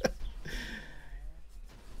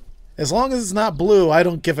 As long as it's not blue, I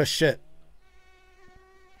don't give a shit.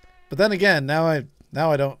 But then again, now I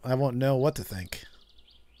won't know what to think.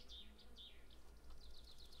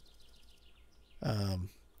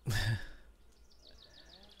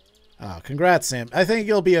 Oh, congrats, Sam. I think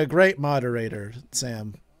you'll be a great moderator,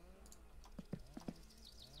 Sam. I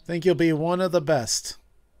think you'll be one of the best.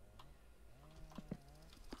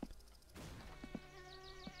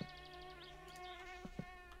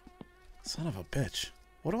 Son of a bitch.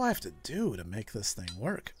 What do I have to do to make this thing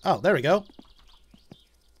work? Oh, there we go.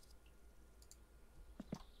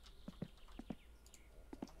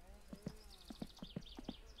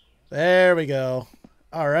 There we go.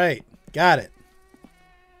 All right. Got it.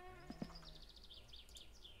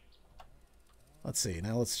 Let's see.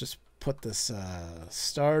 Now let's just put this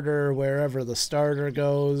starter wherever the starter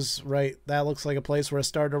goes. Right. That looks like a place where a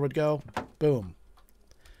starter would go. Boom.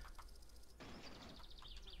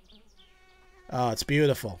 Oh, it's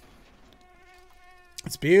beautiful.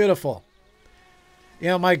 It's beautiful. You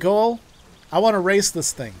know, my goal, I want to race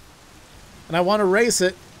this thing. And I want to race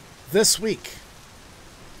it this week.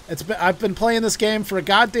 I've been playing this game for a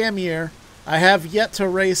goddamn year. I have yet to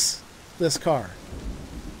race this car.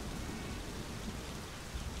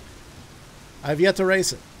 I've yet to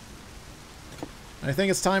race it. I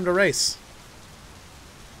think it's time to race.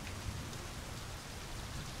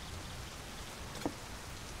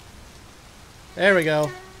 There we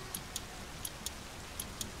go.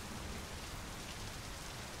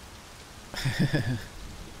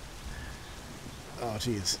 Oh,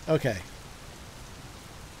 jeez. Okay.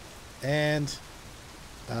 And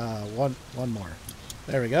one more.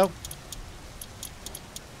 There we go.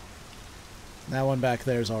 That one back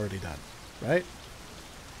there is already done, right?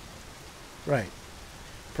 Right.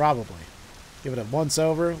 Probably. Give it a once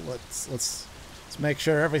over. Let's make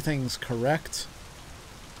sure everything's correct.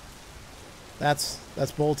 That's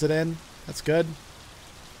bolted in. That's good.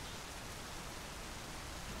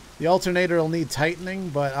 The alternator will need tightening,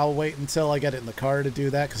 but I'll wait until I get it in the car to do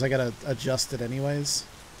that because I gotta adjust it anyways.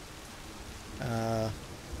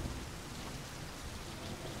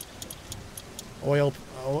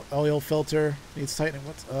 Oil filter needs tightening.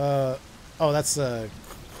 What's oh, that's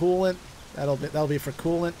coolant. That'll be for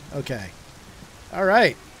coolant. Okay. All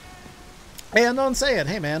right. Hey, Unknown Saying,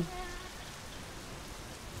 hey man.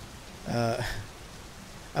 I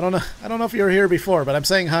don't know if you were here before, but I'm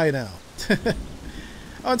saying hi now.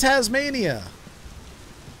 On Tasmania.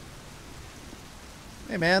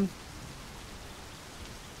 Hey man.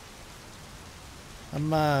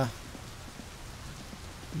 I'm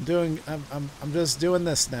just doing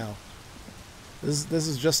this now. This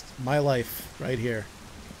is just my life right here.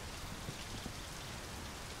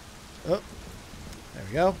 Oh, there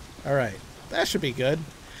we go. All right, that should be good.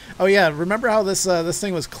 Oh yeah, remember how this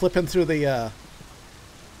thing was clipping through the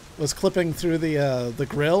the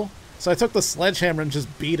grill? So I took the sledgehammer and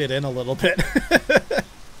just beat it in a little bit,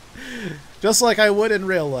 just like I would in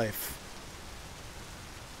real life.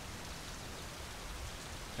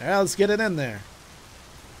 All right, let's get it in there.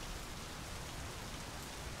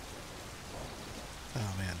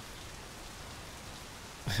 Oh man.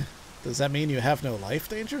 Does that mean you have no life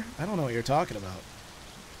danger? I don't know what you're talking about.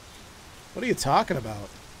 What are you talking about?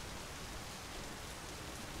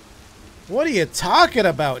 What are you talking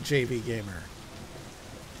about, JV Gamer?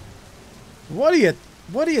 What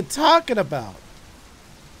are you talking about?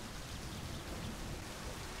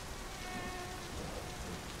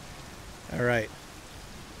 All right.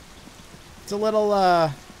 It's a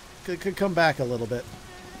little could come back a little bit.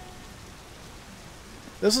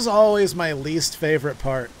 This is always my least favorite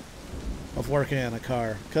part of working on a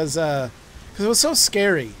car because it was so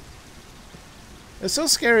scary. It's so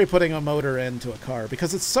scary putting a motor into a car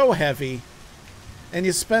because it's so heavy and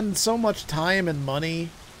you spend so much time and money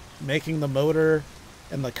making the motor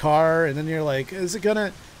and the car, and then you're like, is it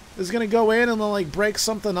gonna go in and then like break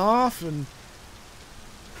something off? And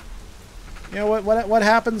you know what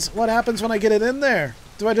happens when I get it in there?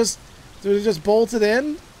 Do I just bolt it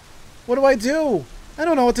in? What do I do? I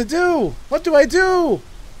don't know what to do. What do I do?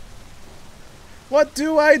 What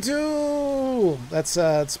do I do?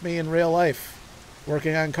 That's me in real life.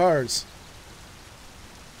 Working on cars.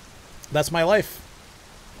 That's my life.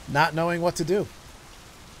 Not knowing what to do.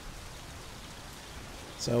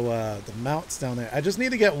 So the mount's down there. I just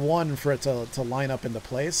need to get one for it to line up into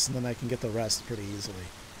place, and then I can get the rest pretty easily.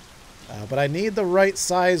 But I need the right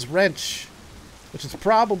size wrench, which is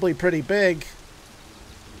probably pretty big,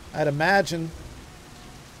 I'd imagine.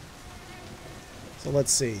 So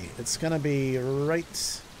let's see. It's going to be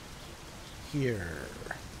right here.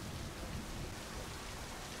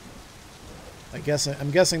 I'm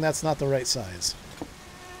guessing that's not the right size.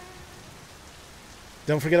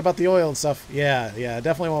 Don't forget about the oil and stuff. Yeah, yeah, I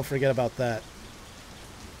definitely won't forget about that.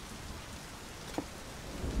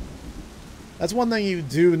 That's one thing you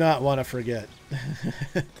do not want to forget.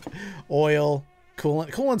 Oil,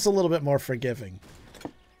 coolant. Coolant's a little bit more forgiving.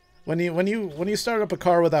 When you start up a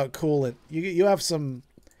car without coolant, you have some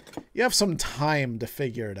time to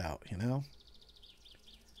figure it out, you know?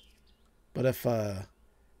 But if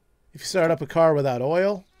you start up a car without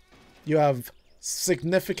oil, you have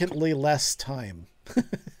significantly less time.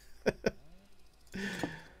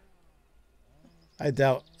 I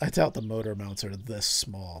doubt the motor mounts are this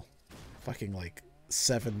small. Fucking like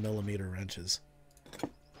 7mm wrenches.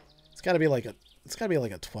 It's gotta be like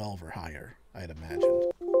a 12 or higher, I'd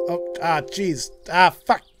imagine. Oh, jeez.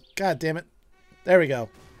 Fuck. God damn it. There we go.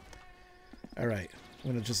 Alright.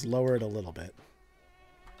 I'm gonna just lower it a little bit.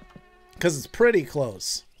 Because it's pretty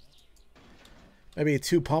close. Maybe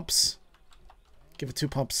 2 pumps. Give it 2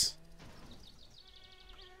 pumps.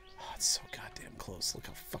 Oh, it's so goddamn close. Look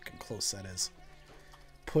how fucking close that is.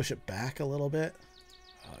 Push it back a little bit.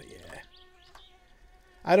 Oh, yeah.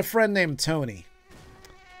 I had a friend named Tony.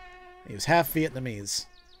 He was half Vietnamese.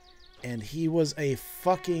 And he was a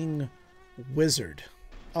fucking wizard.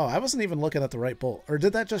 Oh, I wasn't even looking at the right bolt. Or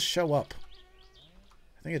did that just show up?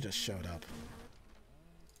 I think it just showed up.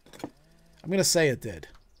 I'm going to say it did.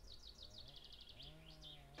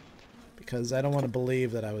 Because I don't want to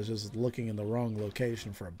believe that I was just looking in the wrong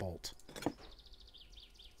location for a bolt.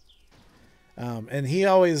 And he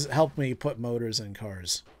always helped me put motors in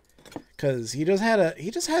cars. Because he just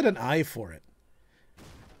had an eye for it.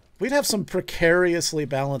 We'd have some precariously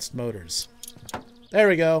balanced motors. There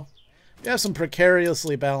we go. We have some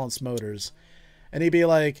precariously balanced motors. And he'd be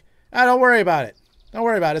like, don't worry about it. Don't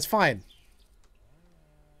worry about it. It's fine.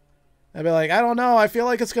 I'd be like, I don't know. I feel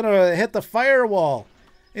like it's going to hit the firewall.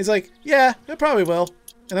 He's like, yeah, it probably will.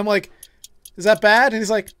 And I'm like, is that bad? And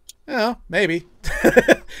he's like, oh, maybe.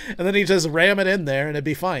 And then he'd just ram it in there and it'd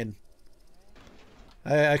be fine.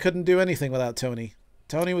 I couldn't do anything without Tony.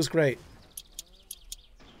 Tony was great.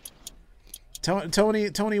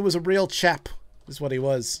 Tony was a real chap, is what he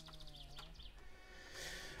was.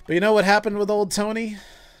 But you know what happened with old Tony?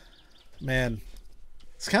 Man,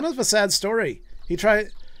 it's kind of a sad story. He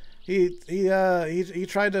tried to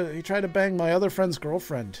bang my other friend's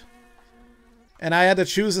girlfriend, and I had to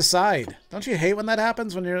choose a side. Don't you hate when that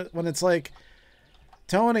happens? When it's like,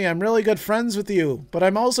 Tony, I'm really good friends with you, but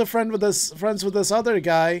I'm also friends with this other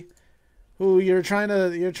guy, who you're trying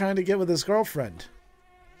to get with his girlfriend.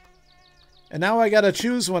 And now I gotta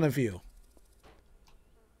choose one of you.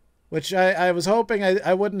 Which I was hoping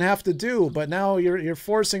I wouldn't have to do, but now you're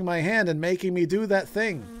forcing my hand and making me do that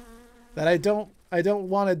thing that I don't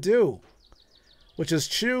want to do, which is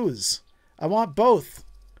choose. I want both.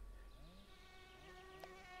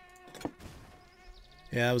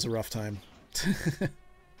 Yeah, it was a rough time.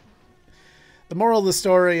 The moral of the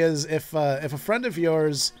story is if a friend of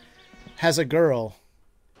yours has a girl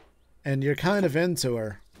and you're kind of into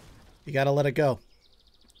her, you gotta let it go.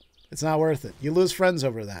 It's not worth it. You lose friends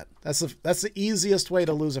over that. That's the easiest way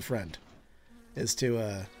to lose a friend. Is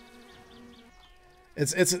to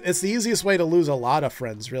it's the easiest way to lose a lot of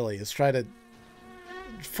friends, really, is try to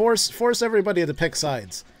force everybody to pick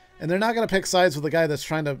sides. And they're not gonna pick sides with the guy that's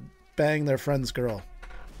trying to bang their friend's girl.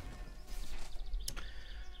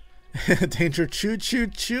 Danger Choo-Choo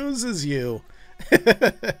chooses you.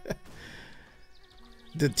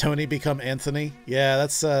 Did Tony become Anthony? Yeah,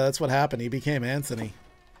 that's what happened. He became Anthony.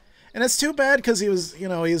 And it's too bad because he was, you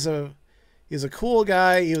know, he's a cool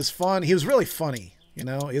guy. He was fun. He was really funny, you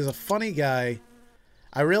know. He was a funny guy.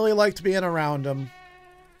 I really liked being around him.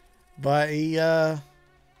 But he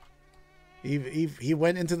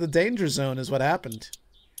went into the danger zone is what happened.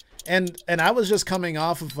 And I was just coming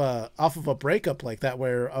off of a breakup like that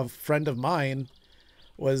where a friend of mine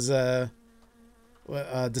was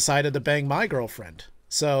decided to bang my girlfriend.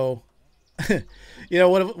 So, you know,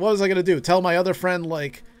 what was I going to do? Tell my other friend,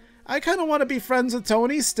 like, I kind of want to be friends with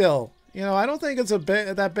Tony still. You know, I don't think it's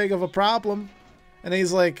that big of a problem. And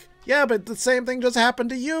he's like, yeah, but the same thing just happened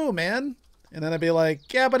to you, man. And then I'd be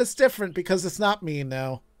like, yeah, but it's different because it's not me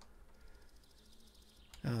now.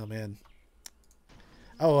 Oh, man.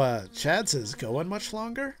 Oh, Chad says, going much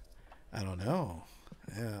longer? I don't know.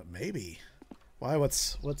 Maybe. Why?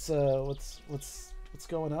 What's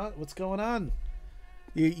going on? What's going on?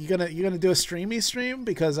 You gonna do a streamy stream?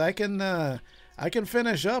 Because I can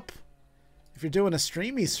finish up if you're doing a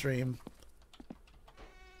streamy stream.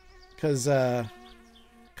 Cause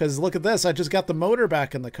look at this, I just got the motor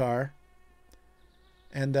back in the car,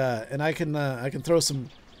 and I can throw some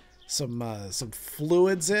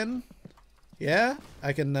fluids in. Yeah,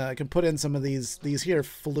 I can put in some of these here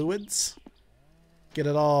fluids. Get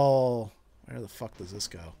it all. Where the fuck does this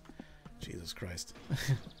go? Jesus Christ.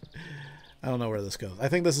 I don't know where this goes. I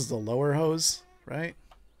think this is the lower hose, right?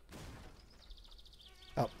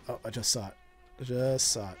 Oh, I just saw it. I just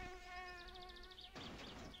saw it.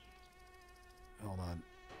 Hold on.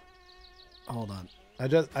 Hold on.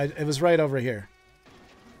 It was right over here.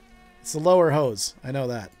 It's the lower hose. I know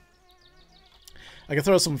that. I could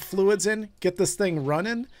throw some fluids in, get this thing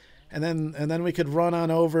running, and then we could run on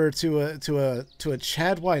over to a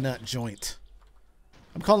Chad Wynut joint.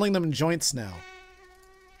 I'm calling them joints now.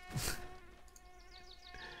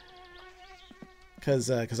 Cause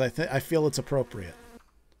I feel it's appropriate.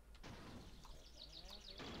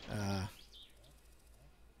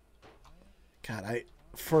 God,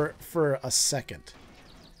 for a second,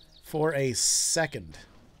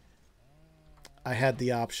 I had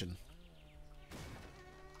the option.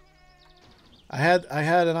 I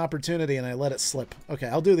had an opportunity and I let it slip. Okay,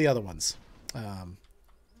 I'll do the other ones.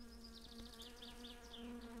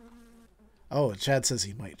 Oh, Chad says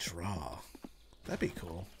he might draw. That'd be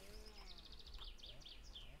cool.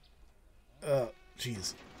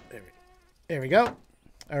 Jeez. There we go.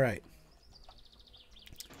 All right.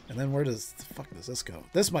 And then where does the fuck does this go?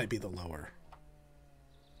 This might be the lower.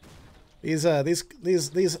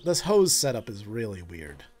 This hose setup is really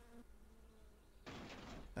weird.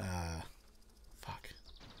 Fuck.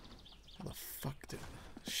 How the fuck do...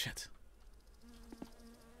 Shit.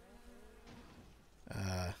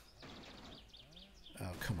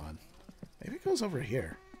 Oh, come on. Maybe it goes over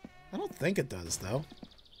here. I don't think it does, though.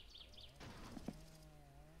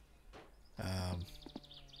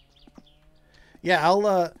 Yeah, I'll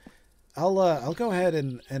go ahead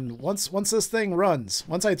and once this thing runs,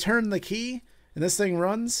 once I turn the key and this thing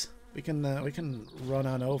runs, we can run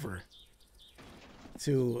on over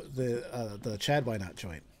to the Chad Wynut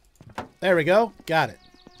joint. There we go. Got it.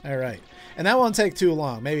 All right. And that won't take too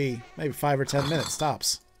long. Maybe 5 or 10 minutes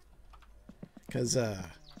tops. Cause I'm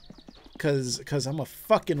a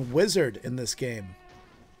fucking wizard in this game.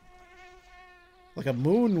 Like a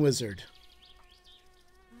moon wizard.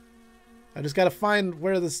 I just gotta find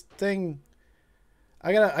where this thing...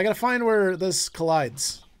 I gotta find where this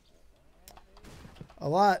collides. A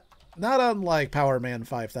lot... Not unlike Power Man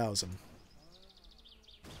 5000.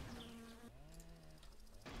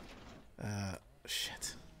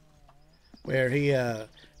 Shit. Where he, you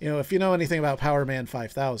know, if you know anything about Power Man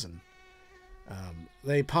 5000,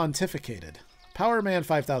 they pontificated. Power Man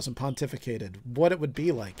 5000 pontificated what it would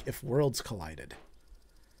be like if worlds collided.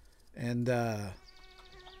 And,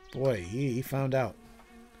 boy, he found out.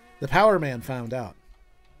 The Power Man found out.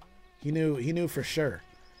 He knew for sure.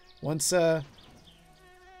 Once he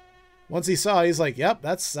saw, he's like, "Yep,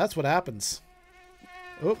 that's what happens."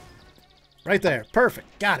 Oop. Right there.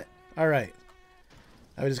 Perfect. Got it. All right.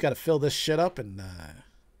 I just got to fill this shit up and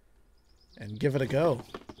give it a go.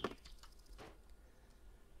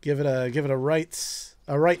 Give it a right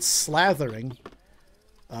slathering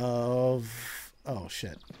of... Oh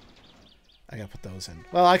shit. I gotta put those in.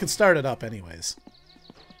 Well, I can start it up anyways.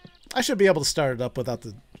 I should be able to start it up without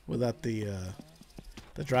the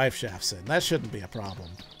drive shafts in. That shouldn't be a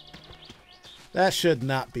problem. That should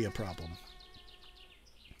not be a problem.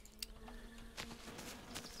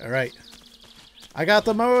 All right. I got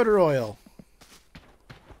the motor oil.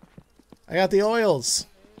 I got the oils.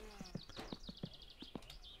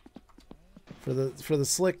 For the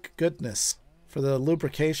slick goodness. For the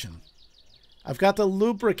lubrication. I've got the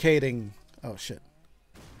lubricating... Oh, shit.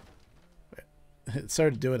 It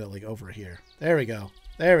started doing it, like, over here. There we go.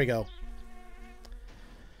 There we go.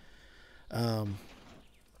 Oh,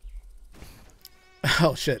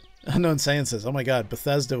 shit. Unknown Saiyan says, "Oh my god,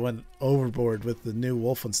 Bethesda went overboard with the new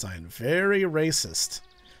Wolfenstein. Very racist."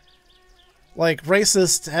 Like,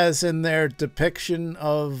 racist as in their depiction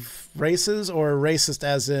of races, or racist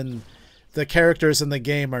as in the characters in the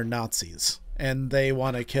game are Nazis, and they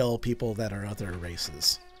want to kill people that are other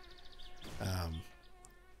races.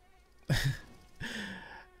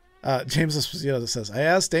 James Esposito says, "I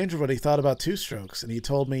asked Danger what he thought about Two Strokes, and he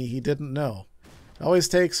told me he didn't know. It always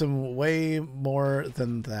takes him way more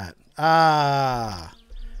than that." Ah,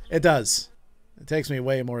 it does. It takes me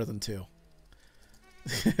way more than 2.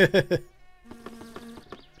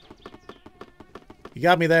 You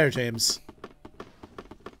got me there, James.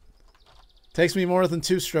 Takes me more than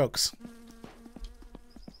 2 strokes.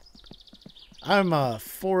 I'm a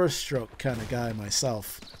 4-stroke kind of guy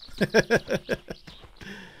myself.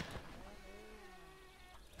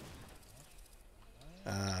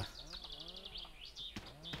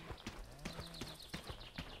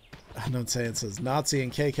 Unknown Saiyan says Nazi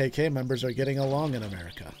and KKK members are getting along in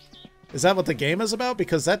America. Is that what the game is about?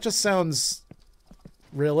 Because that just sounds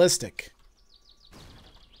realistic.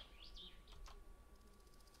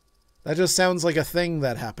 That just sounds like a thing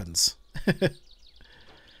that happens.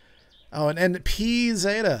 Oh, and P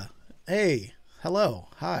Zeta. Hey, hello,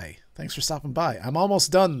 hi. Thanks for stopping by. I'm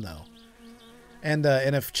almost done though. And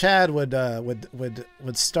if Chad would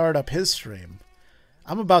start up his stream,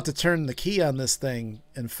 I'm about to turn the key on this thing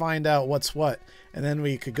and find out what's what, and then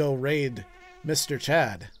we could go raid Mr.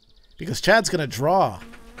 Chad, because Chad's gonna draw,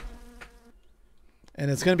 and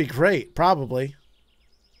it's gonna be great, probably.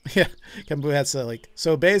 Yeah, Kembu had said like,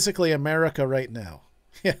 so basically America right now.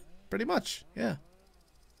 Yeah, pretty much. Yeah.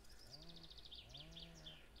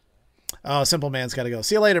 Oh, Simple Man's got to go.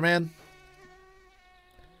 See you later, man.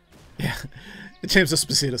 Yeah. James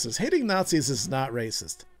Esposito says, hating Nazis is not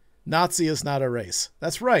racist. Nazi is not a race.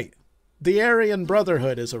 That's right. The Aryan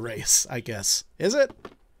Brotherhood is a race, I guess. Is it?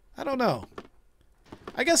 I don't know.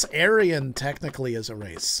 I guess Aryan technically is a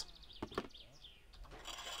race.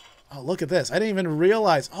 Oh, look at this. I didn't even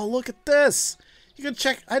realize. Oh, look at this. You can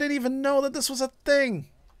check. I didn't even know that this was a thing.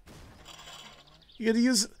 You could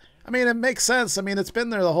use... I mean, it makes sense. I mean, it's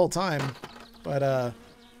been there the whole time. But, I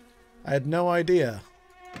had no idea.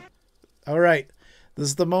 All right. This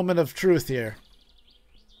is the moment of truth here.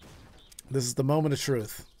 This is the moment of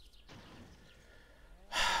truth.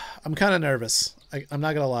 I'm kind of nervous. I'm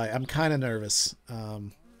not going to lie. I'm kind of nervous.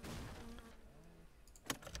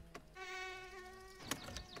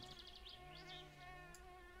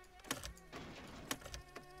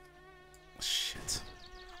 Shit.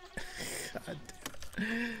 God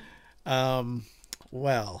damn.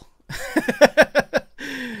 Well.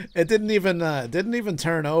 It didn't even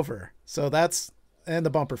turn over. So that's... And the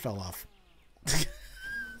bumper fell off.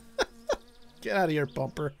 Get out of here,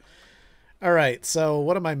 bumper. All right, so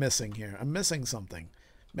what am I missing here? I'm missing something.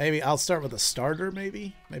 Maybe I'll start with a starter,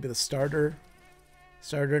 maybe? Maybe the starter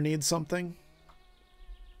needs something?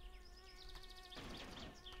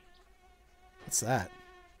 What's that?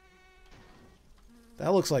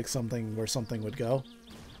 That looks like something where something would go.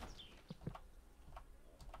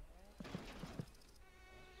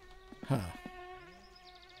 Huh.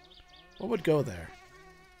 What would go there?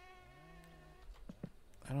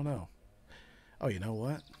 I don't know. Oh, you know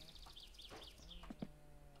what?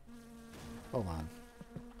 Hold on.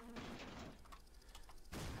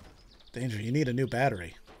 Danger, you need a new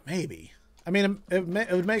battery. Maybe. I mean, it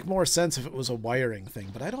would make more sense if it was a wiring thing,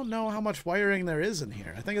 but I don't know how much wiring there is in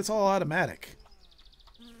here. I think it's all automatic.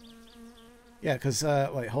 Yeah, because,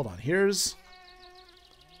 wait, hold on. Here's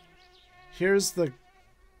the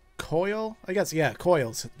coil? I guess, yeah,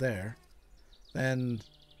 coil's there. Then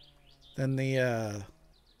the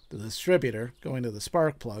distributor going to the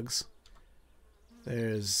spark plugs.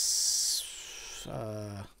 There's,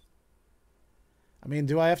 I mean,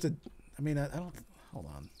 do I have to, I mean, I don't, hold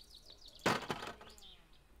on.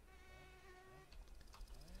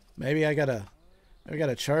 Maybe I gotta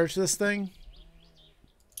charge this thing?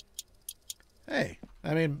 Hey,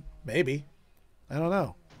 I mean, maybe. I don't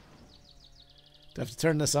know. Do I have to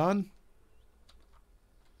turn this on?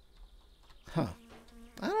 Huh.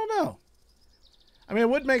 I don't know. I mean, it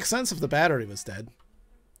would make sense if the battery was dead.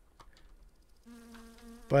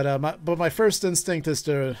 But my first instinct is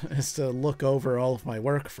to look over all of my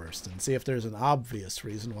work first and see if there's an obvious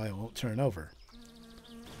reason why it won't turn over.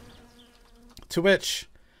 To which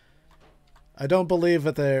I don't believe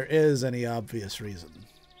that there is any obvious reason.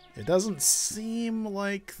 It doesn't seem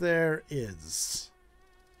like there is.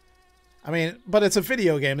 I mean, but it's a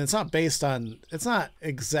video game. It's not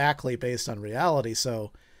exactly based on reality,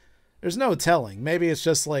 so there's no telling. Maybe it's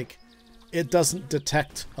just like it doesn't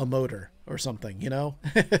detect a motor or something, you know?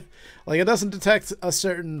 Like it doesn't detect a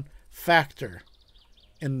certain factor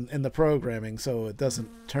in the programming, so it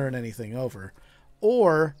doesn't turn anything over.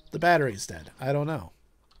 Or the battery's dead. I don't know.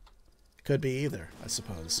 Could be either, I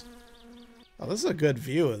suppose. Oh, this is a good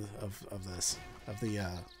view of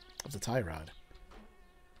the tie rod.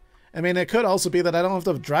 I mean, it could also be that I don't have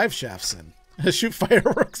the drive shafts in. Shoot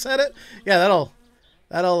fireworks at it? Yeah, that'll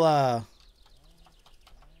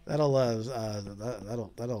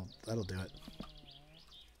do it.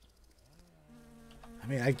 I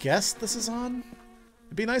mean, I guess this is on.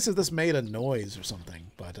 It'd be nice if this made a noise or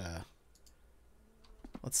something, but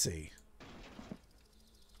let's see.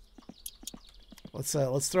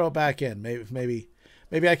 Let's throw it back in. Maybe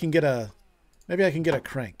I can get a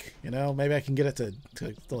crank, you know? Maybe I can get it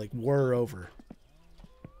to like whir over.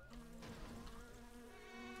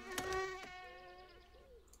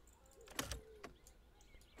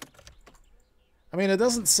 I mean, it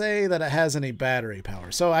doesn't say that it has any battery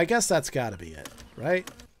power, so I guess that's got to be it, right?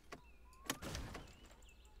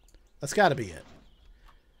 That's got to be it.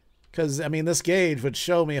 Because, I mean, this gauge would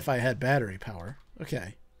show me if I had battery power.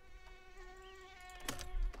 Okay.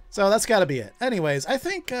 So that's got to be it. Anyways, I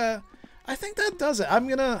think that does it. I'm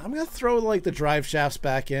gonna throw like the drive shafts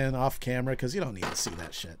back in off camera because you don't need to see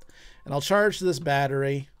that shit. And I'll charge this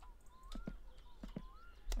battery.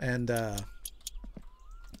 And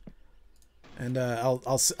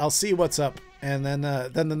I'll see what's up. And then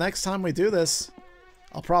the next time we do this,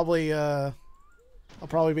 I'll probably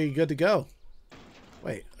be good to go.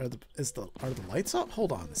 Wait, are the lights up?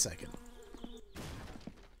 Hold on a second.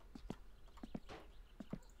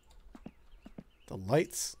 The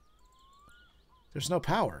lights. There's no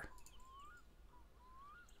power.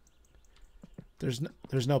 There's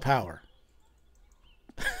no power.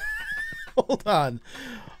 Hold on.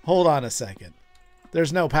 Hold on a second.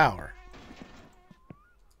 There's no power.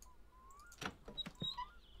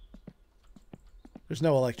 There's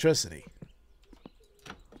no electricity.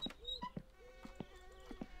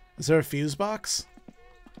 Is there a fuse box?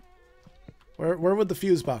 Where would the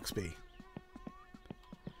fuse box be?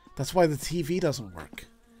 That's why the TV doesn't work.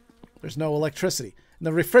 There's no electricity. And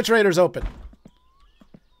the refrigerator's open.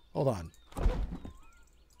 Hold on. Let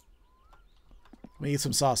me eat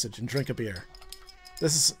some sausage and drink a beer.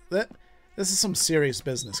 This is some serious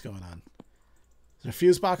business going on. Is there a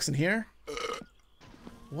fuse box in here?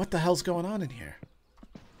 What the hell's going on in here?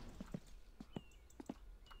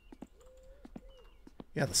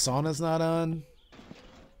 Yeah, the sauna's not on.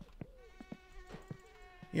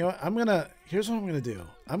 You know what? Here's what I'm gonna do.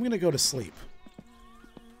 I'm gonna go to sleep.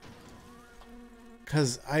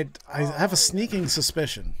 Because I have a sneaking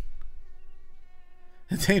suspicion.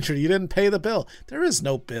 Danger, you didn't pay the bill. There is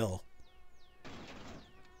no bill.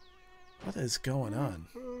 What is going on?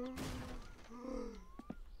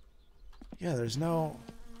 Yeah, there's no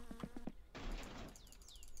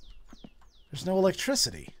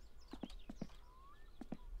electricity.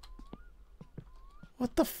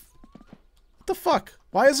 What the fuck?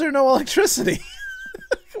 Why is there no electricity?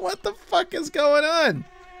 What the fuck is going on?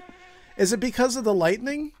 Is it because of the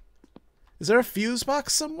lightning? Is there a fuse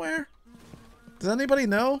box somewhere? Does anybody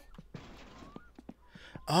know?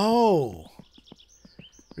 Oh.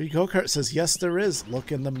 Rico Kart says, yes, there is.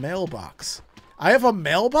 Look in the mailbox. I have a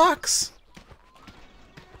mailbox?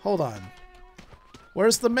 Hold on.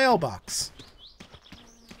 Where's the mailbox?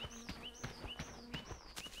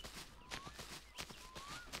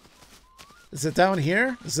 Is it down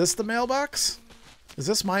here? Is this the mailbox? Is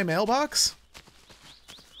this my mailbox?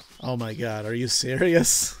 Oh my god, are you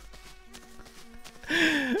serious?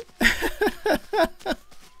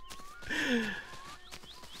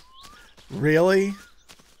 Really?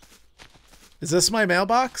 Is this my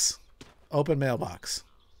mailbox? Open mailbox.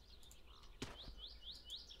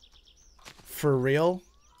 For real?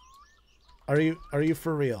 Are you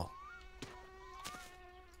for real?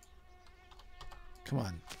 Come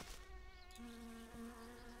on.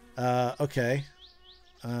 Okay.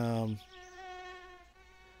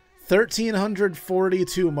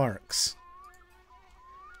 1,342 marks.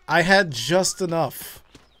 I had just enough.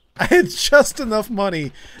 I had just enough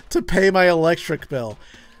money to pay my electric bill.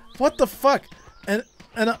 What the fuck? And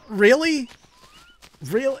really?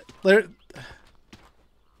 Really?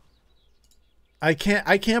 I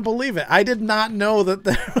can't believe it. I did not know that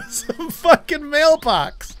there was a fucking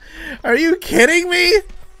mailbox. Are you kidding me?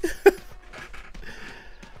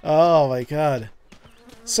 Oh my god.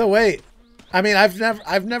 So wait. I mean,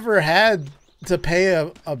 I've never had to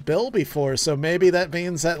pay a bill before, so maybe that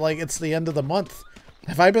means that like it's the end of the month.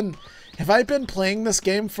 Have I been playing this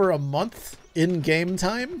game for a month in game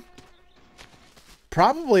time?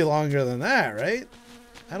 Probably longer than that, right?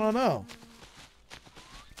 I don't know.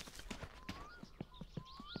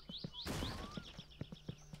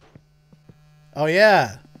 Oh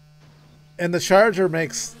yeah. And the charger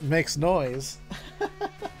makes noise.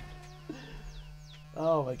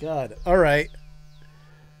 Oh my god. All right.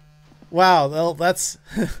 Wow, well, that's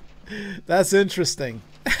that's interesting.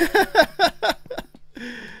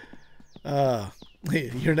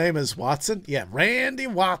 Your name is Watson? Yeah, Randy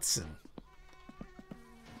Watson.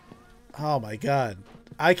 Oh my god.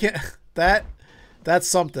 I can't that's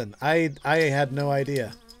something. I had no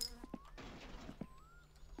idea.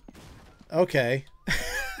 Okay.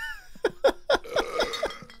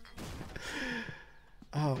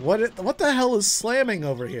 Oh, what the hell is slamming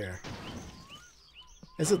over here?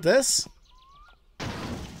 Is it this?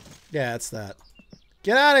 Yeah, it's that.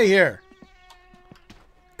 Get out of here!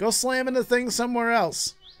 Go slam into things somewhere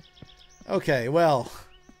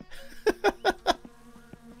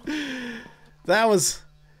That was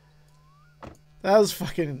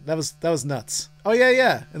fucking, that was nuts. Oh yeah,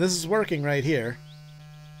 yeah. And this is working right here.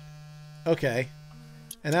 Okay.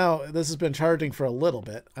 And now this has been charging for a little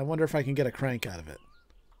bit. I wonder if I can get a crank out of it.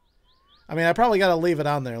 I mean, I probably got to leave it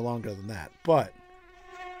on there longer than that, but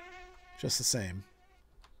just the same.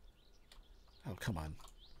 Oh, come on.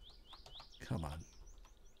 Come on.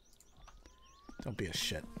 Don't be a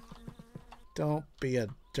shit. Don't be a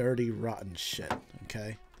dirty, rotten shit.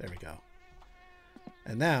 Okay? There we go.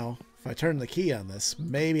 And now, if I turn the key on this,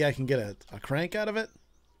 maybe I can get a crank out of it?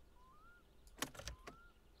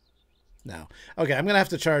 No. Okay, I'm going to have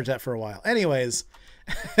to charge that for a while. Anyways,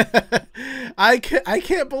 I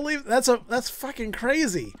can't believe that's fucking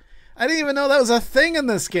crazy. I didn't even know that was a thing in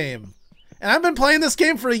this game. And I've been playing this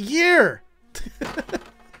game for a year.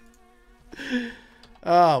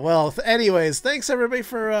 Oh, well, anyways, thanks everybody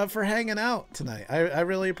for hanging out tonight. I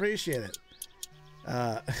really appreciate it.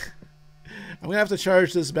 I'm going to have to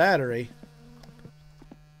charge this battery.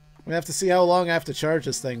 I'm going to have to see how long I have to charge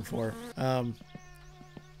this thing for.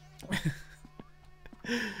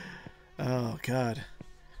 Oh God.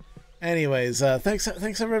 Anyways, thanks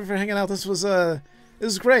everybody for hanging out. This was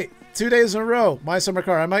great. 2 days in a row. My summer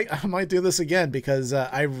car. I might do this again because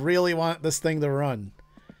I really want this thing to run.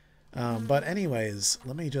 But anyways,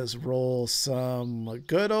 let me just roll some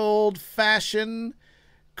good old fashioned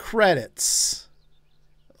credits.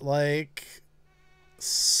 Like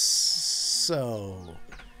so.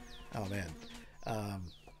 Oh man.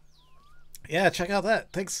 Yeah, check out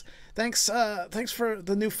that. Thanks for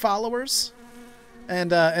the new followers. And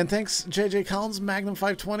thanks JJ Collins, Magnum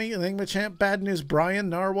 520, Enigma Champ, Bad News Brian,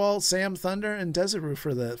 Narwhal, Sam Thunder, and Desiru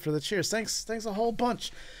for the cheers. Thanks a whole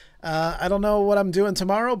bunch. I don't know what I'm doing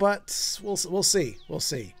tomorrow, but we'll see. We'll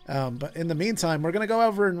see. But in the meantime, we're gonna go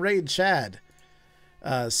over and raid Chad.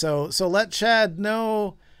 So let Chad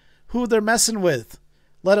know who they're messing with.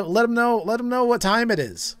 Let him know what time it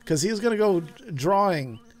is, because he's gonna go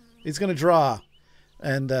drawing. He's gonna draw.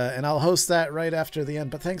 And I'll host that right after the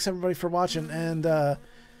end. But thanks everybody for watching, and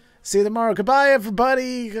see you tomorrow. Goodbye,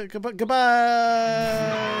 everybody. Goodbye.